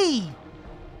 3!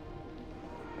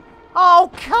 Oh,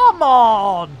 come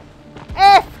on!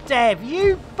 F-Dev,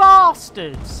 you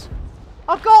bastards!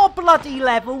 I've got a bloody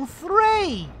level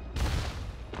 3!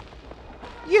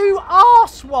 You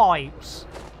arsewipes!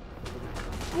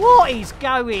 What is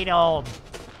going on?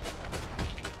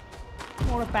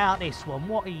 What about this one?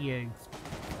 What are you?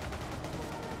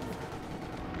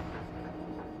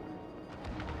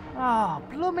 Ah, oh,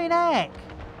 blooming heck!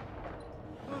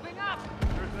 Moving up.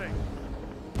 Sure thing.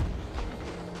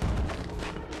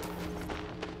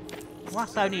 Well,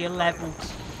 that's only a level.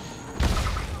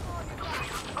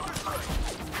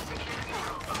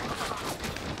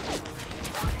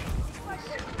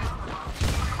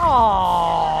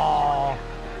 Oh!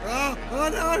 Oh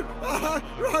no!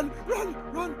 Run!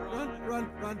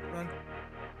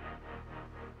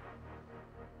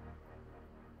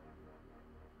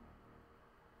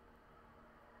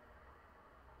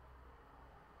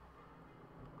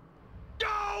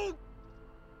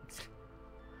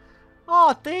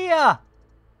 Oh dear!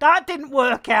 That didn't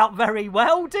work out very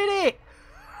well, did it?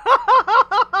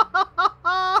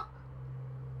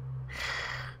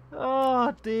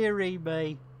 Oh dearie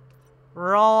me.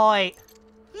 Right.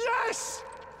 Yes!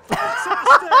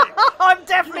 Fantastic! I'm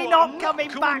definitely not coming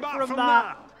back from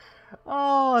that.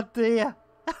 Oh dear.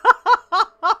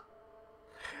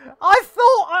 I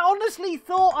honestly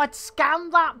thought I'd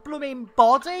scanned that blooming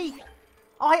body.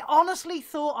 I honestly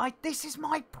thought this is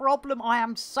my problem. I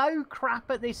am so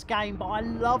crap at this game, but I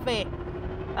love it.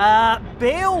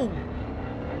 Bill!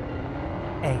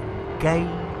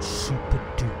 Engage Super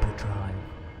Duper Drive.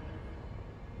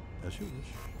 As you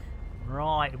wish.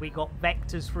 Right, we got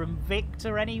vectors from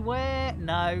Victor anywhere?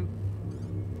 No.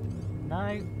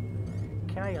 No.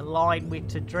 Okay, align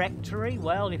with trajectory.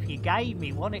 Well, if you gave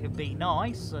me one, it would be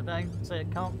nice. I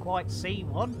can't quite see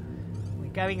one.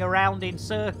 Going around in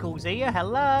circles here.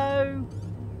 Hello?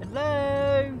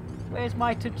 Hello? Where's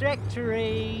my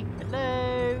trajectory?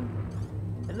 Hello?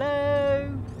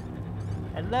 Hello?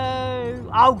 Hello?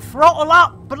 Oh, throttle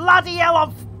up! Bloody hell,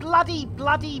 I've bloody.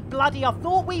 I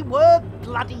thought we were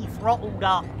bloody throttled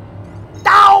up.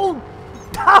 Down!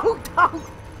 Down!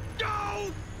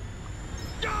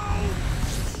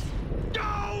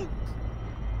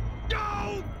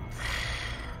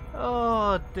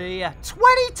 Oh dear.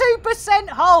 22%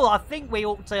 hull! I think we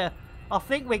ought to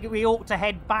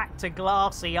head back to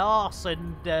Glassy Arse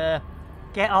and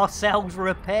get ourselves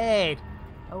repaired.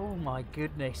 Oh my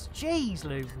goodness. Jeez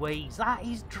Louise, that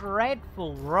is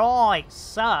dreadful. Right,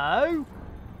 so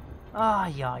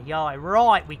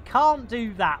right, we can't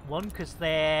do that one because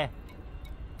they're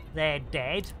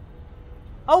dead.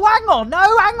 Oh, hang on,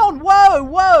 no, hang on,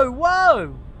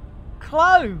 whoa.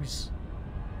 Close.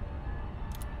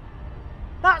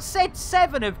 That said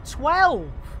 7 of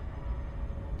 12.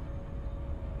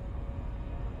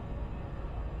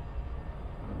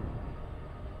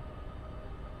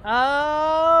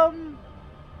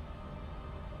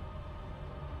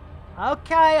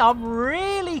 Okay, I'm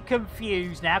really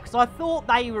confused now because I thought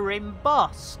they were in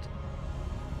bust.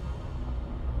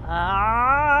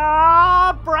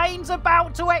 Brain's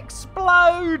about to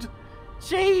explode.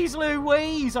 Jeez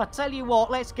Louise, I tell you what,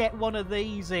 let's get one of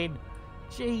these in.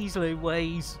 Jeez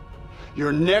Louise.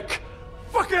 You're Nick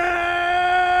fucking...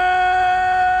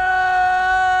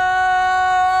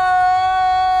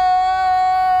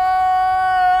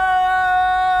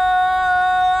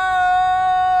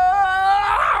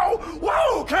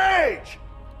 Whoa, Cage!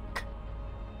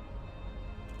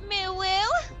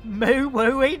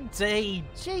 Moo-woo indeed.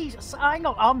 Jesus, hang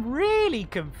on, I'm really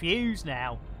confused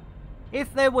now.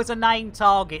 If there was a named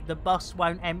target, the bus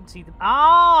won't empty them.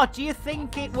 Ah, do you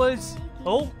think it was...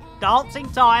 Oh, dancing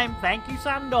time. Thank you,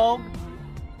 Sandog.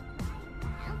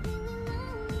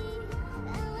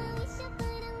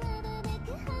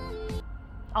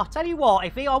 I'll tell you what,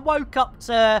 if I woke up,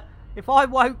 I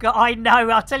know,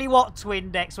 I'll tell you what,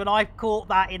 Twindex, when I caught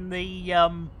that in the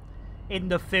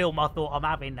film, I thought, I'm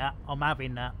having that.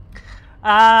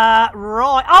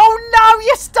 Right. Oh no,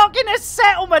 you're stuck in a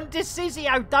settlement,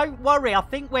 Duscisio. Don't worry, I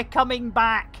think we're coming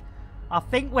back.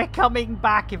 If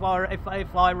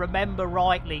I remember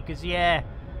rightly, because yeah,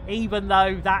 even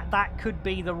though that could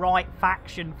be the right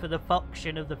faction for the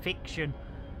function of the fiction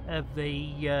of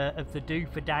the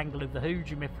doofer-dangle of the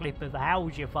hoojamiflip of the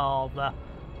how's your father,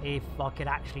 if I could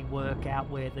actually work out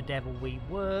where the devil we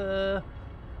were.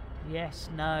 Yes,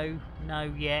 no,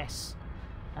 yes.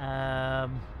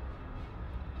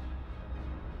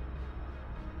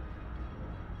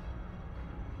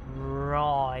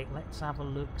 Right, let's have a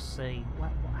look, see.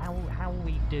 How are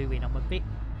we doing? I'm a bit...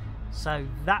 So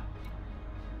that...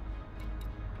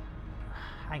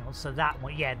 Hang on, so that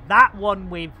one... Yeah, that one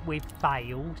we've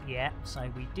failed, yeah. So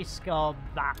we discard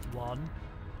that one.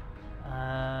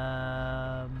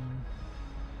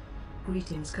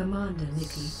 Greetings, Commander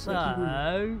Nicky.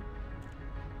 So...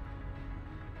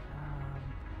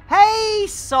 Hey,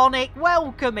 Sonic!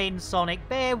 Welcome in, Sonic.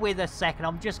 Bear with a second.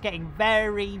 I'm just getting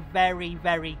very, very,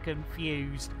 very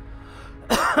confused.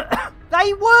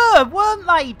 They weren't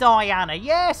they, Diana?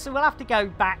 Yes, so we'll have to go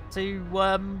back to,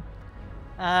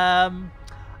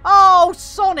 Oh,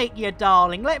 Sonic, you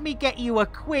darling. Let me get you a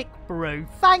quick brew.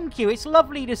 Thank you. It's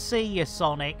lovely to see you,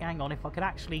 Sonic. Hang on, if I could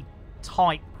actually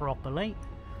type properly.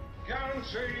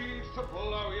 Guaranteed to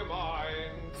blow your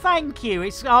mind. Thank you.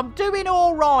 I'm doing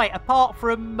all right, apart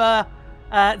from the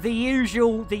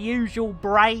usual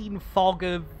brain fog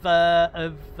of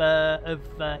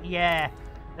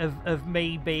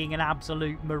me being an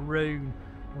absolute maroon.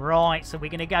 Right, so we're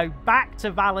gonna go back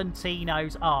to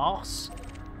Valentino's arse,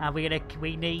 and we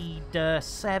need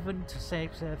 7 to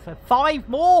 6, 5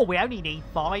 more. We only need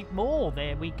 5 more.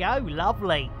 There we go.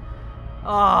 Lovely.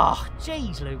 Oh,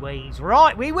 jeez Louise.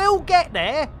 Right, we will get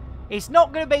there. It's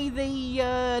not going to be the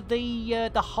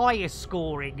highest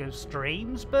scoring of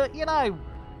streams, but, you know,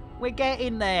 we're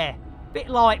getting there. Bit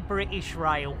like British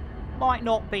Rail. Might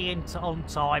not be on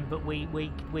time, but we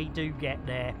do get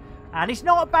there. And it's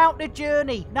not about the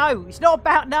journey. No, it's not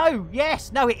about... No,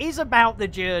 yes, no, it is about the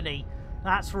journey.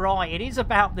 That's right, it is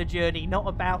about the journey, not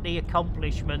about the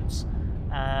accomplishments.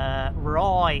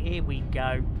 Right, here we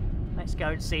go. Let's go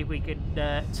and see if we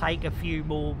can take a few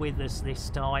more with us this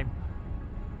time.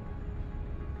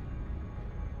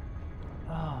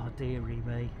 Oh, dearie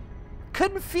me.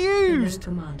 Confused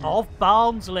of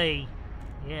Barnsley.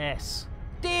 Yes.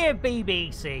 Dear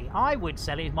BBC, I would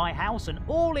sell it my house and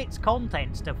all its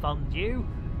contents to fund you.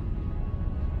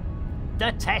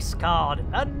 The test card.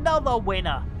 Another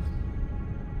winner.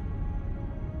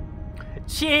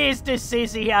 Cheers,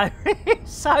 Duscisio.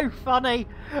 It's so funny.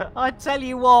 I tell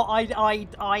you what,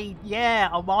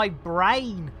 yeah, my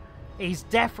brain is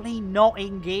definitely not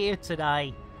in gear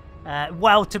today.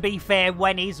 Well, to be fair,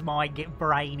 when is my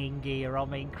brain in gear? I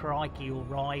mean, crikey,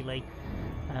 O'Reilly.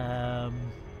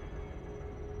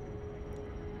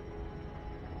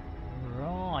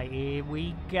 Right, here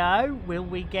we go. Will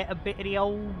we get a bit of the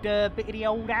old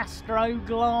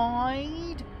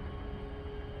Astroglide?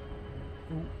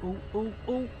 Oh,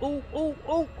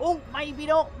 maybe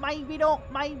not.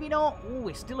 Oh,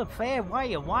 it's still a fair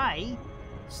way away.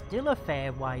 What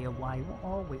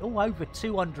are we? Oh, over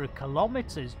 200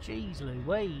 kilometres. Jeez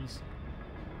Louise.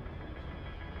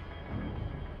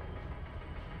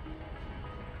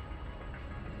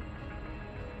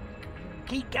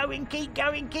 Keep going.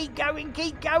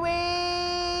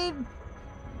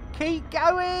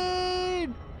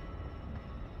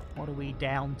 What are we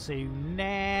down to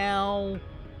now?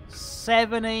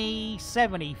 70,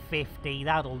 50.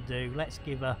 That'll do. Let's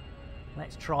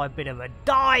try a bit of a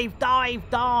dive.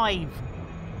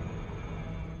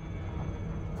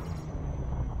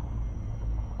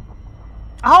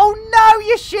 Oh no,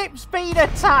 your ship's been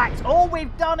attacked. Oh,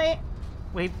 we've done it.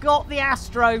 We've got the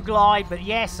Astroglide, but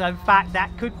yes, in fact,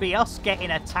 that could be us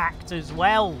getting attacked as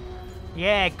well.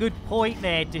 Yeah, good point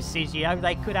there, Duscisio.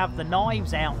 They could have the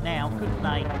knives out now, couldn't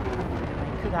they?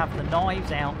 They could have the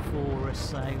knives out for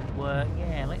us, so,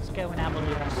 yeah, let's go and have a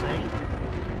look-see.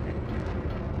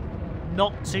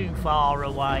 Not too far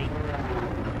away.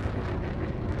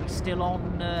 We're still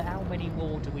on, how many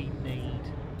more do we need?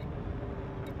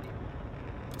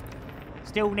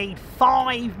 Still need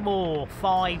 5 more.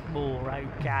 5 more,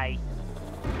 okay.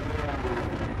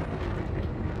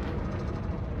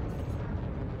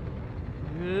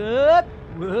 Whoop,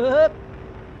 whoop.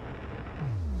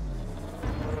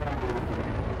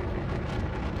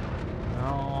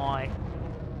 Right.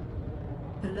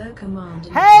 Below command.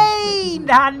 Hey,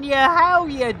 Nanya, how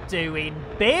you doing,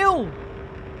 Bill?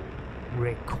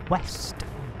 Request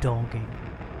dogging.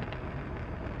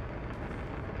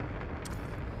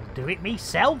 Do it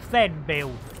myself then,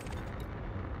 Bill.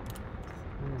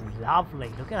 Ooh, lovely.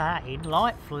 Look at that. In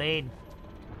like Flynn.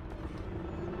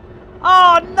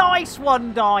 Oh, nice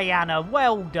one, Diana.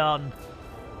 Well done.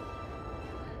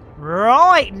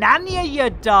 Right, Nanya,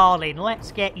 you darling.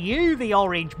 Let's get you the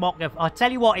orange mock-up. I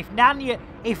tell you what, if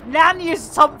Nanya's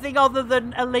something other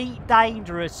than Elite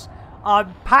Dangerous,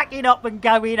 I'm packing up and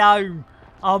going home.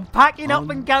 I'm packing up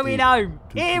and going home.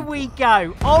 Here we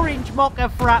go. Orange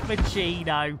mocha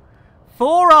frappuccino.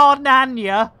 For our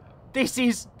Nanya. This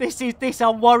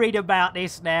I'm worried about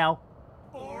this now.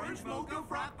 Orange mocha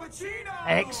frappuccino.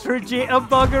 Extra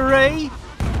jitterbuggery.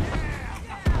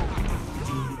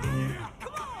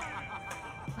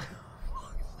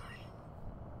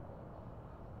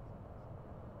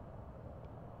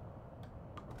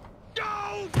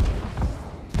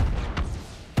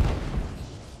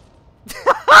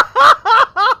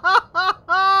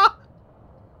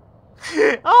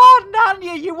 Oh,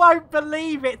 Nanya, you won't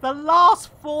believe it. The last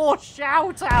 4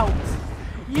 shout-outs.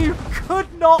 You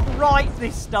could not write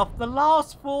this stuff. The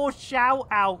last 4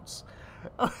 shout-outs.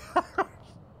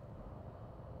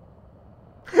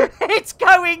 It's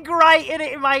going great, isn't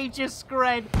it, Major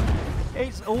Scred?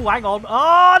 It's... Oh, hang on.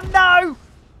 Oh, no.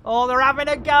 Oh, they're having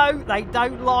a go. They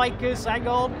don't like us. Hang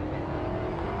on.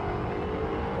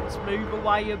 Let's move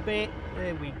away a bit.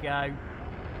 There we go.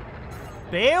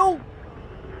 Bill?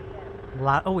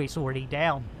 Oh, it's already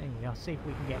down. There we go. See if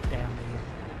we can get down here.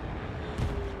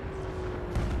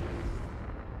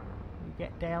 We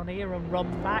get down here and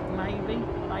run back, maybe.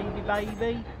 Maybe,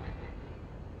 baby.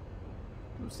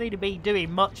 Doesn't seem to be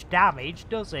doing much damage,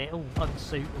 does it? Oh,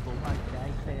 unsuitable.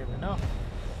 Okay, fair enough.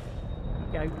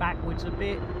 We go backwards a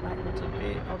bit. Backwards a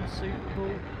bit.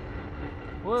 Unsuitable.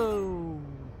 Whoa.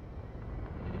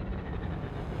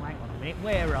 Oh, hang on a minute.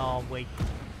 Where are we?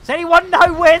 Does anyone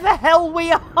know where the hell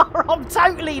we are? I'm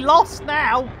totally lost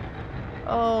now.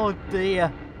 Oh,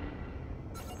 dear.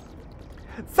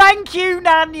 Thank you,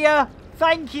 Nanya.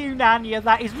 Thank you, Nanya.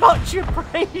 That is much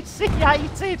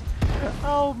appreciated.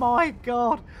 Oh, my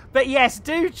God. But yes,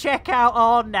 do check out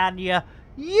our Nanya.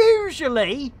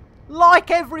 Usually, like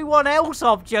everyone else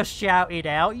I've just shouted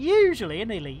out, usually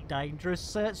an Elite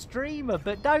Dangerous streamer.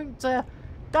 But don't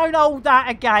hold that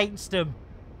against them.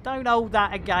 Don't hold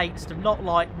that against them, not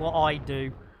like what I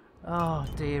do. Oh,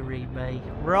 dearie me.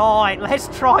 Right, let's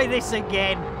try this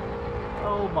again.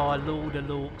 Oh, my lord of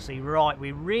Lorksy. Right,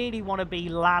 we really want to be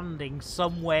landing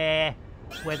somewhere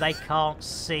where they can't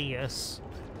see us.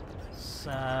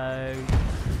 So,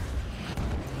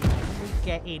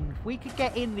 we could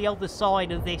get in the other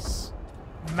side of this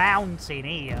mountain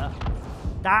here.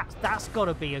 That's got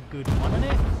to be a good one, isn't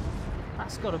it?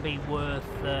 That's got to be worth,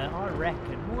 I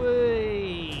reckon.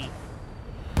 Whee!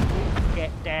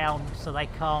 Get down so they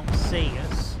can't see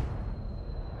us.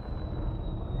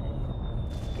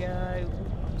 There we go.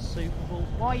 Unsuitable.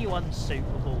 Why are you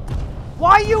unsuitable?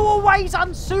 Why are you always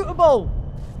unsuitable?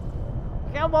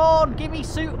 Come on, give me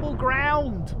suitable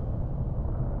ground.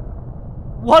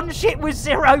 One ship with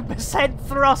 0%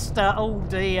 thruster. Oh,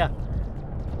 dear.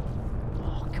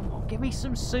 Oh, come on, give me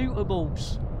some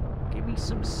suitables. Give me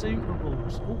some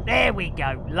suitables. Oh, there we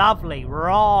go. Lovely.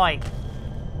 Right.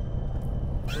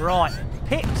 Right.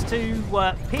 Pips to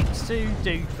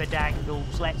do for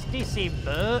dangles. Let's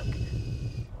disembark.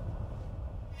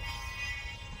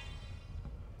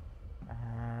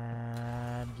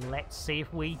 And let's see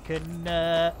if we can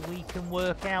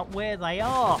work out where they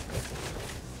are.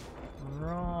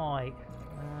 Right.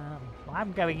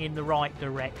 I'm going in the right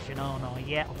direction, aren't I?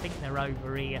 Yeah, I think they're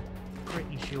over here.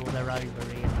 Pretty sure they're over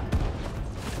here.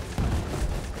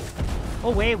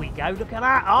 Oh, here we go. Look at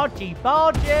that. Archie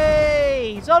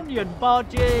bargies! Onion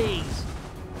bargies!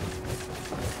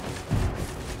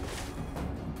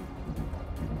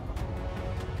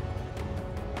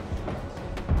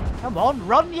 Come on,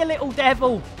 run, you little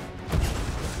devil!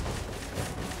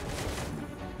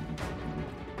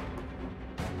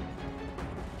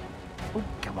 Oh,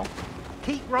 come on.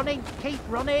 Keep running, keep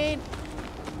running!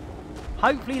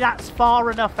 Hopefully that's far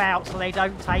enough out so they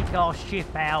don't take our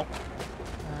ship out.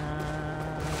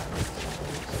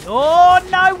 Oh,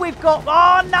 no, we've got...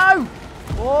 Oh, no!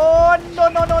 Oh,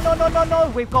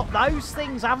 no. We've got those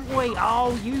things, haven't we?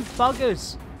 Oh, you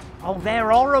buggers. Oh,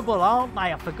 they're horrible, aren't they?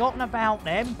 I've forgotten about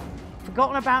them.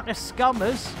 Forgotten about the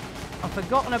scummers. I've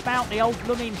forgotten about the old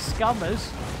blooming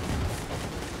scummers.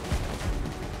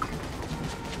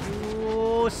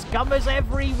 scummers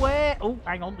everywhere. Oh,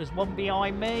 hang on, there's one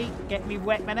behind me. Get me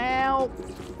weapon out.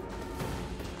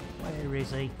 Where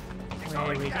is he?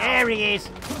 Where is he? There he is.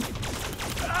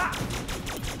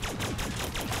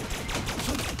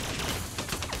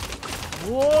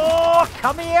 Whoa,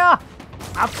 come here.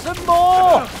 Have some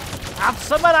more. Have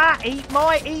some of that. Eat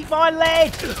my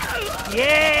lead.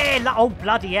 Yeah. Oh,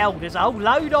 bloody hell. There's a whole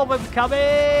load of them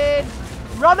coming.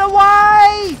 Run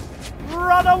away.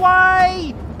 Run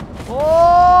away.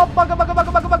 Oh, bugger, bugger,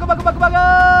 bugger, bugger, bugger, bugger, bugger,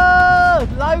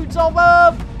 bugger. Loads of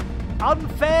them.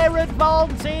 Unfair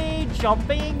advantage. I'm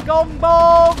being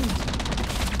gong-bonged.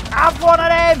 Have one of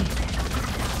them.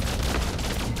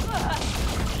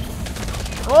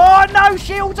 Oh, no.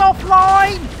 Shields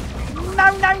offline.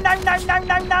 No, no, no, no, no,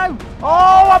 no, no.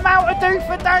 Oh, I'm out of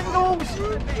doofer dangles.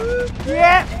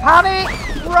 Yeah, panic.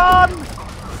 Run.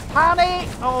 Panic.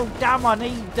 Oh, damn, I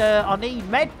need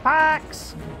med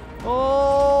packs.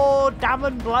 Oh, damn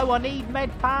and blow, I need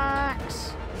med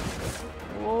packs.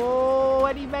 Oh,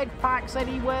 any med packs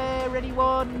anywhere?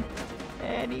 Anyone?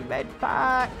 Any med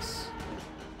packs?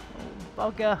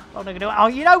 Oh, bugger. I'm not gonna do it. Oh,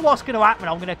 you know what's going to happen?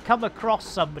 I'm going to come across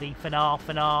somebody for half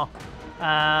an hour.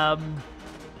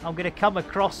 I'm going to come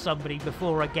across somebody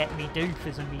before I get me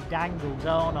doofers and me dangles,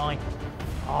 aren't I?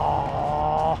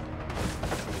 Oh.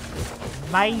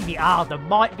 Maybe. Ah, there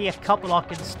might be a couple I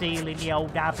can steal in the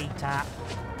old habitat.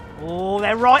 Oh,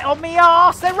 they're right on me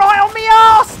arse. They're right on me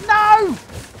arse. No.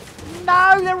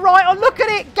 No, they're right on. Look at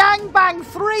it. Gangbang.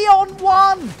 3 on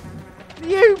 1.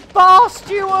 You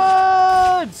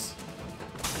bastards.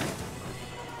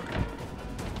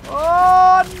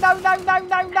 Oh, no, no, no,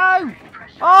 no, no.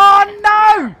 Oh,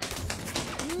 no.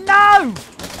 No.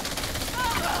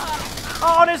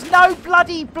 Oh, there's no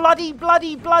bloody.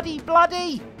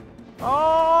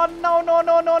 Oh, no, no,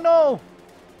 no, no, no.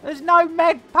 There's no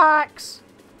med packs.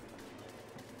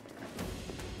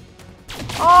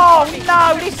 Oh,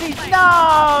 no, this is...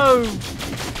 No.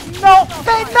 Not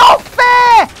fair. Not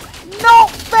fair.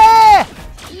 Not fair.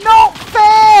 Not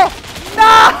fair. No.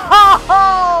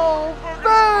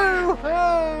 Boo-hoo.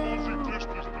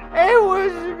 It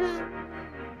was...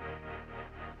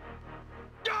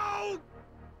 Don't!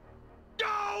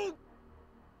 Don't!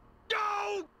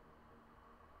 Don't!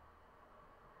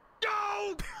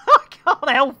 Don't! I can't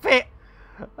help it.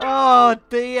 Oh,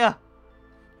 dear.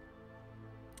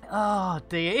 Oh,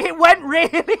 dear. It went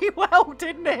really well,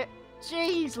 didn't it?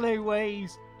 Jeez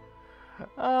Louise.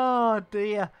 Oh,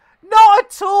 dear. Not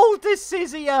at all,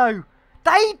 Duscisio.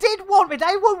 They did want me.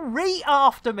 They were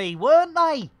after me, weren't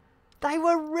they? They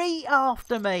were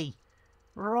after me.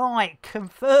 Right,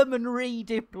 confirm and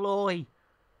redeploy.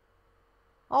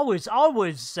 I was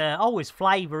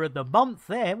flavour of the month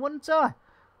there, wasn't I?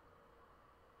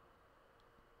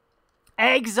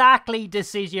 Exactly,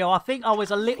 Duscisio. I think I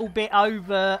was a little bit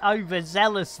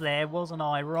overzealous there, wasn't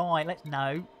I? Right, let's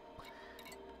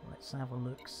have a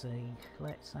look, see.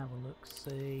 Let's have a look,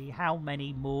 see. How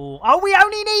many more? Oh, we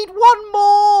only need 1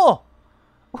 more!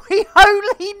 We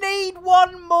only need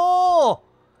 1 more!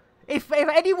 If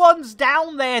anyone's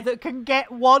down there that can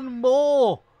get 1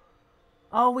 more.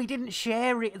 Oh, we didn't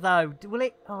share it, though. Will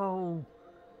it? Oh.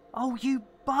 Oh, you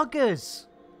buggers.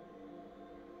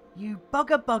 You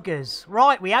buggers.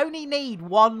 Right, we only need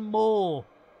 1 more.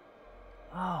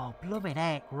 Oh, blooming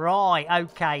heck. Right,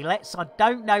 okay. I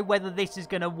don't know whether this is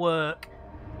going to work.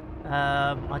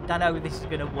 I don't know if this is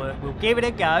going to work. We'll give it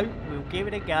a go.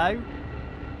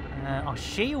 Our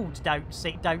shields don't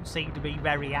seem to be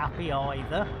very happy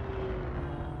either.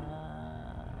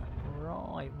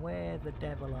 Right, where the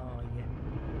devil are you?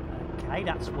 Okay,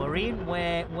 that's worrying.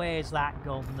 Where's that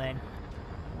gone then?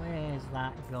 Where's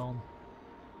that gone?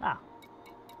 Ah.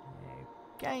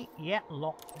 Okay, yeah,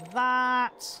 lock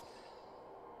that.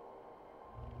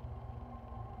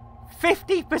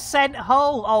 50%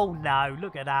 hull! Oh no,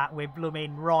 look at that. We're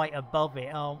blooming right above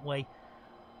it, aren't we?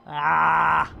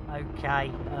 Ah,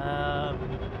 okay.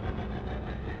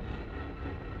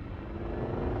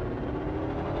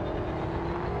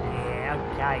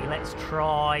 Yeah, okay, let's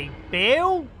try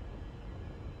Bill.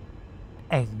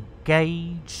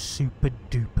 Engage super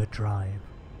duper drive.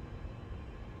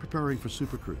 Preparing for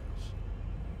Super Cruise.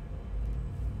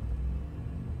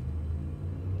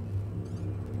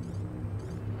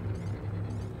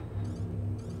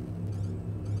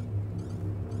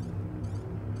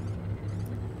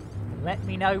 Let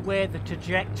me know where the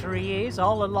trajectory is.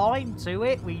 I'll align to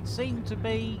it. We seem to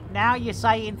be... Now you're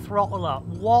saying throttle up.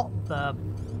 What the...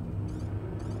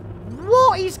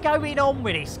 What is going on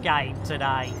with this game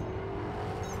today?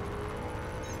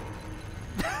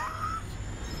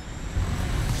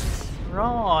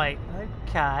 Right,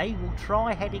 okay. We'll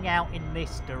try heading out in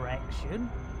this direction.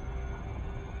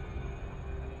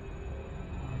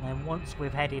 then once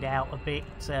we've headed out a bit,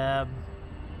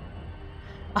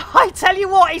 I tell you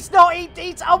what, it's not.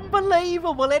 It's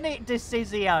unbelievable, isn't it,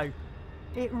 Duscisio?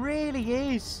 It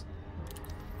really is.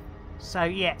 So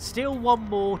yeah, still one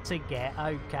more to get.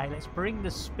 Okay, let's bring the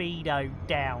speedo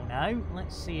down now.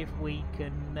 Let's see if we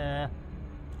can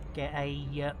get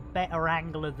a better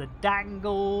angle of the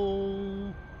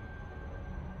dangle.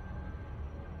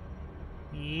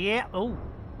 Yeah. Oh.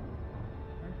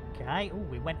 Okay. Oh,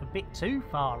 we went a bit too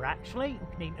far actually.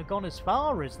 We needn't have gone as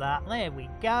far as that. There we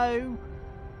go.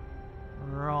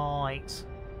 Right.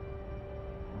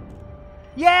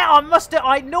 Yeah,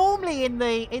 I normally in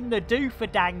the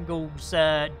doofer dangles,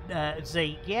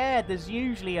 Zeke. Yeah, there's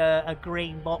usually a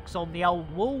green box on the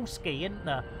old wall ski, isn't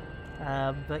there?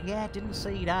 But yeah, didn't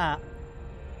see that.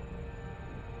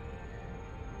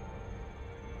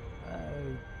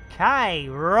 Okay,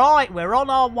 right, we're on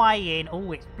our way in.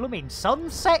 Oh, it's blooming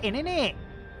sunsetting, innit?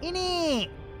 Innit?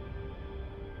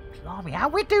 Blimey, how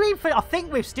we doing for... I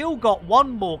think we've still got one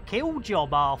more kill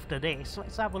job after this.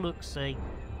 Let's have a look-see.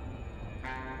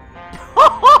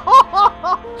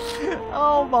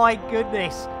 Oh my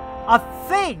goodness. I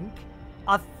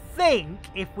think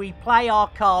if we play our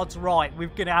cards right, we're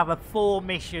going to have a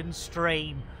 4-mission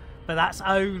stream. But that's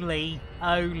only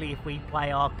if we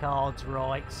play our cards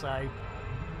right, so...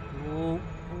 Ooh,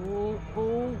 ooh,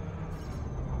 ooh.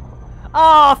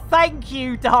 Oh, thank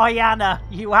you, Diana.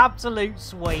 You absolute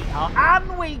sweetheart.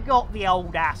 And we got the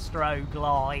old Astro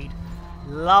Glide.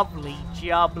 Lovely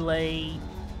jubbly.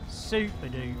 Super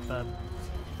duper.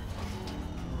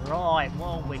 Right,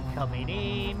 while we're coming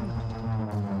in.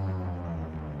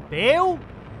 Bill?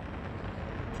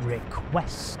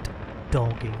 Request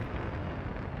dogging.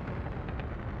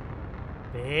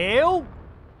 Bill?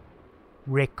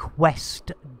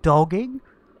 Request dogging?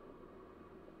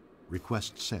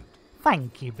 Request sent.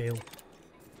 Thank you, Bill.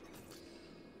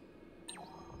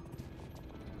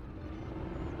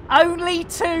 Only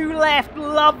 2 left.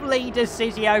 Lovely,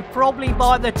 Duscisio. Probably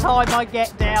by the time I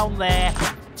get down there,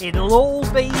 it'll all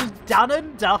be done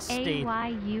and dusted.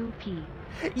 AYUP.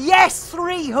 Yes,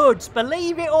 3 hoods.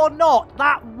 Believe it or not,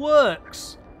 that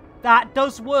works. That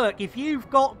does work. If you've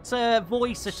got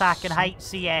voice attack and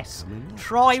HCS,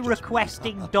 try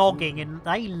requesting dogging and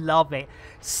they love it.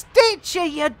 Stitcher,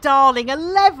 you darling,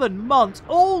 11 months,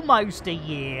 almost a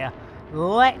year.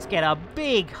 Let's get a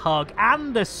big hug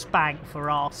and a spank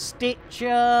for our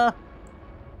Stitcher.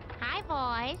 Hi,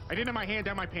 boys. I didn't have my hand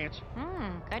down my pants.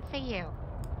 Good for you.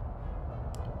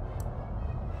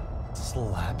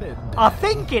 Slap it, Daddy. I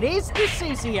think it is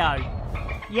Duscisio.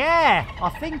 Yeah, I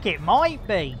think it might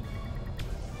be.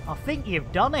 I think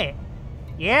you've done it.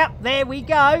 Yep, there we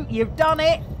go. You've done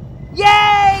it.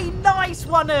 Yay! Nice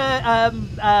one,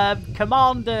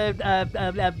 Commander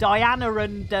Diana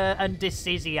and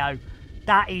Duscisio.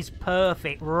 That is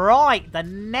perfect. Right, the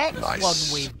next one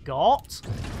we've got.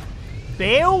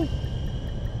 Bill?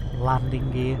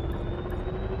 Landing gear.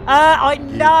 I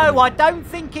know. I don't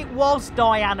think it was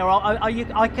Diana.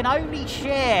 I can only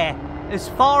share, as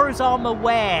far as I'm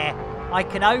aware, I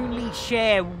can only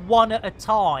share 1 at a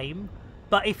time.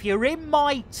 But if you're in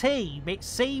my team, it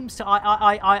seems to...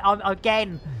 I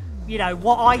again, you know,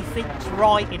 what I think's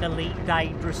right in Elite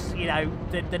Dangerous, you know,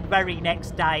 the very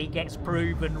next day gets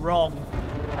proven wrong.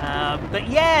 But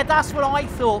yeah, that's what I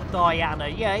thought, Diana.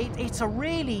 Yeah, it's a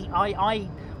really...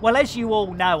 Well, as you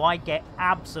all know, I get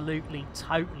absolutely,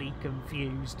 totally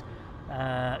confused.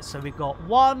 So we've got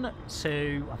 1,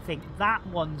 2... I think that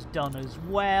one's done as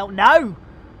well. No!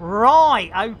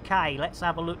 Right, okay, let's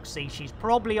have a look-see. She's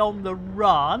probably on the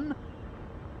run.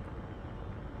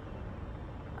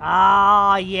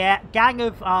 Ah, yeah, gang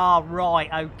of... Ah,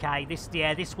 right, okay.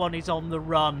 This one is on the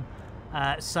run.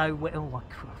 So, oh,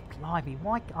 blimey,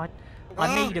 why...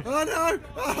 I need a... Oh,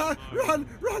 no! Run!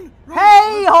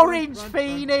 Hey, Orange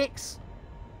Phoenix!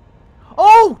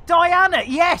 Oh, Diana,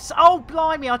 yes! Oh,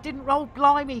 blimey, I didn't... Oh,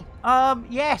 blimey.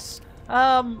 Yes.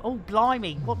 Oh,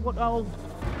 blimey. What, oh...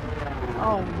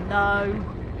 Oh no.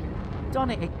 Done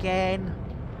it again.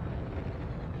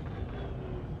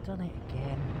 Done it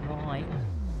again. Right.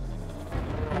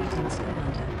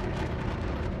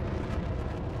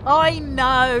 I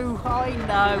know.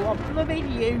 I'm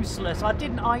blooming useless. I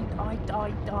didn't...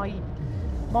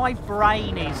 My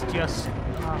brain is just...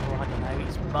 Oh, I don't know.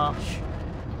 It's mush.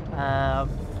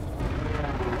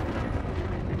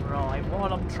 Right,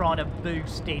 while I'm trying to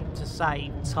boost in to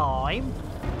save time,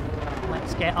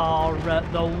 let's get our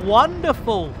the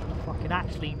wonderful, if I can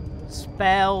actually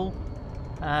spell,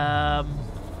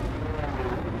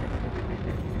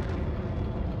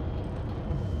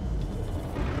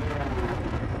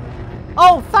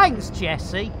 oh, thanks,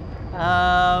 Jesse.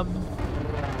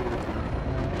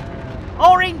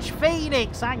 Orange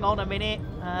Phoenix. Hang on a minute.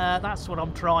 That's what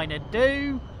I'm trying to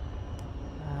do.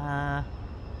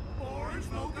 Orange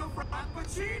mocha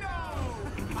frappuccino.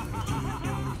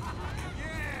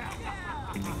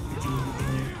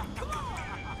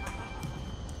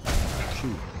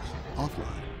 Shields offline.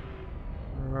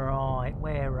 Right,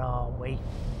 where are we?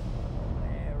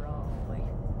 Where are we?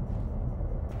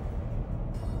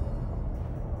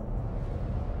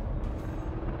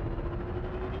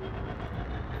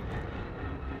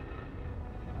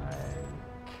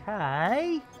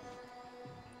 Okay.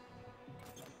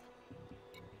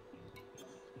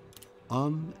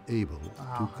 Unable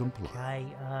to comply.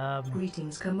 Okay,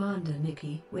 Greetings, Commander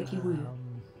Nikki. Wiki-woo.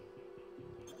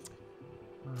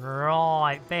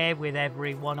 Right, bear with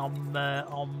everyone.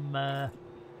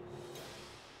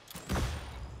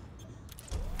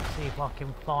 See if I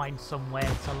can find somewhere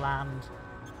to land.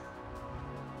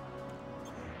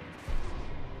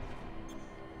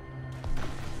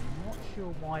 I'm not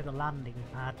sure why the landing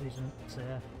pad isn't.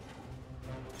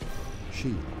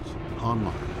 Shields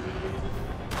online.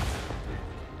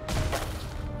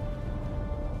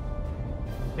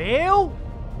 Bill,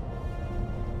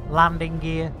 landing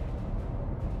gear.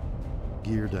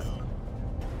 Gear down.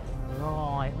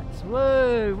 Right, let's.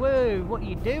 Whoa, whoa! What are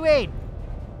you doing?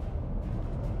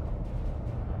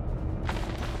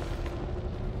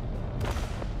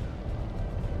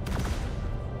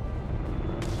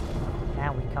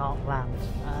 Now we can't land.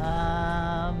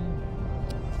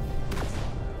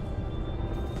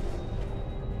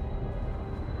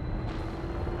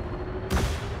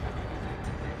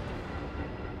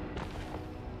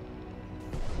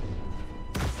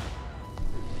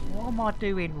 What am I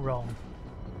doing wrong?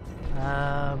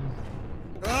 Oh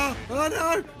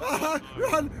no!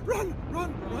 Run!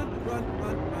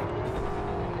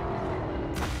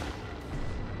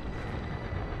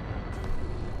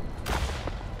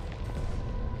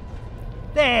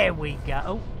 There we go.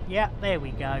 Oh, yeah, there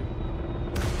we go.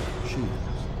 Shields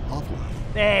offline.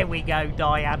 There we go,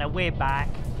 Diana. We're back.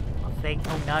 I think.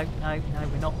 Oh, no,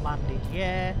 we're not landed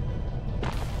yet.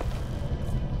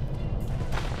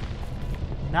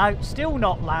 No, still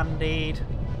not landed.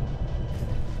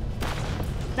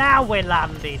 Now we're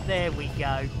landed. There we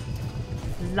go.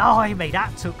 Blimey,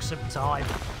 that took some time.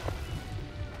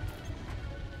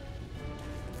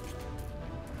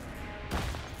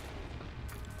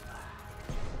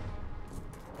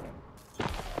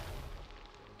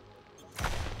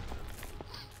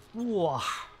 Whoa.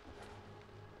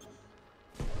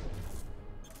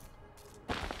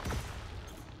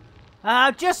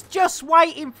 Just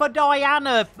waiting for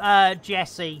Diana,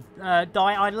 Jesse.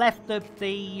 I left the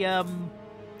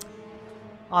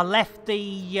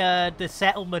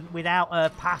settlement without a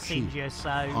passenger, so.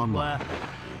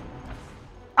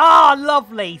 Ah,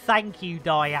 lovely. Thank you,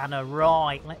 Diana.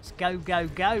 Right, let's go.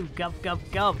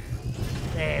 Gov.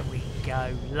 There we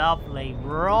go. Lovely.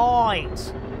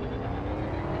 Right.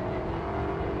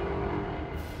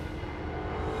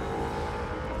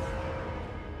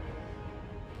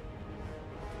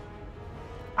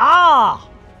 Ah!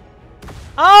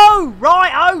 Oh,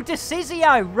 right. Oh,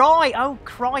 Duscisio. Right. Oh,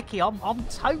 crikey. I'm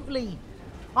totally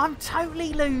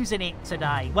losing it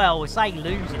today. Well, I say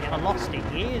losing it. I lost it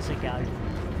years ago.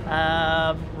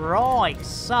 Right.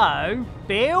 So,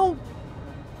 Bill,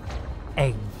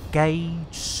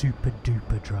 engage super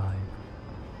duper drive.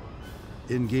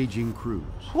 Engaging cruise.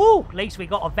 Whew, at least we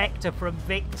got a vector from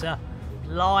Victor.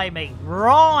 Blimey.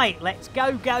 Right. Let's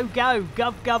go.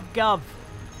 Gov.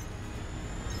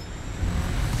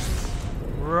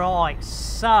 Right,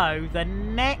 so the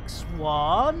next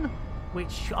one,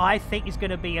 which I think is going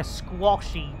to be a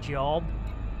squashy job.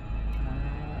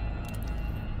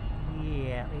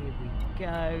 Yeah, here we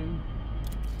go.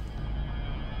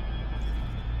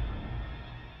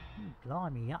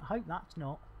 Blimey, I hope that's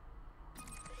not.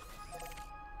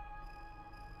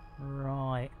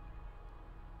 Right.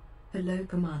 Hello,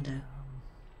 Commander.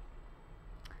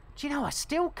 Do you know, I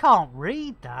still can't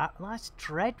read that. That's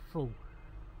dreadful.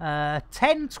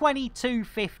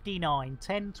 10:22:59.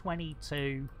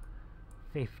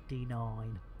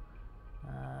 10:22:59.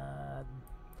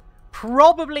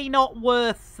 Probably not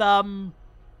worth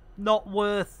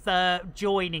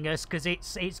joining us, because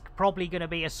it's probably going to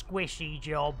be a squishy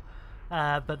job.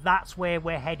 But that's where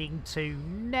we're heading to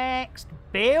next.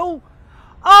 Bill.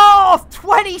 Oh,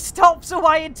 20 stops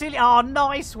away until. Oh,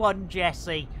 nice one,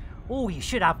 Jesse. Oh, you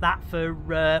should have that for.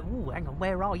 Oh, hang on,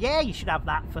 where are? Yeah, you should have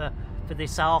that for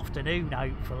this afternoon,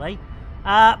 hopefully.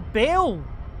 Bill,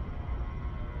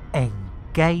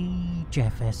 engage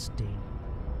FSD.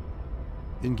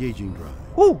 Engaging drive.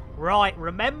 Ooh, right,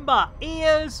 remember,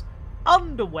 ears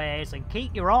underwears and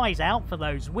keep your eyes out for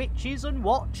those witches and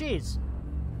watches.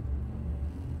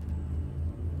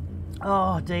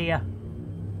 Oh dear.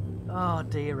 Oh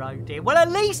dear, oh dear. Well,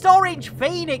 at least Orange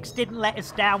Phoenix didn't let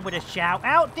us down with a shout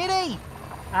out, did he?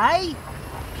 Eh?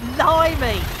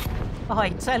 Blimey. I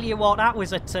tell you what, that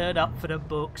was a turn up for the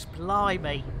books.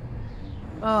 Blimey.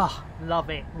 Oh, love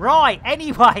it. Right,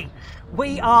 anyway,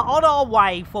 we are on our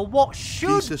way for what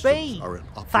should be...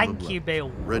 Thank you, Bill.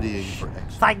 Readying for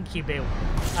execution. Thank you, Bill.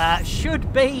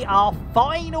 Should be our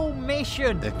final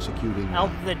mission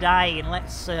of the day, and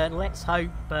let's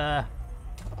hope.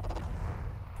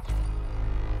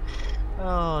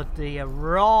 Oh dear.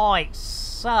 Right.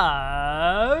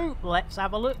 So let's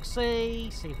have a look.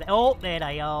 See if they... Oh, there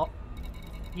they are.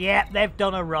 Yep, they've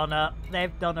done a run-up.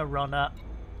 They've done a run-up.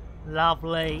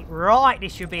 Lovely. Right,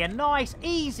 this should be a nice,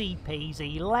 easy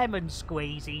peasy, lemon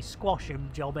squeezy, squash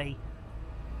 'em jobby.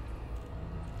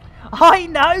 I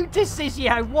know,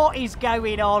 Duscisio, what is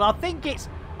going on? I think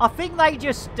they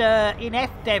just, in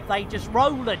FDev, they just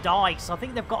roll a dice. I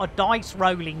think they've got a dice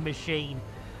rolling machine.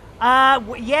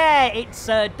 Yeah, it's,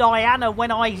 Diana, when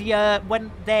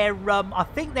they're, I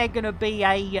think they're going to be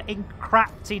a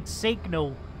encrypted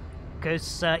signal.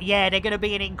 Because, yeah, they're going to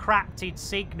be an encrypted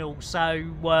signal,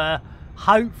 so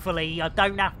hopefully I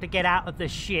don't have to get out of the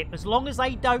ship. As long as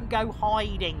they don't go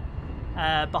hiding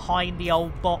behind the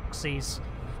old boxes.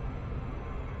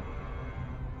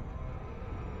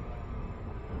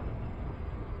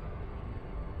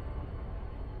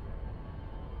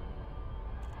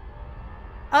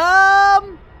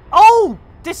 Oh!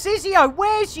 Duscisio,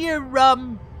 where's your,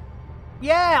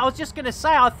 Yeah, I was just going to say,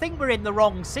 I think we're in the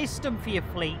wrong system for your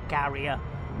fleet carrier.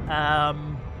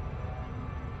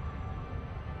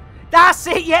 That's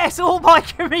it, yes, all my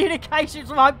communications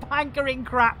with my bank are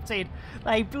encrypted.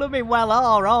 They blooming well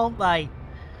are, aren't they?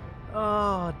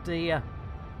 Oh, dear.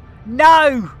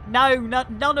 No, none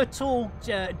at all,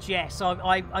 Jess.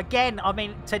 Again, I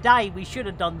mean, today we should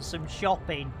have done some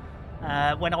shopping.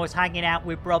 When I was hanging out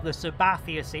with Brother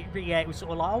Sabathius, it was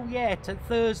sort of like, oh yeah,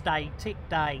 Thursday, tick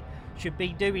day. Should be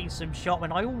doing some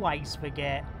shopping. I always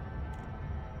forget.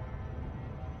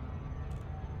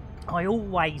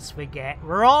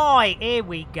 Right, here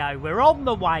we go. We're on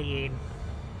the way in.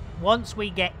 Once we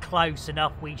get close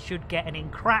enough, we should get an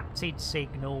encrypted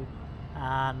signal.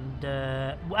 And,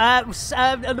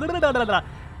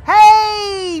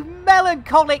 hey,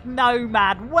 melancholic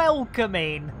nomad, welcome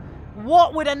in.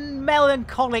 What would a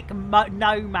melancholic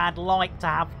nomad like to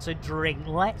have to drink?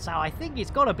 I think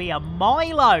it's got to be a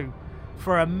Milo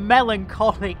for a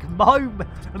melancholic nomad.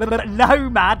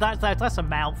 That's a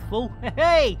mouthful.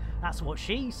 Hey, that's what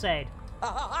she said.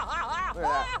 Look at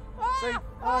that. See,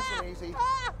 nice and easy.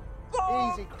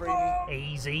 Easy, creamy.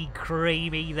 Easy,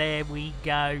 creamy. There we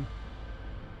go.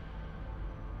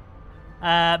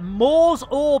 Moore's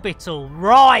Orbital.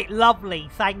 Right, lovely.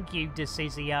 Thank you,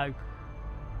 Duscisio.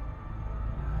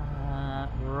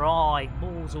 Right,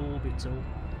 Moore's Orbital.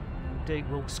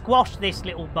 We'll squash this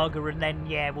little bugger and then,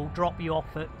 yeah, we'll drop you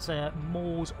off at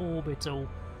Moore's Orbital.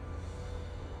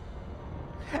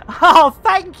 Oh,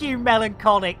 thank you,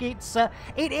 Melancholic. It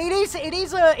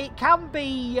can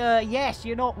be, yes,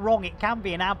 you're not wrong. It can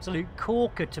be an absolute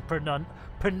corker to pronounce.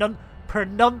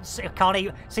 I can't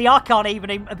even, see, I can't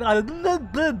even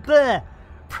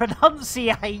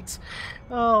pronunciate.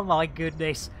 Oh, my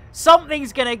goodness.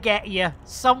 Something's going to get you.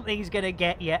 Something's going to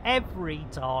get you every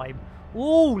time.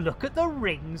 Ooh, look at the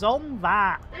rings on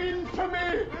that.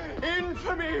 Infamy!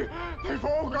 Infamy! They've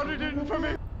all got it in for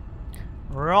me.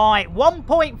 Right,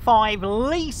 1.5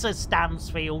 Lisa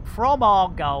Stansfield from our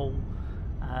goal.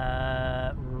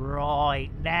 Right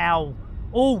now.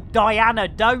 Oh, Diana,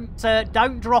 don't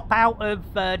drop out of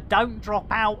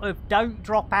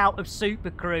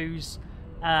Super Cruise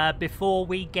before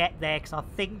we get there, because I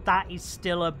think that is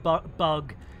still a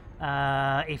bug.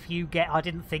 If you get, I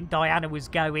didn't think Diana was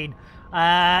going.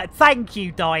 Thank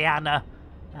you, Diana.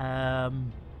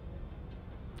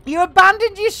 You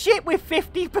abandoned your ship with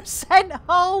 50%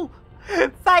 hull.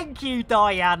 Thank you,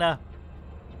 Diana.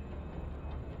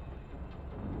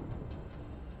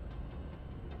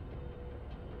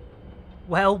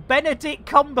 Well, Benedict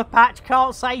Cumberpatch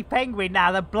can't say penguin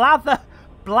now. The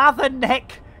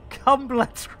blatherneck Cumbler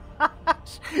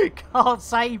Trash can't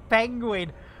say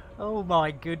penguin. Oh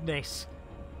my goodness.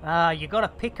 You got to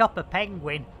pick up a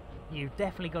penguin. You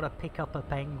definitely got to pick up a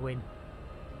penguin.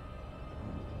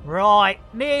 Right,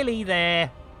 nearly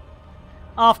there.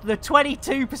 After the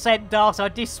 22% darts, I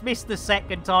dismissed the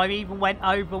second time, even went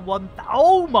over 1.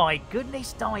 Oh my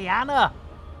goodness, Diana.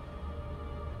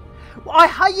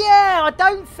 Yeah, I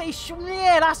don't think.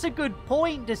 Yeah, that's a good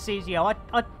point, Duscisio.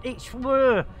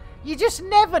 You just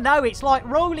never know. It's like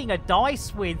rolling a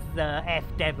dice with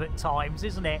FDev at times,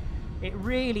 isn't it? It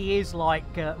really is like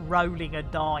rolling a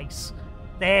dice.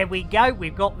 There we go.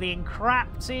 We've got the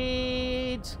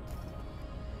encrypted.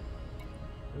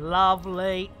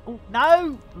 Lovely. Oh,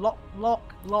 no. Lock.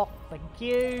 Thank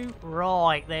you.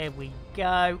 Right, there we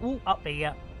go. Oh, up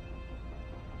here.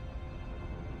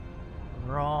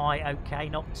 Right, okay.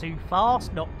 Not too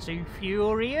fast. Not too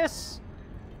furious.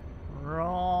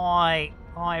 Right.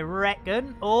 I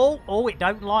reckon. Oh, it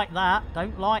don't like that.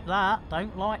 Don't like that.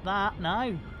 Don't like that.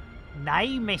 No.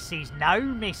 Nay, misses. No,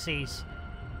 misses.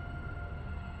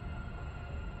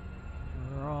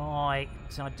 Right.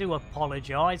 I do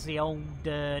apologise. The old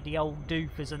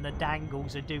doofers and the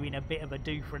dangles are doing a bit of a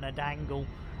doofer and a dangle.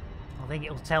 I think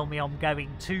it'll tell me I'm going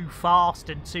too fast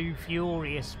and too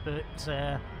furious, but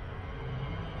it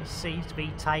seems to be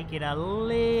taking a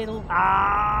little...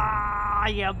 Ah,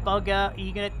 you bugger. Are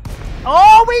you gonna...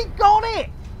 Oh, we got it!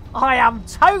 I am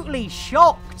totally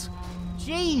shocked.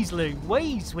 Jeez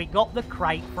Louise, we got the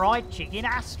crate fried chicken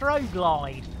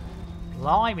Astroglide.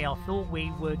 Blimey, I thought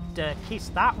we would kiss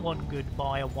that one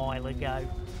goodbye a while ago.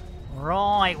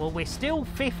 Right, well, we're still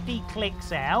 50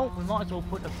 clicks out. We might as well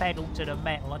put the pedal to the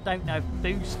metal. I don't know if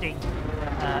boosting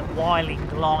Whiling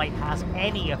Glide has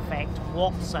any effect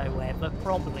whatsoever.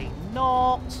 Probably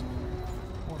not.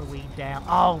 What are we down?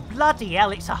 Oh, bloody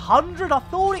hell, it's 100. I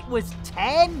thought it was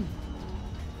 10.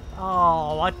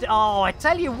 Oh, I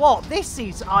tell you what, this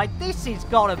is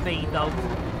gotta be the...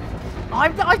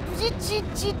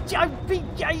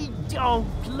 Oh,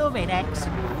 blooming X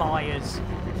fires.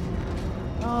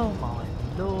 Oh my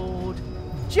lord.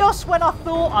 Just when I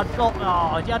thought I'd got...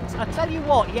 Oh, I tell you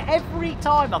what, yeah, every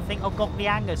time I think I've got the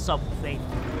hang of something,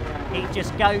 it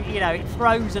just goes, you know, it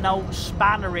throws an old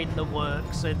spanner in the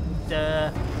works and,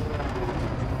 jeez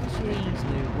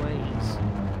Louise.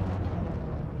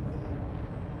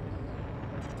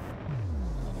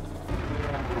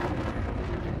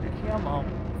 Come on.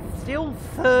 Still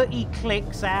 30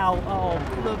 clicks out. Oh,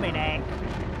 blooming heck.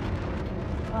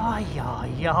 Ay.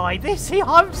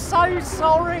 I'm so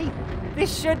sorry.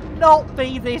 This should not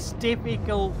be this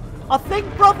difficult. I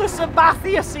think Brother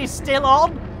Sabathius is still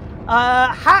on.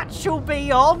 Hatch will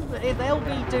be on. They'll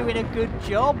be doing a good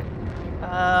job.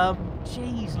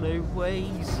 Jeez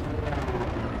Louise.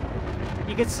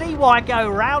 You can see why I go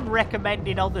around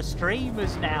recommending other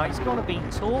streamers now. It's got to be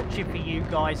torture for you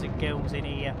guys and girls in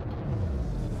here.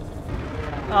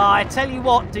 I tell you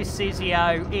what,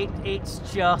 Duscisio, it's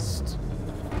just...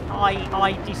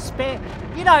 I despair.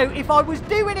 You know, if I was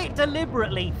doing it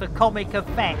deliberately for comic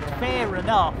effect, fair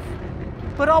enough.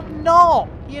 But I'm not.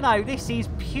 You know, this is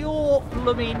pure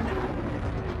blooming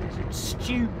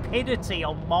stupidity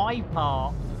on my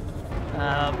part.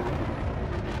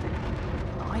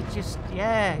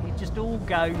 It just all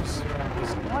goes...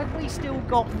 Why have we still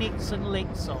got nicks and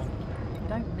licks on?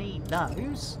 Don't need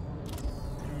those.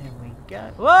 There we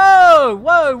go.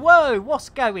 Whoa! What's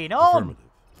going on?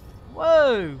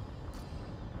 Whoa!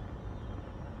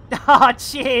 Ah,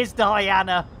 cheers,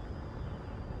 Diana.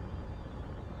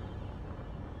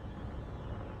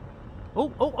 Oh,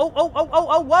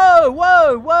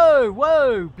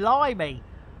 whoa, blimey.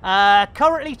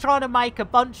 Currently trying to make a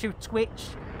bunch of Twitch.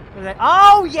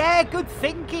 Oh, yeah, good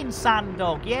thinking,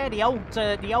 Sandog. Yeah, the old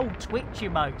Twitch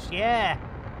emotes, yeah.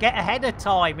 Get ahead of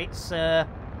time, it's, Is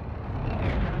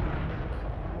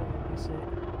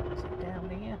it down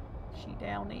here? Is she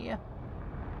down here?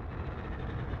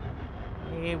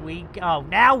 Here we go.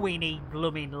 Now we need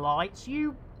blooming lights.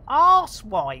 You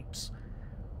arse-wipes.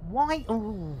 Why?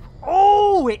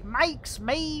 Oh, it makes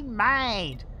me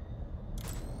mad.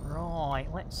 Right,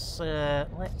 let's see.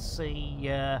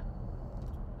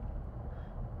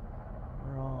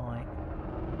 Right.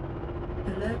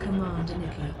 Hello, Commander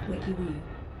Nicky. Wiki-woo.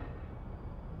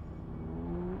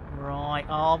 Right,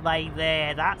 are they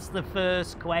there? That's the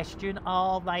first question.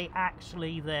 Are they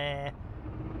actually there?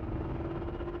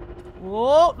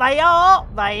 Oh, they are!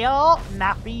 They are!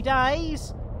 Nappy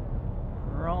days!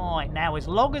 Right, now as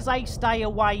long as they stay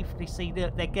away, you see, they're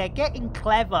getting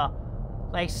clever.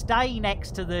 They stay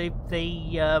next to the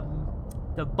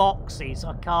boxes.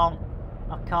 I can't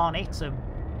hit them.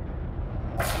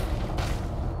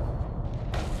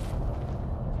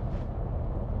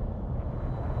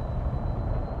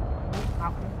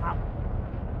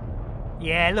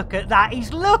 Yeah, look at that.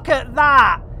 Look at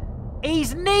that.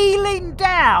 He's kneeling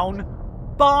down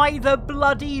by the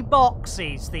bloody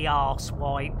boxes, the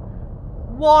arsewipe.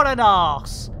 What an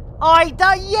arse.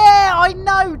 Yeah, I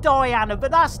know, Diana,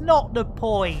 but that's not the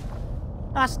point.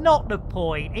 That's not the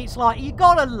point. It's like, you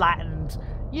gotta land.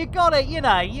 You gotta,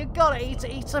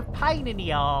 it's a pain in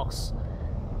the arse.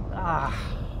 Ah.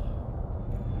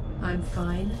 I'm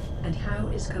fine. And how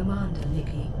is Commander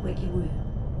Nikki Wiki-Woo?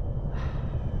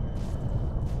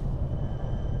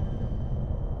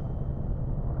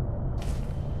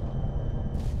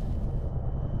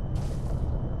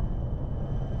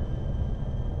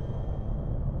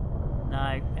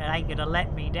 No, it ain't gonna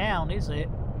let me down, is it?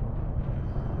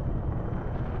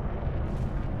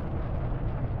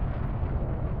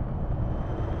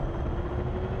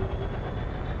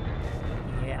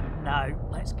 Yeah, no,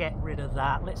 let's get rid of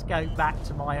that. Let's go back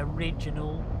to my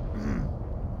original.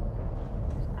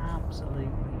 Absolutely,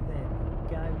 there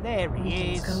we go. There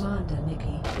he is. Commander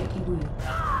Nikki Wiki-Woo.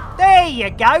 There you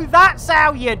go, that's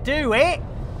how you do it.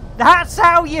 That's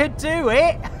how you do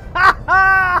it.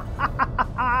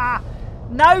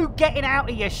 No getting out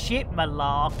of your ship,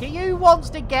 malarkey. Who wants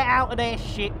to get out of their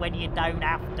ship when you don't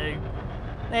have to?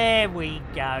 There we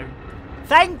go.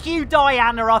 Thank you,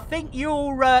 Diana. I think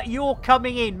your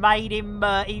coming in made him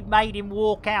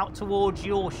walk out towards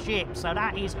your ship, so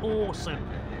that is awesome.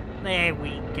 There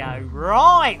we go.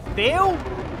 Right, Bill.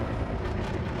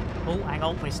 Oh, hang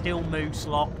on, we're still moose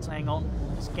locked. Hang on,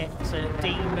 let's get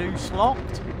de-moose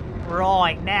locked.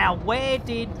 Right, now, where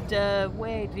did our,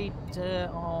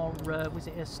 was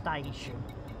it a station?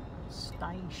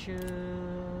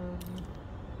 Station...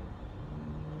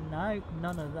 No,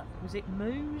 none of that. Was it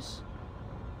Moose?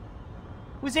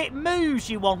 Was it Moose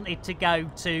you wanted to go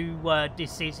to,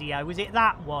 Duscisio? Was it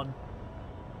that one?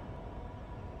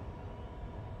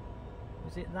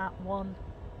 Was it that one?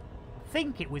 I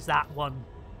think it was that one.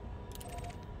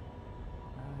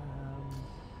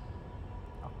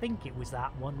 I think it was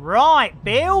that one. Right,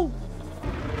 Bill!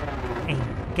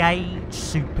 Engage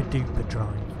super duper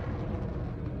drive.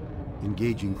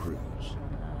 Engaging cruise.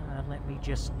 Let me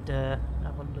just have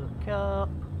a look up.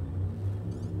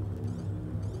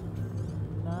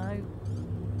 No.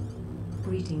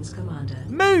 Greetings, Commander.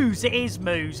 Moose! It is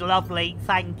Moose. Lovely.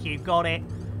 Thank you. Got it.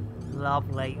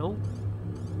 Lovely. Oh.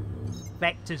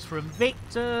 Vectors from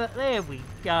Victor. There we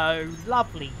go.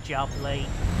 Lovely jubbly.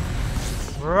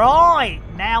 Right,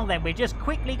 now then, we're just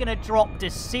quickly going to drop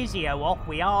Duscisio off.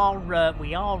 We are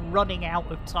running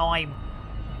out of time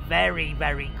very,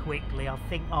 very quickly. I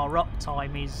think our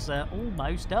uptime is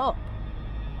almost up.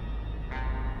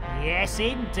 Yes,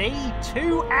 indeed.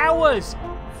 2 hours,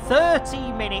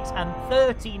 30 minutes, and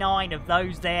 39 of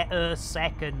those there Earth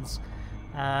seconds.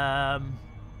 Hope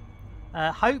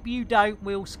you don't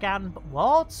will scan. But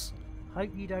what?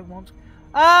 Hope you don't want.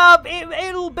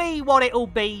 It'll be what it'll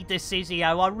be,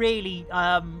 Duscisio. I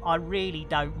really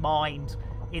don't mind.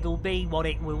 It'll be what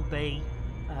it will be.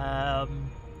 I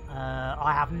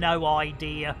have no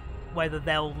idea whether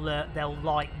they'll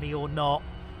like me or not.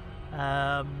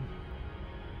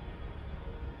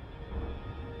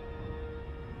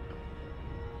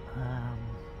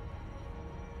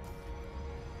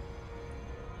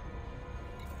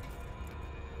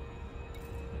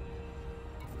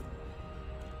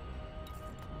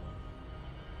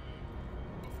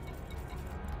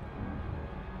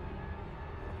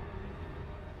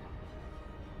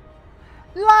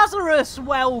 Lazarus,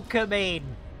 welcome in.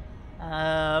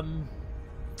 Yeah,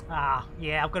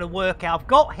 I've got to work out. I've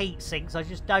got heat sinks, I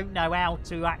just don't know how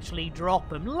to actually drop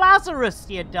them. Lazarus,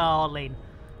 you darling.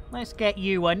 Let's get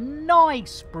you a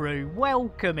nice brew.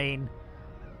 Welcome in.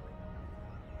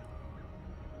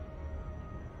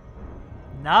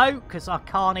 No, because I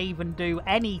can't even do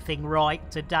anything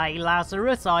right today,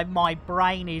 Lazarus. My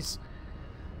brain is...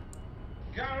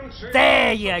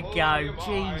 There you go.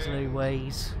 Jeez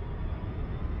Louise.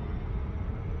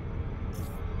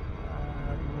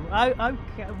 Oh,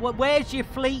 okay. Where's your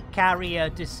fleet carrier,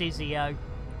 Duscisio?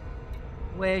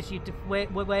 Where's your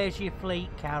fleet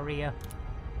carrier?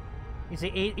 Is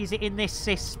it in this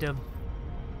system?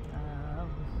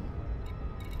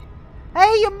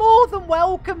 Hey, you're more than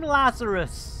welcome,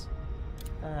 Lazarus.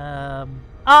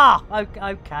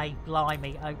 Okay,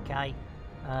 blimey, okay.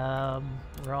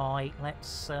 Right,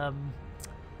 let's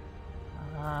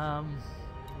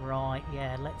right,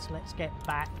 yeah, let's get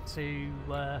back to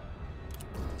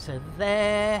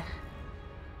there.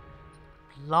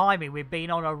 Blimey, we've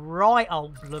been on a right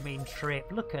old blooming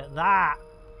trip. Look at that.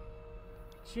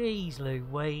 Jeez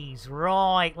Louise.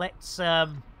 Right, let's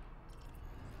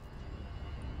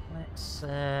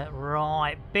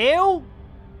right, Bill,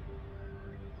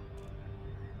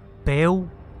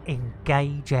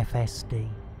 engage FSD.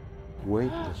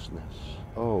 Weightlessness.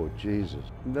 Oh, Jesus.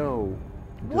 No.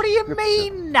 What do you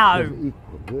mean, no?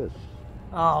 Equal this.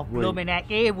 Oh, blooming heck,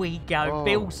 here we go. Oh,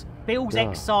 Bill's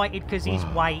excited because he's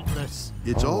weightless.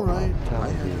 It's all right.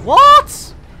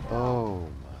 What? Oh,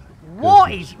 my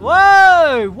What is...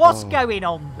 Whoa! What's going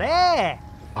on there?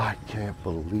 I can't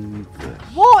believe this.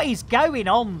 What is going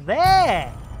on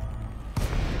there?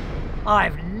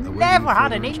 I've never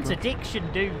had an interdiction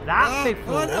do that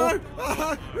before.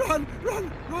 Run!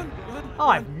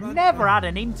 I've never had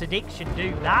an interdiction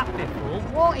do that before.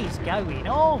 What is going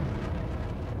on?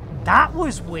 That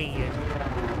was weird.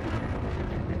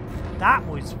 That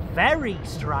was very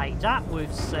strange. That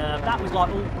was like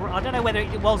all. I don't know whether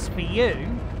it was for you,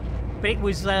 but it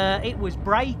was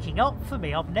breaking up for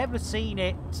me. I've never seen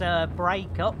it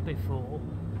break up before.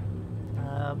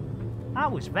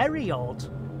 That was very odd.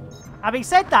 Having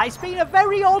said that, it's been a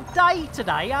very odd day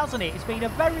today, hasn't it? It's been a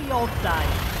very odd day.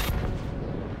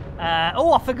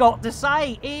 Oh, I forgot to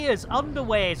say, ears,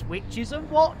 underwears, witches and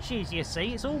watches, you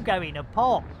see. It's all going a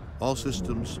pop. All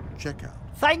systems check out.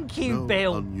 Thank you, No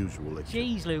Bill. Unusual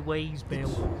Jeez Louise, Bill.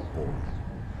 Boring.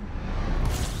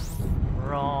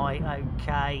 Right,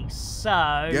 okay,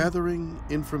 so... Gathering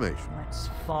information. Let's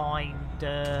find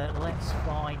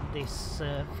this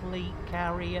fleet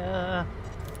carrier.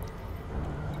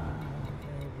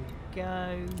 There we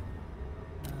go.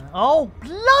 Oh,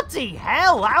 bloody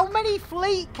hell! How many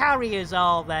fleet carriers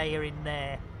are there in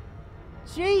there?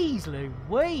 Jeez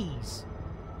Louise.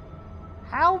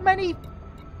 How many...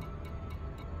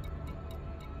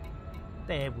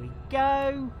 There we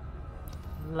go.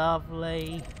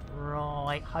 Lovely.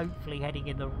 Right, hopefully heading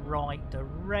in the right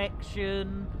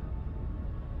direction.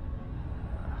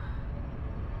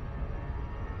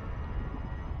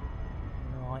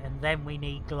 Right, and then we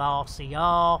need glassy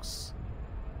arse.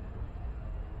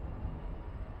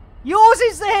 Yours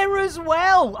is there as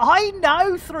well! I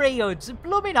know 300s,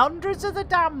 blooming hundreds of the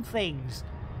damn things.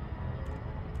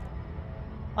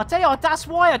 I tell you, that's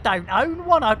why I don't own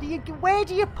one. Where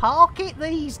do you park it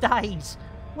these days?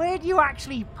 Where do you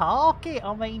actually park it?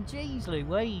 I mean, geez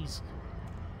Louise.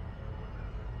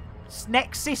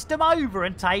 Next system over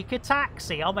and take a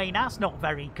taxi. I mean, that's not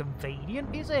very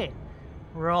convenient, is it?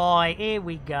 Right, here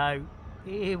we go.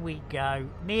 Here we go.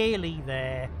 Nearly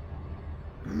there.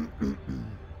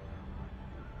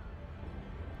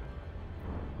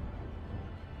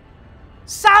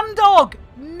 Sandog!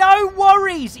 No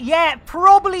worries. Yeah,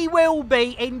 probably will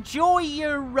be. Enjoy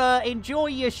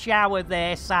your shower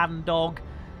there, Sandog.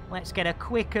 Let's get a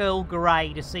quick Earl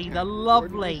Grey to see the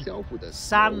lovely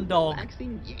Sandog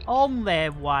on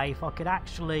their way. If I could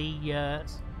actually... there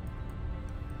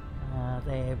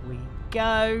we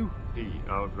go.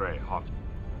 Earl Grey, hot.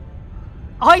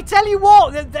 I tell you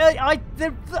what,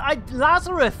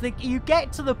 Lazarus, you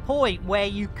get to the point where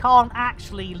you can't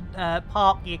actually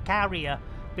park your carrier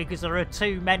because there are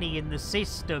too many in the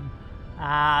system,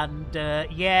 and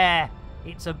yeah,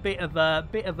 it's a bit of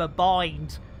a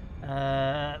bind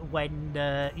when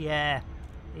yeah,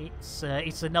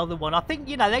 it's another one. I think,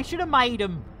 you know, they should have made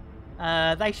them.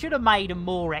 They should have made them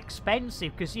more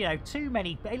expensive because, you know, too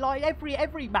many. Like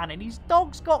every man and his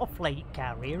dog's got a fleet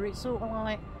carrier. It's sort of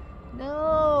like,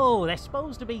 no, they're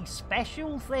supposed to be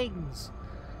special things.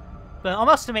 But I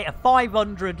must admit, a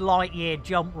 500 light year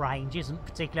jump range isn't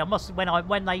particularly.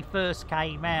 When they first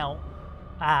came out,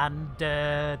 and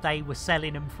they were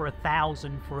selling them for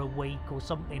 1,000 for a week or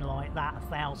something like that,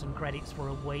 1,000 credits for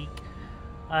a week.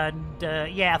 And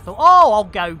yeah, I thought, oh, I'll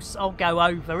go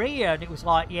over here, and it was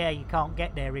like, yeah, you can't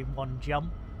get there in one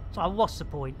jump. So what's the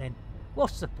point then?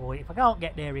 What's the point if I can't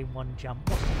get there in one jump?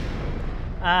 What's the point?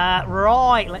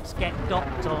 Right, let's get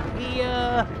docked on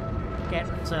here. Get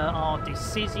our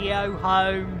Duscisio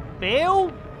home.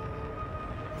 Bill?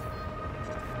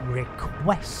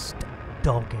 Request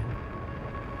dogging.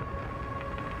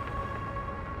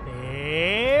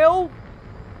 Bill?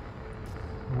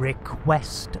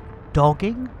 Request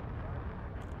dogging?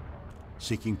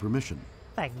 Seeking permission.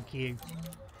 Thank you.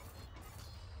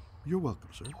 You're welcome,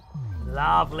 sir.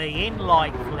 Lovely, in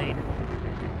light, Flynn.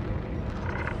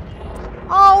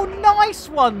 Oh, nice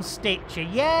one, Stitcher.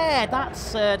 Yeah,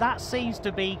 that seems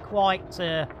to be quite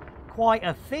a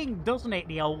thing, doesn't it?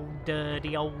 The old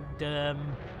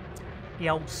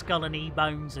skull and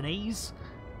e-bones and e's.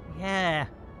 Yeah.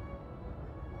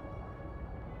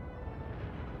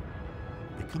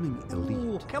 Becoming elite.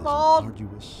 Ooh, come on.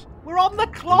 Arduous. We're on the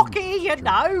clock here, you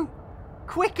know.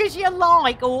 Quick as you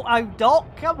like, Auto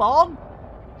Doc. Come on.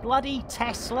 Bloody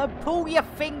Tesla. Pull your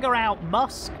finger out,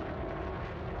 Musk.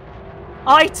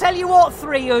 I tell you what,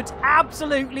 300's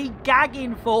absolutely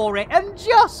gagging for it. And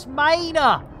just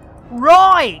Maynard.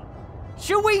 Right.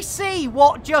 Shall we see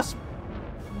what you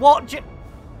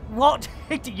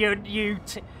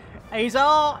is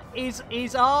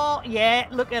our, yeah,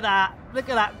 look at that. Look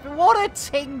at that. What a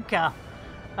tinker.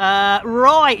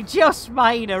 Right, just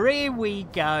Maynard. Here we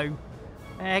go.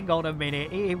 Hang on a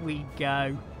minute. Here we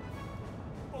go.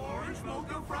 Orange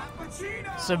mocha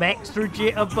Some extra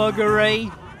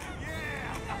jitterbuggery.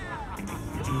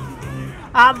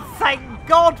 And thank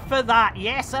God for that.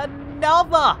 Yes,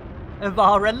 another of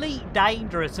our elite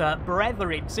dangerous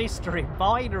brethren, sister in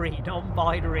binary,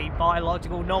 non-binary,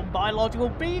 biological, non-biological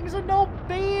beings and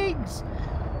non-beings.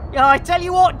 Yeah, I tell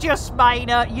you what, Just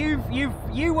Maynard, you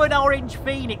and Orange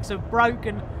Phoenix have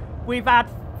broken. We've had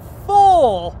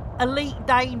 4 elite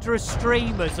dangerous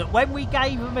streamers that when we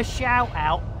gave them a shout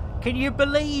out, can you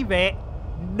believe it?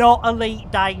 Not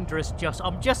elite dangerous.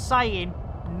 I'm just saying,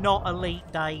 not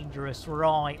elite dangerous.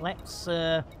 Right, let's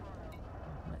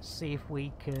see if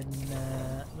we can.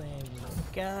 There we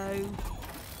go.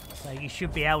 So you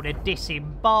should be able to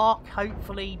disembark,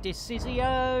 hopefully,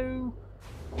 Duscisio.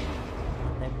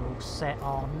 And then we'll set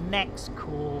our next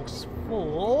course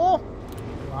for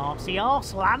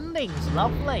RCR's landings.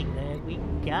 Lovely. There we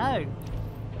go.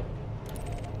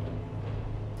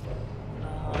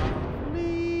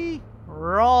 Lovely.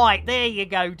 Right, there you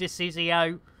go,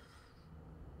 Duscisio.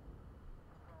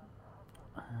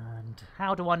 And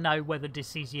how do I know whether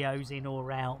Ducisio's in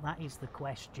or out? That is the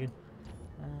question.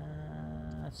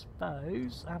 I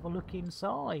suppose have a look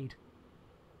inside.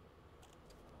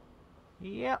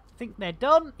 Yep, think they're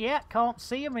done. Yeah, can't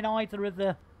see them in either of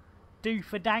the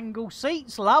doofadangle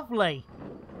seats. Lovely.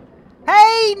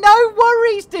 Hey, no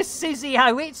worries,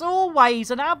 Duscisio. It's always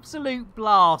an absolute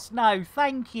blast. No,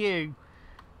 thank you.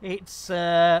 It's,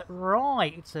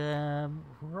 right,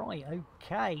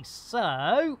 okay.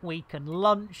 So, we can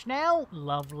lunch now.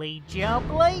 Lovely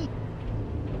jubbly.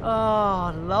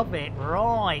 Oh, love it.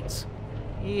 Right.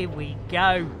 Here we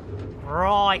go.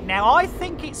 Right, now I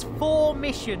think it's 4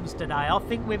 missions today. I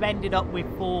think we've ended up with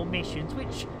 4 missions,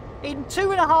 which in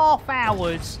 2.5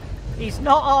 hours is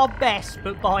not our best,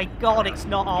 but by God, it's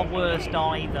not our worst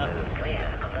either.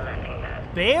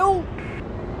 Bill?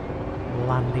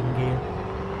 Landing gear.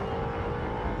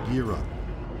 Gear up.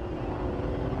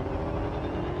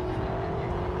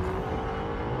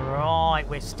 Right,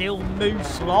 we're still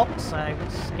moose locked, so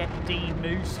let's get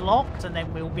de-moose locked, and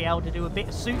then we'll be able to do a bit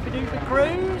of super duper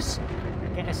cruise.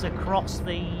 Get us across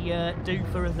the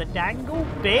doofer of the dangle.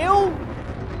 Bill?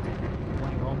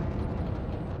 Hang on.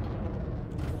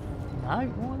 No,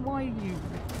 why are you...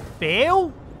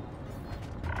 Bill?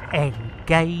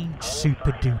 Engage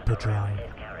super duper drive.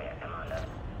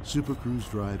 Super cruise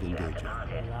drive engaging.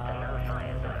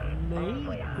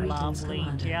 Lovely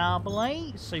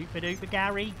jubbly. Super duper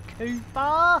Gary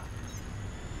Cooper.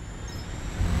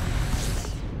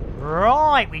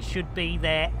 Right, we should be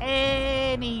there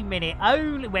any minute.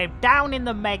 Only we're down in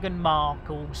the Meghan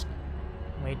Markles.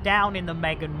 We're down in the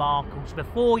Meghan Markles.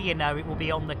 Before you know it, we'll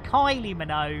be on the Kylie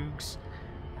Minogues.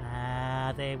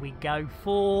 There we go.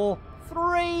 4,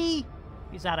 3.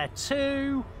 Is that a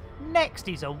 2? Next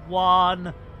is a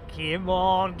 1. Come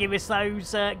on, give us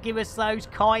those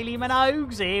Kylie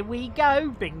Minogues. Here we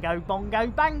go. Bingo, bongo,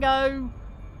 bango.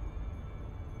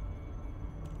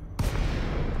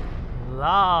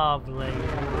 Lovely.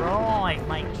 Right,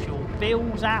 make sure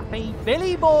Bill's happy.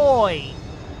 Billy boy.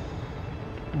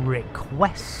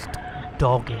 Request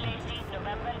dogging.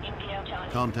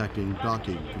 Contacting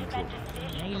docking control.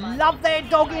 They love their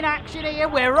dogging action here.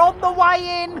 We're on the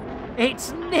way in.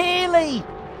 It's nearly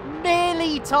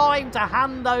time to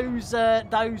hand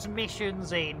those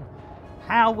missions in.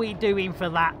 How we doing for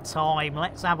that time?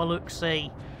 Let's have a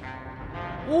look-see.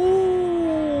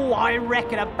 Ooh, I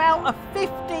reckon about a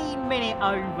 15-minute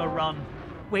overrun,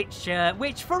 which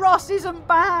for us isn't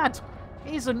bad.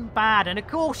 And of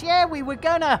course, yeah, we were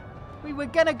gonna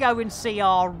go and see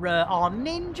our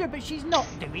ninja, but she's not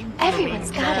doing.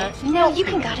 Everyone's got it. Now you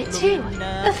can got it too.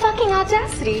 The fucking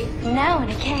audacity. Now in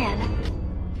a can.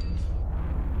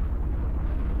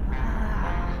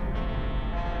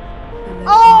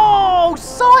 Oh,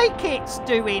 Psychic's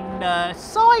doing a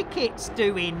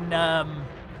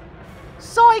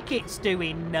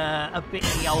bit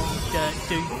of the old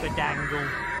doofadangle.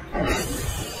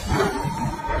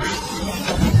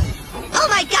 Oh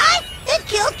my God! It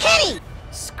killed Kenny!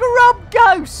 Scrub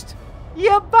Ghost!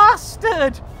 You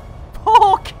bastard!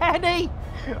 Poor Kenny!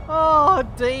 Oh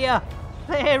dear.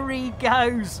 There he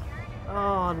goes.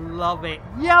 Oh, love it.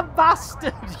 You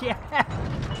bastard! Yeah.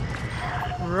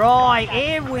 Right,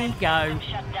 here we go.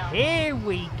 Here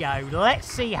we go. Let's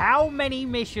see how many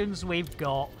missions we've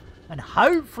got, and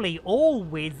hopefully all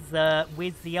with the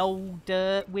old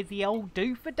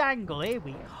doofadangle. Here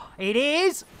we. It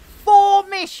is 4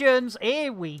 missions.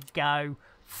 Here we go.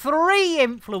 3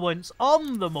 influence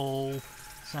on them all.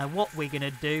 So what we're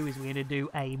gonna do is we're gonna do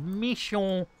a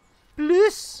mission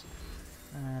plus,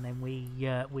 and then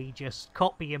we just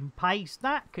copy and paste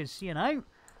that, because you know.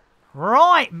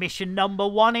 Right, mission number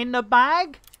 1 in the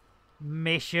bag.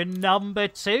 Mission number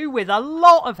 2 with a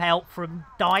lot of help from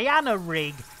Diana,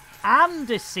 Rigg and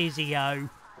Duscisio.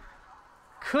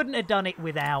 Couldn't have done it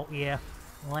without you.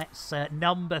 Let's,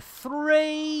 number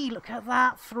 3. Look at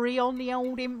that, 3 on the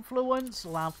old influence.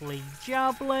 Lovely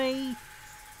jubbly.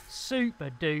 Super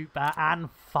duper. And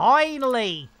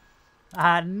finally,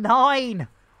 9.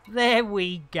 There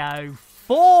we go.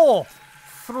 4,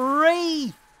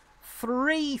 3,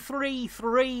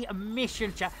 3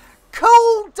 mission chat.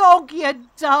 Cool dog, you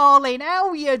darling.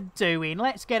 How you doing?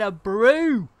 Let's get a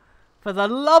brew for the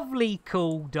lovely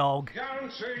Cool Dog.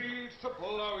 Guaranteed to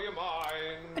blow your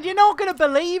mind. And you're not going to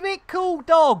believe it, Cool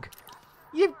Dog.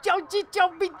 We're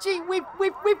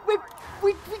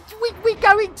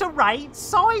going to raid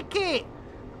Psychic.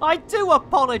 I do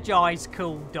apologise,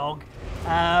 Cool Dog.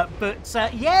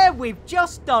 But yeah, we've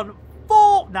just done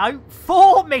 4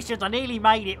 missions. I nearly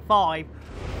made it 5.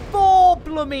 4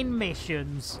 blooming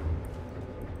missions.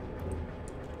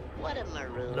 What a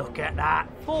maroon. Look at that.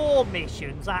 4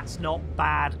 missions. That's not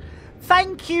bad.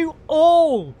 Thank you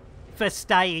all for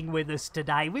staying with us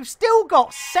today. We've still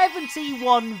got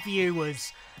 71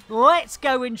 viewers. Let's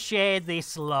go and share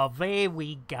this love. Here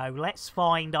we go. Let's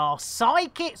find our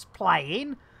Psychics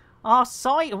playing. Our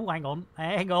Oh,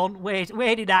 hang on.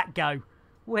 Where did that go?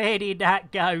 Where did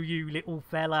that go, you little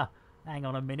fella? Hang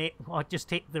on a minute. I just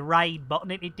hit the raid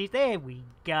button and it did. There we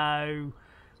go.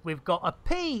 We've got a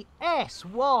P-S-Y-K-I-T.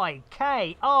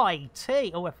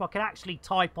 Oh, if I can actually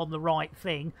type on the right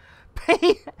thing.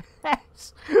 P-S-Y...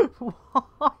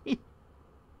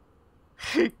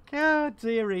 God,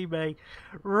 dearie me.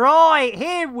 Right,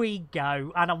 here we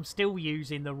go. And I'm still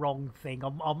using the wrong thing.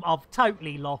 I've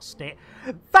totally lost it.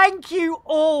 Thank you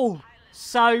all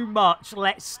so much.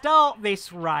 Let's start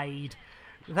this raid.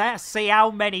 Let's see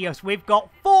how many of us. We've got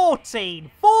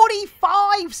 14,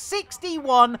 45,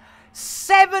 61,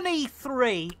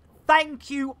 73. Thank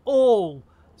you all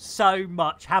so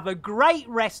much. Have a great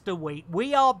rest of the week.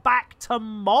 We are back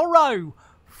tomorrow,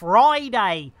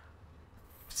 Friday,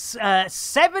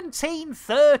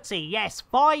 17:30. Yes,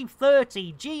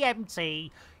 5:30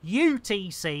 GMT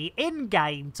UTC in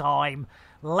game time.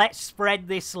 Let's spread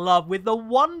this love with the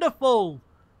wonderful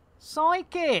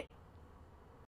Psychic.